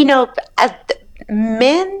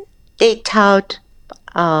 men, they thought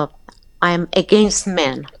I'm against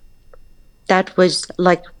men. That was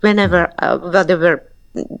like whenever, whatever,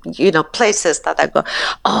 places that I go,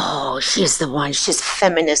 oh, she's the one, she's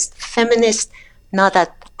feminist. Feminist, not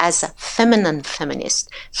as a feminine feminist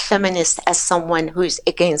as someone who is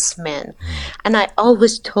against men. And I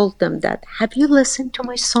always told them that, have you listened to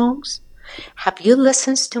my songs? Have you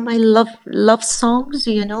listened to my love songs,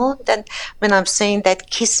 that when I'm saying that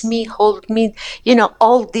kiss me, hold me,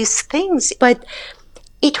 all these things. But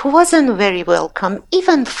it wasn't very welcome,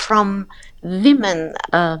 even from women.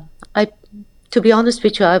 To be honest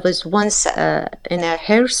with you, I was once in a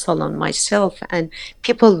hair salon myself, and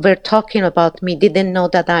people were talking about me, didn't know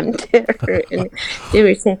that I'm there. And they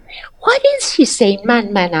were saying, what is she saying?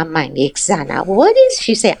 Man, Xana. What is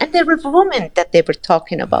she saying? And there were women that they were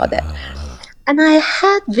talking about it. And I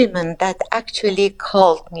had women that actually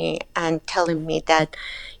called me and telling me that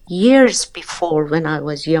years before, when I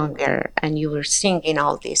was younger and you were singing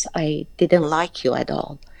all this, I didn't like you at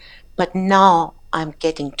all. But now I'm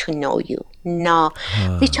getting to know you. Now,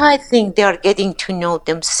 which I think they are getting to know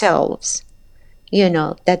themselves,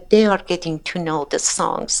 that they are getting to know the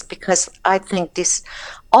songs, because I think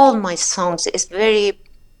all my songs is very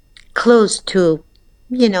close to,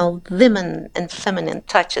 women and feminine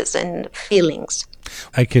touches and feelings.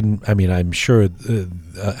 I'm sure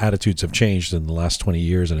attitudes have changed in the last 20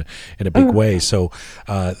 years in a big way. So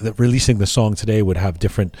releasing the song today would have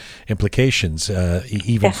different implications,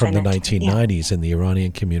 even from the 1990s in the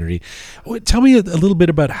Iranian community. Tell me a little bit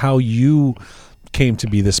about how you came to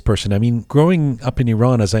be this person. I mean, growing up in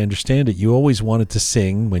Iran, as I understand it, you always wanted to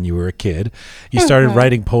sing when you were a kid. You started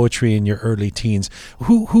writing poetry in your early teens.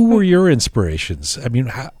 Who were your inspirations? I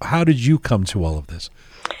mean, how did you come to all of this?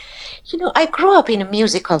 I grew up in a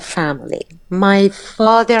musical family. My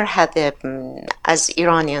father had as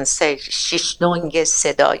Iranians say, shishnoinge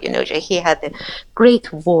seda, he had a great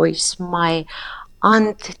voice. My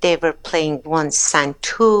aunt, they were playing one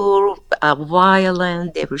santur, a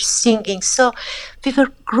violin, they were singing. So we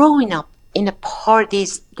were growing up in a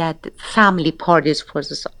parties, that family parties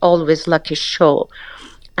was always like a show.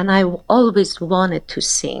 And I always wanted to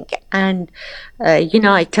sing. And,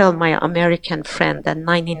 I tell my American friend that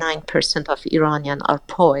 99% of Iranian are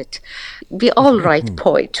poets. We all write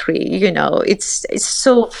poetry, it's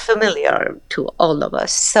so familiar to all of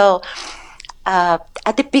us. So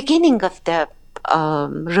at the beginning of the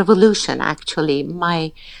revolution, actually,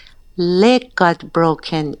 my leg got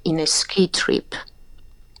broken in a ski trip.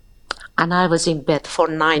 And I was in bed for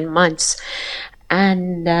 9 months.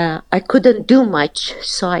 And I couldn't do much,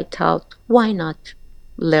 so I thought, why not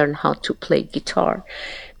learn how to play guitar?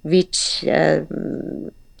 Which,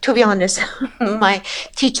 to be honest, my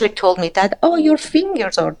teacher told me that, your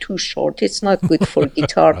fingers are too short. It's not good for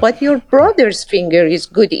guitar, but your brother's finger is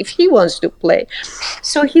good if he wants to play.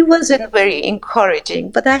 So he wasn't very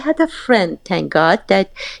encouraging. But I had a friend, thank God,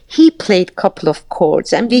 that he played a couple of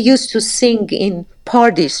chords, and we used to sing in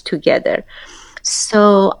parties together.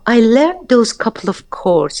 So I learned those couple of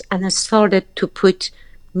chords, and I started to put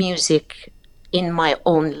music in my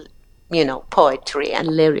own, poetry and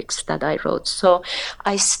lyrics that I wrote. So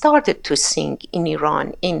I started to sing in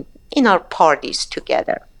Iran in our parties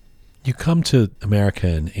together. You come to America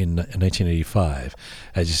in 1985,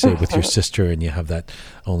 as you say, with your sister, and you have that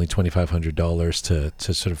only $2,500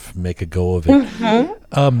 to sort of make a go of it.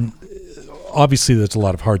 Obviously, there's a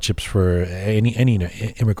lot of hardships for any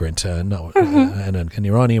immigrant, and an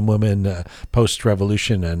Iranian woman,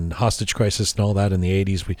 post-revolution and hostage crisis and all that in the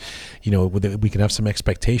 80s. We can have some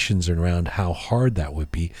expectations around how hard that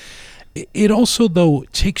would be. It also, though,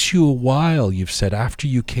 takes you a while, you've said, after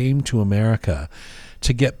you came to America,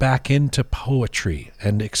 to get back into poetry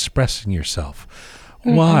and expressing yourself.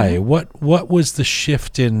 Why? What was the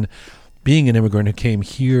shift in being an immigrant who came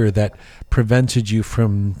here that prevented you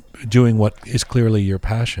from doing what is clearly your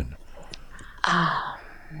passion?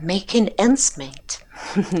 Making ends meet.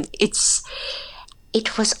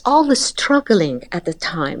 It was all struggling at the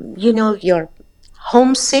time. You're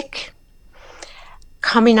homesick,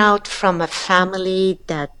 coming out from a family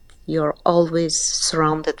that you're always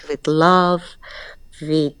surrounded with love,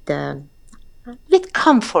 with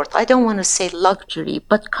comfort. I don't want to say luxury,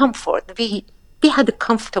 but comfort. We we had a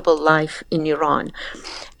comfortable life in Iran.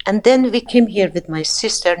 And then we came here with my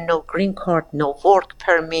sister, no green card, no work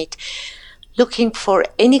permit, looking for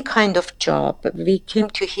any kind of job. We came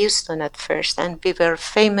to Houston at first, and we were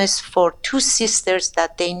famous for two sisters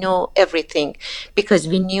that they know everything, because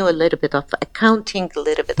we knew a little bit of accounting, a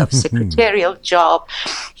little bit of secretarial job,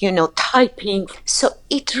 typing. So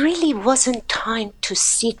it really wasn't time to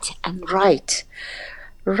sit and write.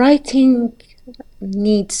 Writing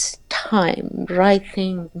needs time.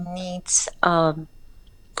 Writing needs,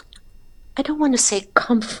 I don't want to say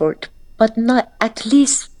comfort, but not at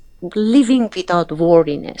least living without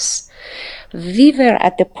worriness. We were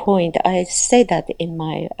at the point, I say that in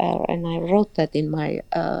my, and I wrote that in my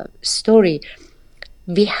story,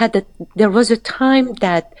 there was a time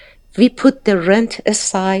that we put the rent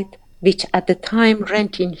aside, which at the time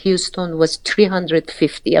rent in Houston was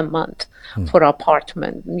 $350 a month for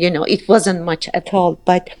apartment. It wasn't much at all,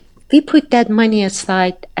 but we put that money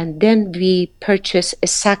aside, and then we purchased a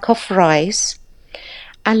sack of rice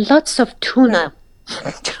and lots of tuna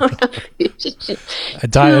fish. A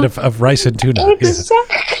diet of rice and tuna.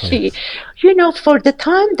 Exactly. For the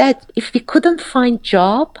time that if we couldn't find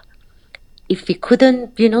job, if we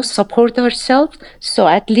couldn't, support ourselves, so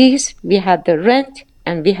at least we had the rent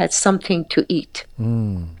and we had something to eat.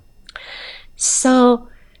 So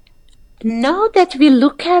now that we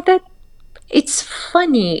look at it, it's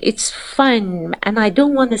funny, it's fun, and I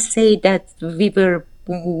don't want to say that we were,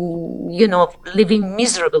 living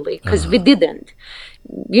miserably, because we didn't.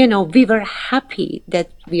 We were happy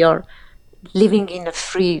that we are living in a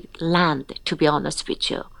free land, to be honest with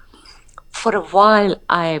you. For a while,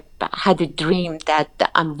 I had a dream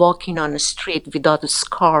that I'm walking on a street without a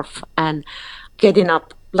scarf and getting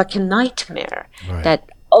up like a nightmare, that,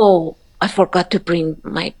 I forgot to bring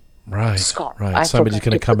my scarf. Right, somebody's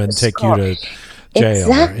going to come and take you to jail.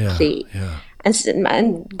 Exactly.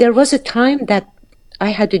 And there was a time that I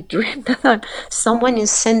had a dream that someone is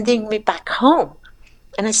sending me back home.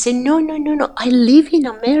 And I said, no, I live in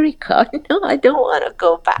America. No, I don't want to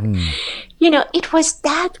go back. It was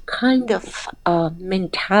that kind of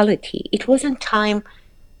mentality. It wasn't time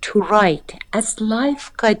to write. As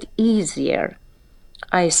life got easier,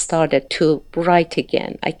 I started to write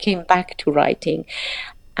again. I came back to writing.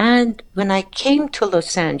 And when I came to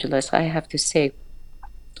Los Angeles, I have to say,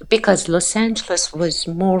 because Los Angeles was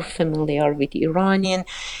more familiar with Iranian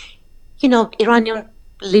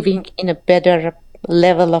living in a better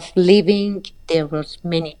level of living. There was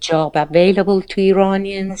many jobs available to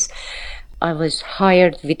Iranians. I was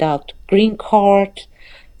hired without green card.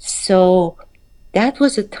 So that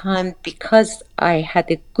was a time, because I had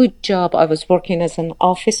a good job. I was working as an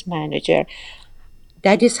office manager.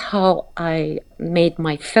 That is how I made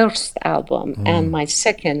my first album and my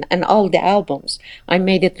second, and all the albums. I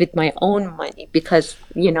made it with my own money because,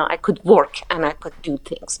 I could work and I could do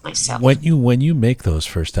things myself. When you make those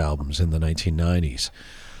first albums in the 1990s,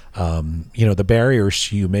 the barriers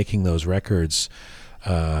to you making those records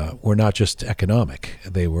were not just economic.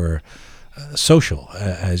 They were social,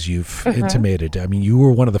 as you've intimated. I mean, you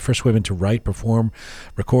were one of the first women to write, perform,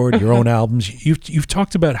 record your own albums. You've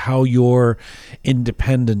talked about how your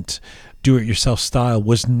independent, do-it-yourself style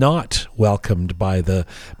was not welcomed by the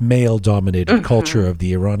male-dominated culture of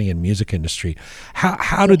the Iranian music industry.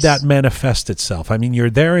 How did that manifest itself? I mean, you're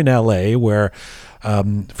there in LA where,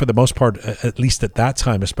 for the most part, at least at that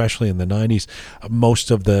time, especially in the 90s,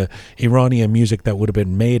 most of the Iranian music that would have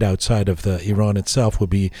been made outside of the Iran itself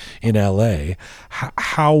would be in LA.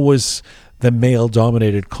 How was the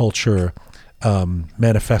male-dominated culture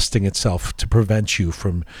manifesting itself to prevent you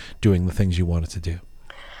from doing the things you wanted to do?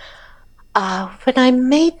 When I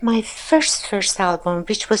made my first album,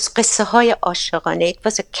 which was قصه های عاشقانه, it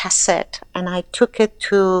was a cassette, and I took it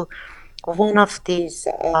to one of these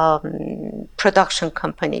production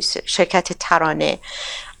companies, شرکت ترانه.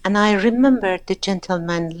 And I remember the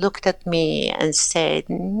gentleman looked at me and said,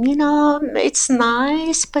 it's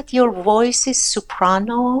nice, but your voice is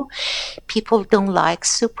soprano. People don't like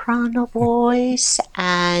soprano voice.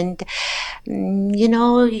 And,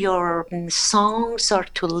 your songs are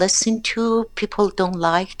to listen to. People don't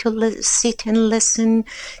like to sit and listen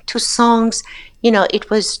to songs. It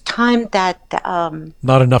was time that...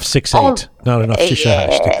 not enough 6/8, not enough Shisha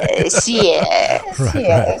Yes, yes. Right.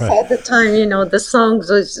 At the time, the songs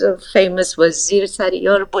was famous was زیر سر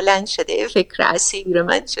یار بلند شده فکر اسیر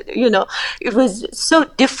من شده. It was so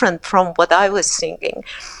different from what I was singing.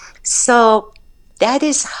 So that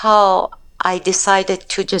is how I decided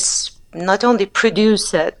to just not only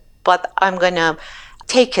produce it, but I'm going to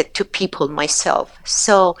take it to people myself.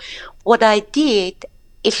 So what I did,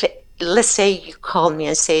 let's say you call me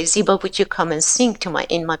and say, Ziba, would you come and sing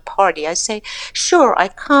in my party? I say, sure, I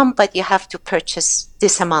come, but you have to purchase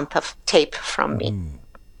this amount of tape from me.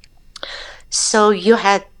 So you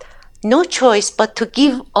had no choice but to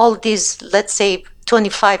give all these, let's say,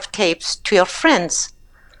 25 tapes to your friends.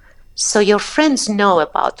 So your friends know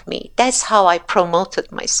about me. That's how I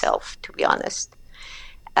promoted myself, to be honest.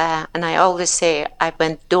 And I always say I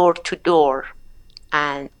went door to door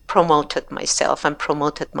and promoted myself and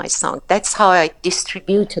promoted my song. That's how I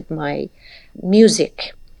distributed my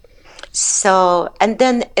music. So, and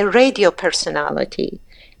then a radio personality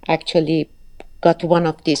actually got one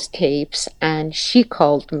of these tapes and she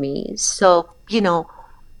called me. So,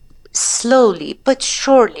 slowly but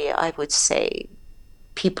surely, I would say,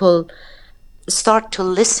 people start to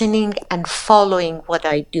listening and following what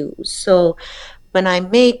I do. So when I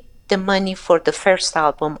made the money for the first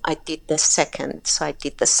album, I did the second. So I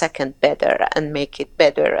did the second better and make it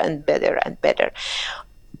better and better and better.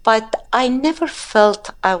 But I never felt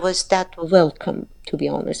I was that welcome, to be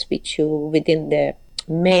honest with you, within the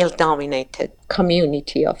male-dominated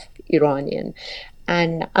community of Iranian.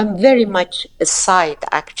 And I'm very much aside,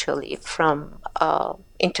 actually, from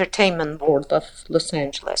entertainment world of Los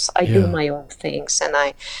Angeles. I do my own things, and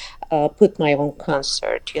I put my own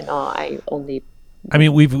concert. I only. I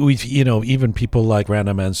mean, we've even people like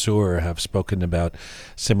Rana Mansour have spoken about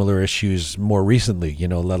similar issues more recently.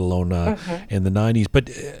 Let alone in the 90s. But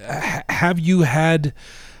have you had?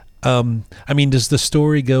 I mean, does the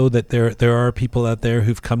story go that there are people out there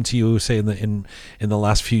who've come to you, say in the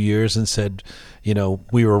last few years, and said,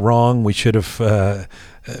 we were wrong, we should have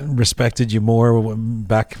respected you more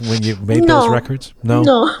back when you made those records?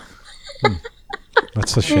 No.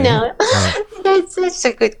 That's a shame. No, that's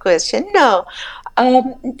a good question. No. I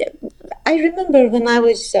remember when I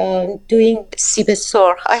was doing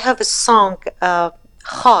Sibesor, I have a song,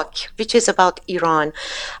 Hawk, which is about Iran.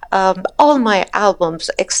 All my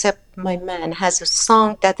albums, except My Man, has a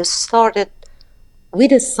song that started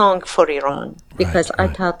with a song for Iran, because I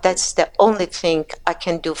thought that's the only thing I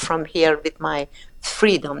can do from here with my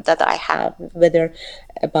freedom that I have, whether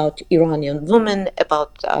about Iranian women,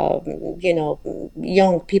 about,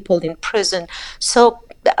 young people in prison. So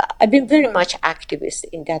I've been very much activist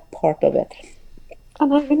in that part of it.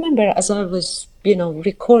 And I remember as I was,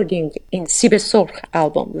 recording in Sibesor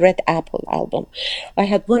album, Red Apple album, I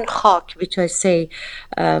had one hawk, which I say,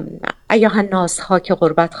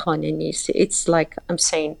 it's like I'm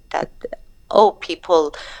saying that, oh,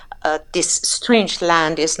 people, this strange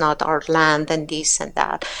land is not our land, and this and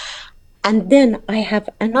that. And then I have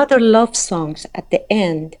another love songs at the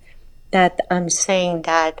end that I'm saying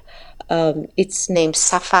that it's named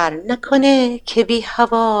Safar. Nakone kebi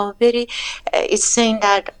hava beri. It's saying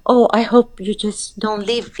that, oh, I hope you just don't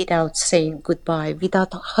leave without saying goodbye,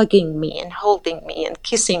 without hugging me and holding me and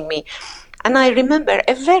kissing me. And I remember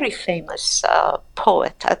a very famous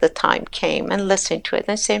poet at the time came and listened to it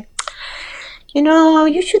and said,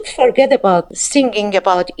 you should forget about singing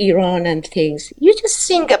about Iran and things. You just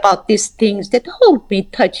sing about these things that hold me,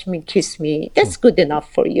 touch me, kiss me. That's good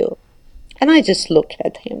enough for you. And I just looked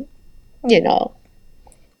at him.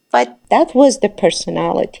 But that was the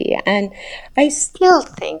personality, and I still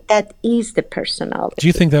think that is the personality. Do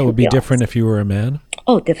you think that would be different if you were a man?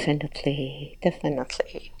 Oh, definitely.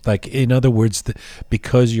 Like, in other words,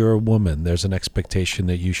 because you're a woman, there's an expectation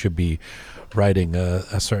that you should be writing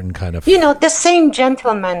a certain kind of... the same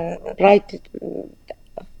gentleman, right,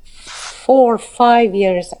 4 or 5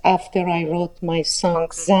 years after I wrote my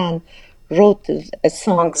song, Zan, wrote a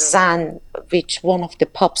song, Zan, which one of the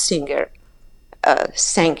pop singer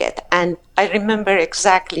sang it. And I remember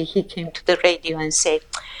exactly he came to the radio and said,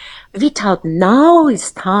 we thought now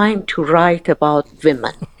is time to write about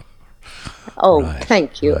women.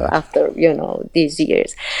 Thank you, after, these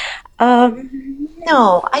years.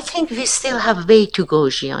 No, I think we still have way to go,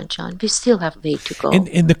 Jian. We still have way to go.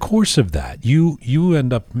 In the course of that, you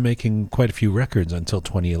end up making quite a few records until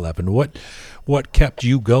 2011. What kept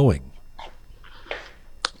you going?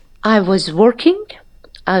 I was working.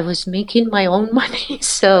 I was making my own money.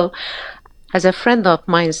 So as a friend of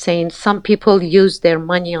mine saying, some people use their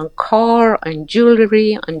money on car, on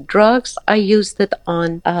jewelry, on drugs. I used it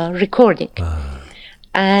on recording.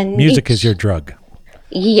 And music is your drug.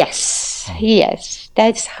 Yes.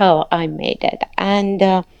 That's how I made it. And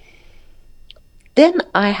then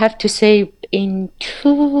I have to say in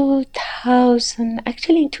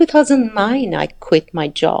 2009, I quit my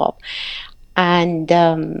job and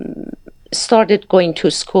started going to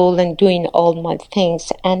school and doing all my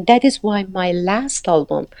things. And that is why my last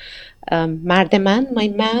album, Mardeman, My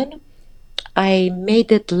Man, I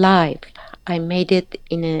made it live. I made it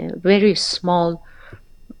in a very small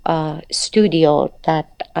studio that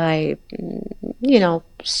I,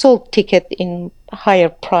 sold ticket in higher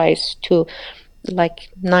price to like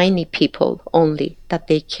 90 people only, that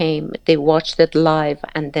they came, they watched it live,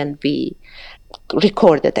 and then we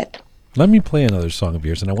recorded it. Let me play another song of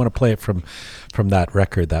yours, and I want to play it from that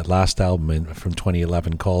record, that last album from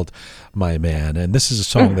 2011 called My Man. And this is a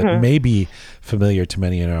song that may be familiar to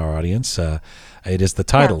many in our audience. It is the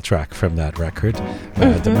title track from that record,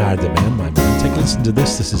 The Man, My Man. Take a listen to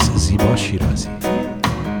this. This is Ziba Shirazi.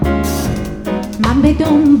 من به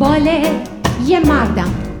دنبال یه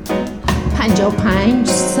مردم 55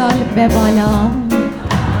 سال به بالا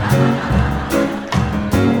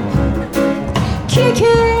کیه که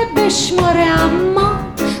بشماره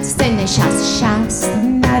اما سنش از 60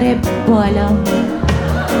 نره بالا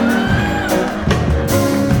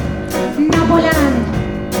نه بلند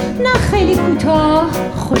نه خیلی کوتاه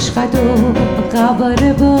خوشقد و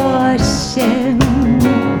قواره باشه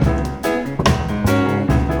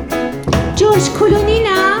جورج کلونی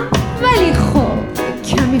نه ولی خب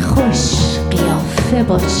کمی خوش قیافه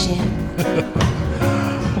باشه.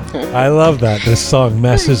 I love that. This song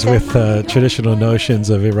messes with traditional notions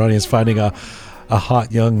of Iranians finding a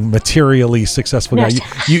hot, young, materially successful guy.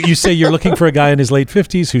 You say you're looking for a guy in his late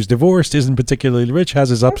 50s who's divorced, isn't particularly rich, has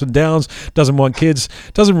his ups and downs, doesn't want kids,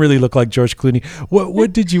 doesn't really look like George Clooney.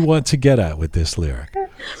 What did you want to get at with this lyric?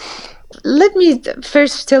 Let me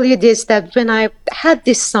first tell you this, that when I had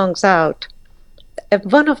these songs out,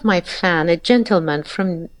 one of my fans, a gentleman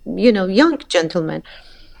from, young gentleman,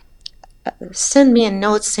 sent me a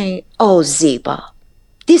note saying, "Oh, Ziba,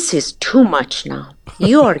 this is too much now.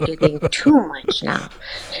 You are getting too much now.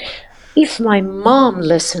 If my mom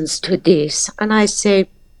listens to this," and I say,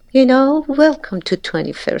 welcome to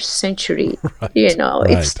 21st century.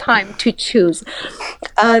 Right. It's time to choose.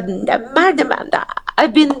 Mardamanda,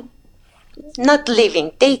 I've been not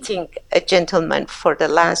dating a gentleman for the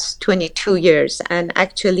last 22 years. And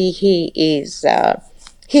actually he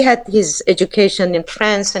had his education in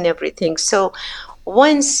France and everything. So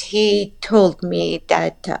once he told me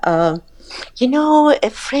that, a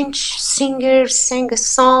French singer sang a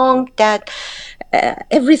song that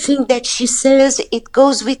everything that she says, it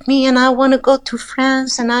goes with me, and I want to go to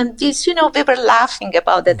France. And I'm this, we were laughing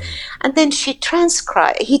about it. And then he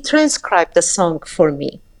transcribed the song for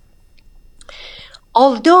me.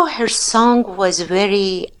 Although her song was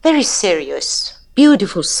very, very serious,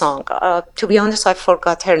 beautiful song. To be honest, I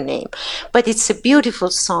forgot her name, but it's a beautiful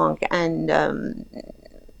song, and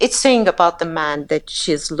it's saying about the man that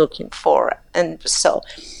she's looking for. And so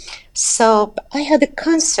I had a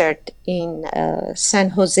concert in San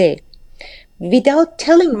Jose. Without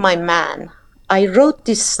telling my man, I wrote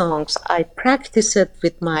these songs. I practiced it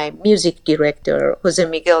with my music director, Jose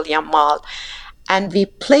Miguel Yamal, and we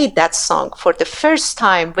played that song for the first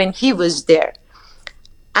time when he was there.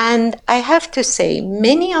 And I have to say,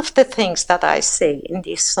 many of the things that I say in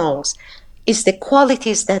these songs is the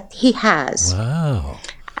qualities that he has. Wow.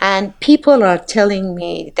 And people are telling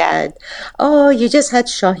me that, oh, you just had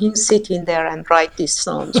Shaheen sit in there and write these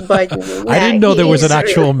songs. But I didn't know there was an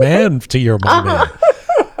actual man to your My Man.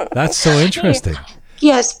 That's so interesting.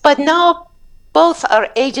 Yes, but now both our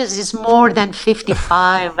ages is more than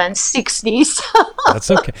 55 and 60. That's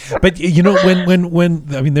okay. But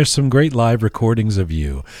when there's some great live recordings of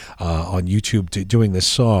you on YouTube doing this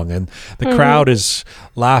song, and the crowd is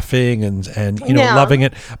laughing and loving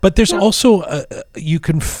it. But there's also you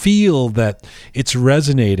can feel that it's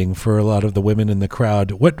resonating for a lot of the women in the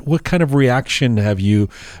crowd. What kind of reaction have you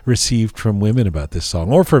received from women about this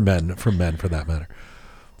song, or from men for that matter?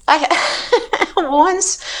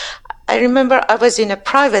 Once I remember I was in a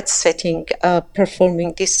private setting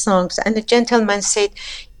performing these songs, and a gentleman said,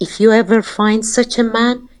 "If you ever find such a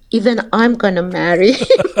man, even I'm going to marry."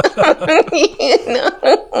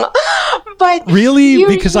 But really?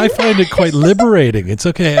 Because I find it quite liberating. It's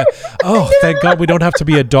okay. Oh, thank God we don't have to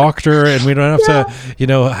be a doctor, and we don't have to,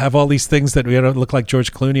 have all these things that we don't look like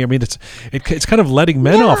George Clooney. I mean, it's kind of letting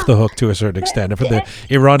men off the hook to a certain extent for the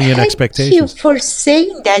Iranian expectations. Thank you for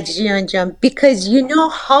saying that, Jianjan, because you know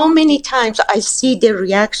how many times I see the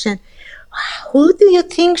reaction. Who do you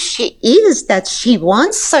think she is that she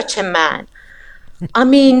wants such a man? I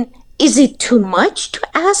mean, is it too much to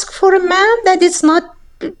ask for a man that is not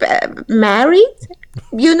married,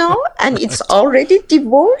 and it's already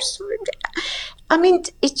divorced? I mean,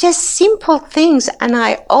 it's just simple things. And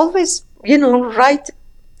I always, write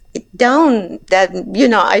it down that,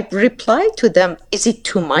 I reply to them. Is it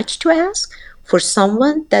too much to ask for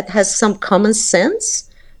someone that has some common sense?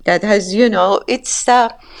 That has, it's,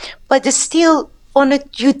 but still,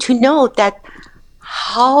 wanted you to know that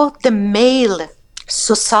how the male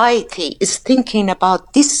society is thinking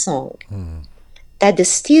about this song. That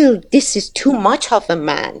still, this is too much of a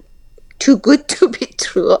man, too good to be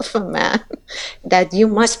true of a man, that you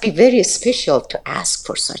must be very special to ask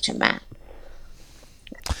for such a man.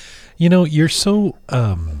 You know, you're so.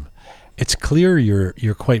 It's clear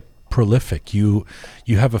you're quite prolific. You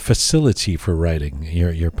have a facility for writing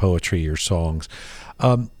your poetry, your songs.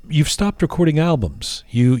 You've stopped recording albums.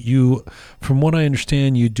 You, from what I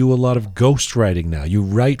understand, you do a lot of ghostwriting now. You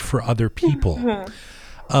write for other people.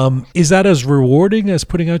 Is that as rewarding as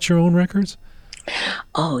putting out your own records?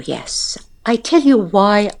 Oh, yes. I tell you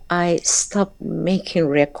why I stopped making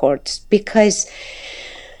records, because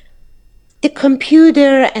the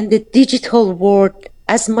computer and the digital world,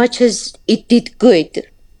 as much as it did good,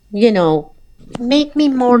 made me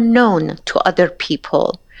more known to other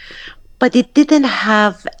people. But it didn't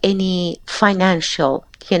have any financial,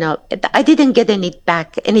 I didn't get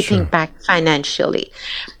anything back financially.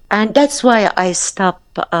 And that's why I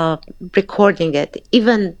stopped recording it.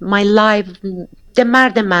 Even my live, the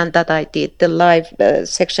Mardeman that I did, the live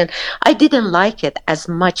section, I didn't like it as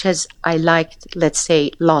much as I liked, let's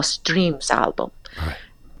say, Lost Dreams album. Right.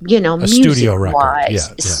 A studio record.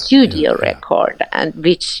 Studio record, and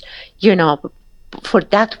which, for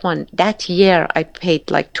that one, that year, I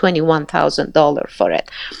paid like $21,000 for it.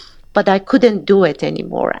 But I couldn't do it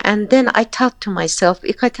anymore. And then I thought to myself,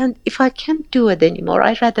 if I can't do it anymore,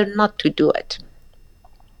 I'd rather not to do it.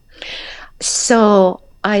 So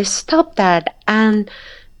I stopped that, and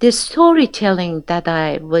the storytelling that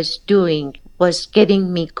I was doing was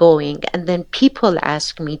getting me going. And then people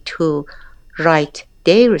asked me to write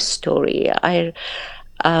their story.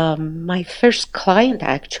 My first client,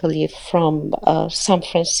 actually, from San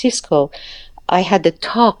Francisco, I had a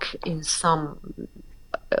talk in some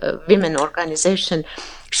women organization.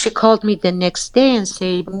 She called me the next day and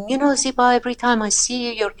said, Ziba, every time I see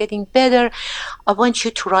you, you're getting better. I want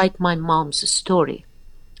you to write my mom's story.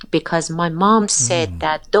 Because my mom said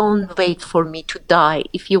that don't wait for me to die.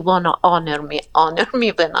 If you want to honor me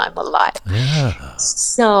when I'm alive. Yeah.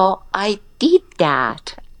 So I did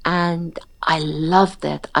that, and I loved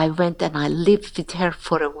it. I went and I lived with her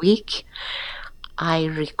for a week. I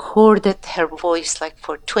recorded her voice like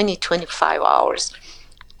for 25 hours.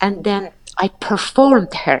 And then I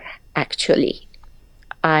performed her, actually.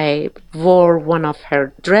 I wore one of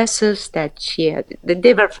her dresses that she had.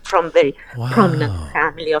 They were from very prominent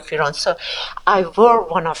family of Iran. So I wore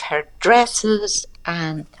one of her dresses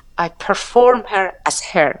and I performed her as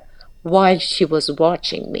her while she was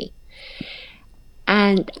watching me.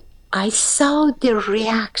 And I saw the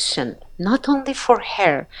reaction, not only for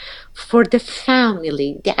her, for the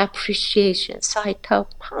family, the appreciation. So I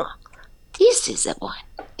thought, this is the one.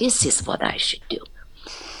 This is what I should do.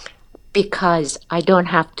 Because I don't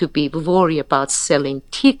have to be worried about selling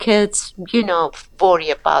tickets, worry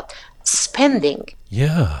about spending.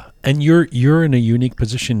 Yeah. And you're in a unique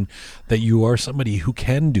position that you are somebody who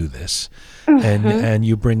can do this. And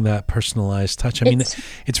you bring that personalized touch. I mean,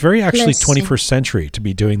 it's very actually 21st century to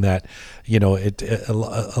be doing that. A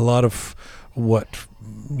lot of what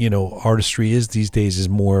artistry is these days is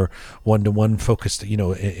more one-to-one focused,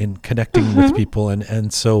 in connecting with people.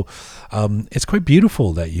 And so it's quite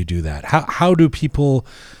beautiful that you do that. How do people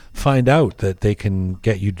find out that they can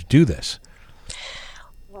get you to do this?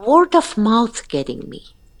 Word of mouth getting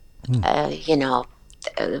me,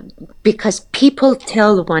 because people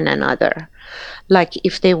tell one another, like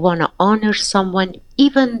if they want to honor someone,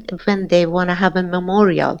 even when they want to have a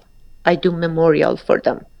memorial, I do memorial for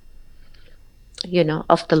them.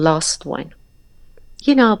 Of the lost one.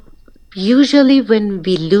 Usually when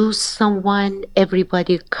we lose someone,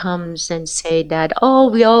 everybody comes and say that,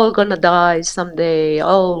 we all gonna die someday,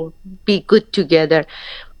 be good together.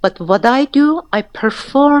 But what I do, I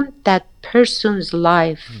perform that person's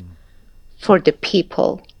life for the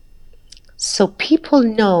people. So people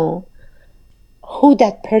know who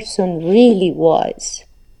that person really was.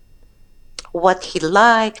 What he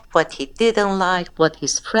liked, what he didn't like, what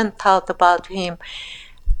his friend thought about him.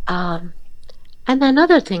 And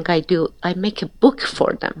another thing I do, I make a book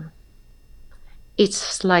for them.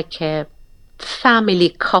 It's like a family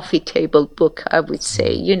coffee table book, I would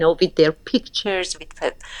say, with their pictures, with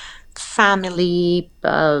the family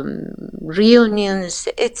reunions.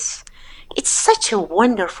 It's such a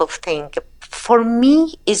wonderful thing. For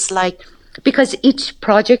me, it's like, because each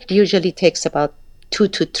project usually takes about 2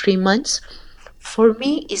 to 3 months. For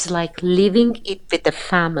me, it's like living it with the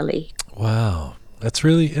family. Wow.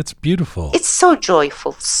 It's beautiful. It's so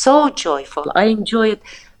joyful, so joyful. I enjoy it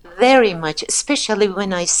very much, especially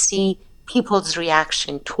when I see people's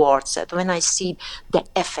reaction towards it, when I see the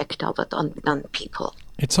effect of it on people.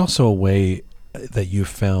 It's also a way that you've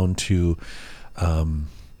found to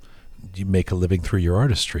you make a living through your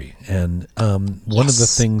artistry. And one of the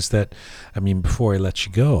things that, I mean, before I let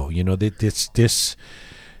you go, you know,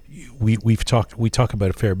 we talk about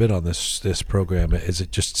a fair bit on this program, as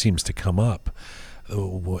it just seems to come up,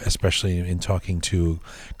 especially in talking to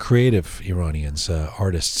creative Iranians,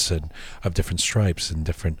 artists of different stripes and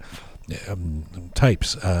different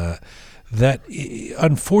types. That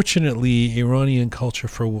unfortunately Iranian culture,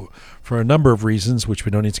 for a number of reasons, which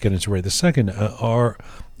we don't need to get into right this second,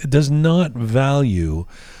 does not value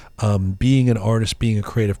being an artist, being a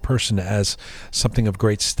creative person as something of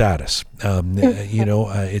great status. You know,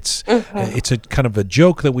 it's a kind of a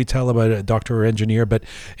joke that we tell about a doctor or engineer, but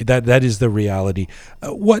that is the reality.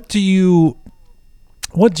 What do you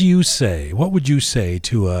say? What would you say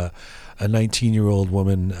to a 19-year-old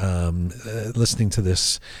woman listening to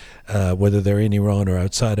this, whether they're in Iran or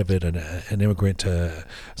outside of it, an immigrant,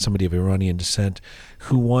 somebody of Iranian descent,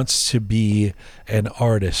 who wants to be an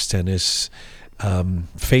artist and is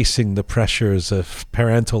facing the pressures of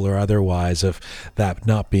parental or otherwise of that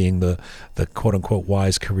not being the quote-unquote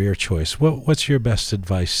wise career choice? What's your best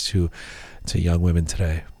advice to young women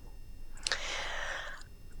today?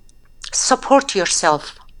 Support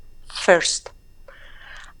yourself first,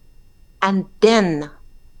 and then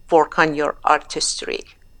work on your artistry.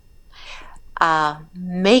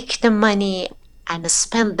 Make the money and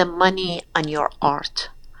spend the money on your art,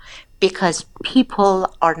 because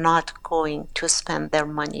people are not going to spend their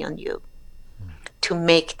money on you to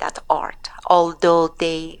make that art, although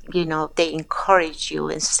they encourage you.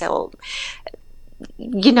 And so,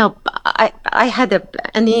 you know, I had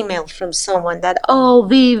an email from someone that,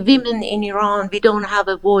 we women in Iran, we don't have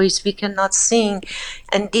a voice, we cannot sing,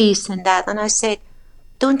 and this and that. And I said,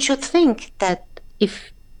 don't you think that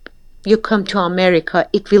if you come to America,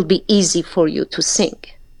 it will be easy for you to sing?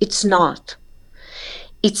 It's not.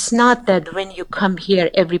 It's not that when you come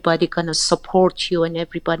here, everybody gonna support you and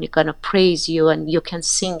everybody gonna praise you and you can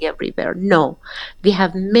sing everywhere. No, we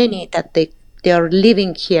have many that they are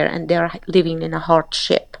living here and they are living in a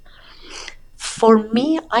hardship. For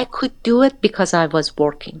me, I could do it because I was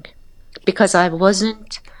working, because I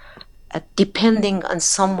wasn't depending on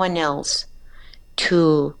someone else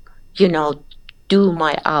to, do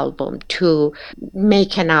my album, to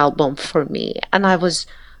make an album for me. And I was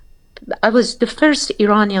the first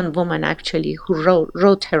Iranian woman actually who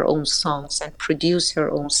wrote her own songs and produced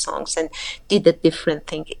her own songs and did a different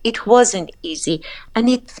thing. It wasn't easy, and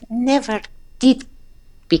it never did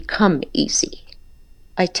become easy.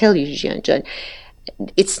 I tell you, Jianzhen,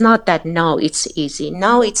 it's not that now it's easy.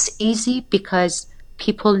 Now it's easy because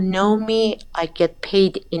people know me. I get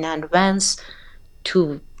paid in advance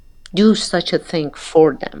to do such a thing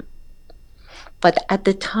for them. But at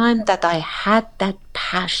the time that I had that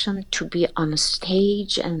passion to be on a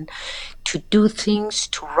stage and to do things,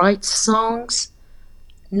 to write songs,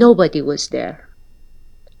 nobody was there.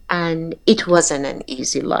 And it wasn't an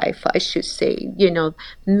easy life, I should say.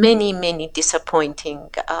 Many, many disappointing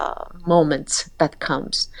moments that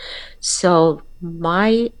comes. So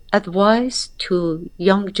my advice to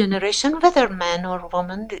young generation, whether man or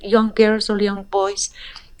woman, young girls or young boys,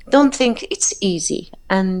 don't think it's easy,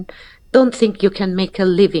 and don't think you can make a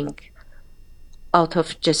living out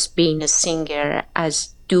of just being a singer,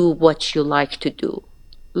 as do what you like to do.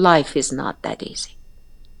 Life is not that easy.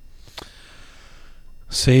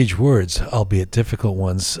 Sage words, albeit difficult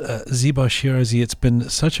ones. Zeba Shirazi, it's been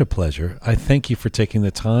such a pleasure. I thank you for taking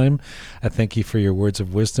the time. I thank you for your words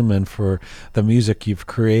of wisdom and for the music you've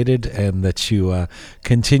created and that you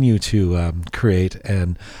continue to create.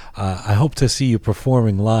 And I hope to see you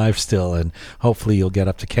performing live still, and hopefully you'll get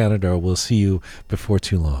up to Canada, or we'll see you before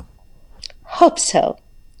too long. Hope so.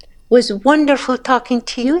 It was wonderful talking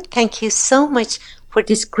to you. Thank you so much for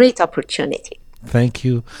this great opportunity. Thank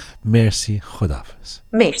you. Merci. Khudafiz.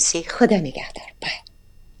 Merci. Khuda nigahdar. Bye.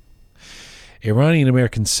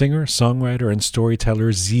 Iranian-American singer, songwriter, and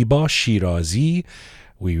storyteller Zeba Shirazi.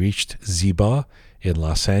 We reached Zeba in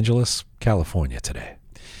Los Angeles, California today.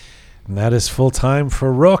 And that is full time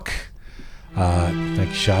for Rook. Thank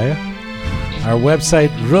you, Shaya. Our website,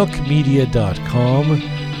 rookmedia.com,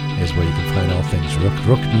 is where you can find all things Rook,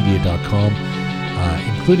 rookmedia.com,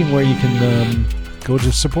 including where you can go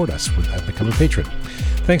to support us and become a patron.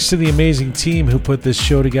 Thanks to the amazing team who put this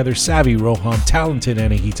show together: Savvy Rohan, talented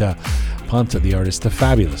Anahita, Panta the artist, the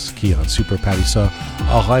fabulous Kian, Super Padisa,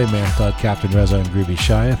 Ahai Mehtad, Captain Reza, and Groovy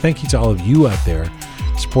Shaya. Thank you to all of you out there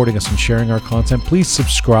supporting us and sharing our content. Please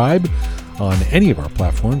subscribe on any of our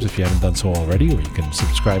platforms if you haven't done so already, or you can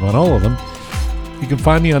subscribe on all of them. You can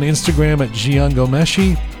find me on Instagram at Jian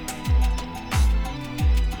Gomeshi,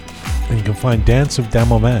 and you can find Dance of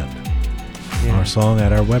Damovan, our song,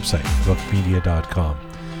 at our website, rookmedia.com.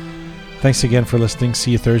 Thanks again for listening.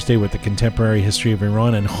 See you Thursday with the contemporary history of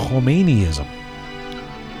Iran and Khomeiniism.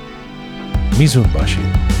 Mizun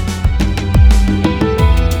Bashi.